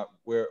 But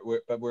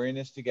we're in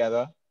this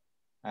together,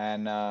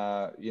 and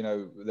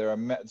there are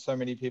so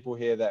many people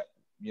here that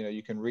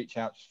you can reach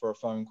out just for a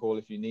phone call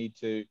if you need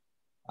to.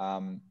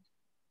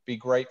 Be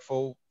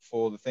grateful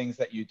for the things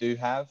that you do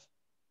have.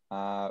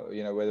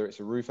 Whether it's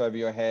a roof over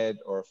your head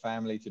or a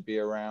family to be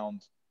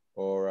around,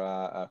 or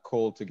a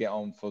call to get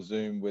on for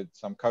Zoom with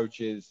some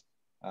coaches,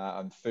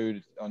 and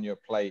food on your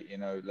plate.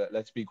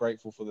 Let's be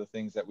grateful for the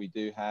things that we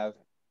do have,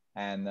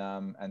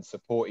 and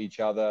support each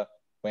other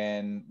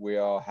when we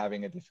are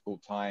having a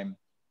difficult time.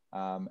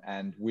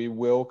 And we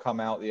will come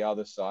out the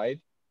other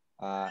side,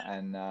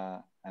 and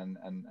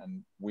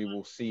we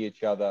will see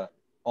each other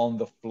on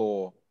the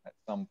floor at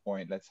some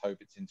point. Let's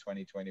hope it's in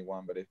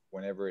 2021, but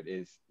whenever it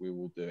is, we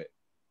will do it.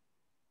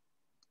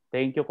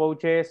 Thank you,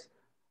 coaches.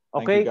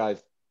 Okay, thank you,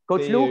 guys.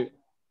 Coach Lou.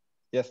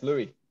 Yes,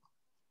 Louis.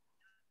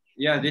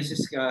 Yeah, this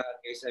is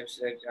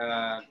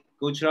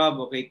Coach Rob.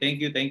 Okay,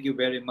 thank you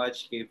very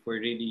much for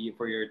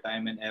your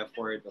time and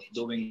effort of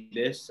doing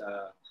this.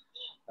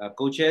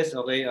 Coaches,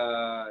 okay,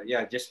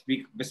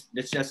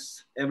 let's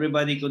just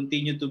everybody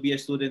continue to be a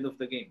student of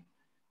the game.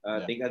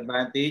 Take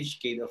advantage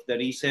of the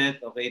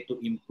reset, okay, to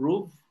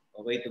improve,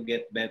 okay, to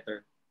get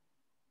better.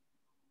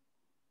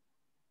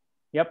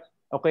 Yep.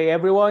 Okay,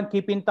 everyone,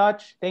 keep in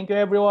touch. Thank you,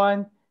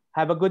 everyone.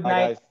 Have a good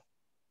night. Guys.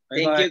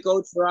 Thank you,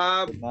 Coach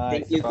Rob.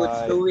 Thank you,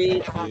 Coach Louis.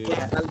 Coach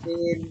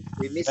Calvin.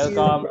 We miss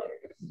Welcome.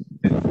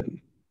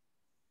 you.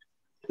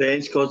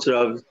 Thanks, Coach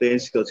Rob.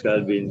 Thanks, Coach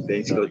Calvin.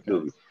 Thanks, Coach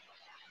Louis.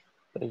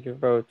 Thank you,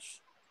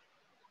 Coach.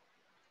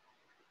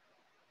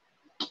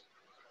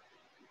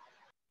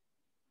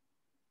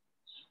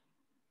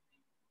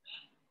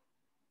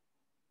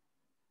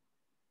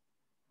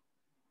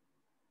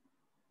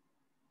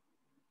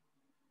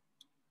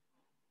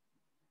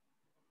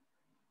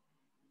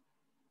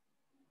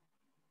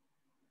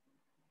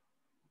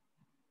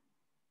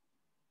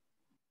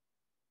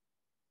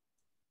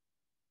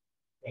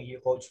 Thank you,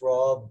 Coach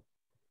Rob.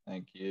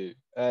 Thank you.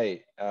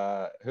 Hey,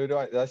 did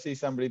I see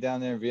somebody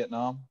down there in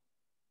Vietnam?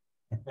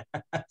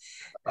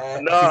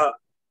 No.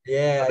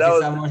 Yeah, I see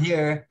someone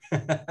here.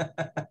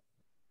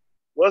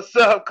 What's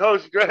up,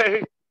 Coach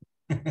Gray?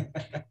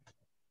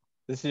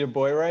 This is your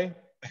boy, Ray?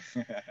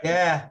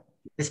 Yeah,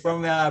 he's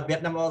from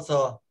Vietnam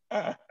also.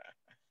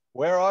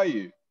 Where are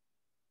you?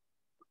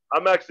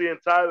 I'm actually in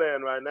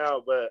Thailand right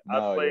now, but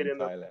I played in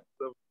Thailand.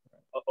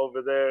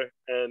 Over there,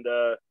 and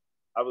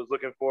I was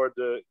looking forward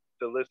to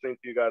listening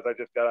to you guys. I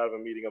just got out of a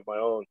meeting of my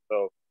own,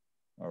 so.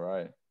 All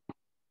right.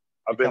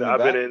 I've been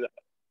in.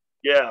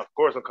 Yeah, of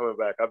course I'm coming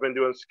back. I've been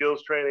doing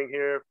skills training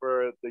here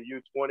for the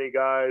U20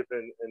 guys,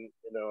 and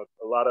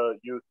a lot of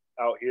youth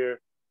out here.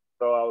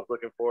 So I was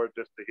looking forward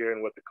just to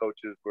hearing what the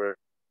coaches were.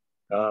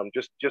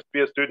 Just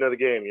be a student of the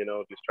game,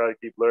 just try to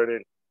keep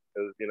learning,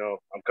 because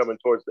I'm coming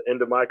towards the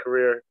end of my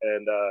career,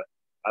 and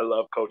I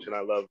love coaching.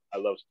 I love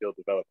skill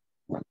development.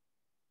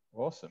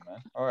 Awesome,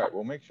 man. All right.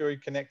 Well, make sure you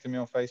connect to me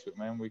on Facebook,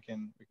 man. We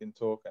can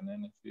talk, and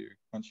then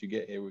once you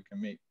get here, we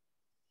can meet.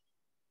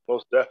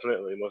 Most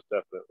definitely, most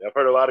definitely. I've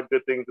heard a lot of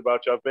good things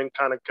about you. I've been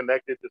kind of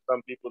connected to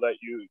some people that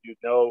you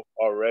know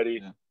already,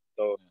 Yeah.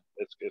 so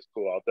it's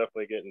cool. I'll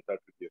definitely get in touch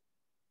with you.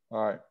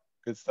 All right.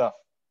 Good stuff.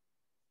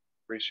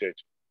 Appreciate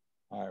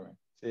you. All right, man.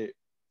 See you.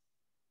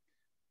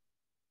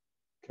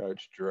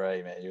 Coach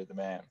Dre, man, you're the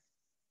man.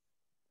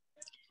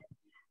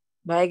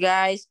 Bye,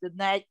 guys. Good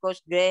night, Coach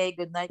Gray.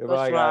 Good night,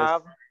 Goodbye, Coach guys.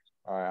 Rob.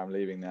 All right, I'm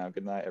leaving now.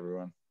 Good night,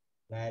 everyone.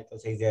 Night,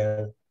 Coach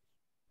Hazel.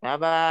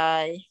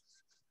 Bye-bye.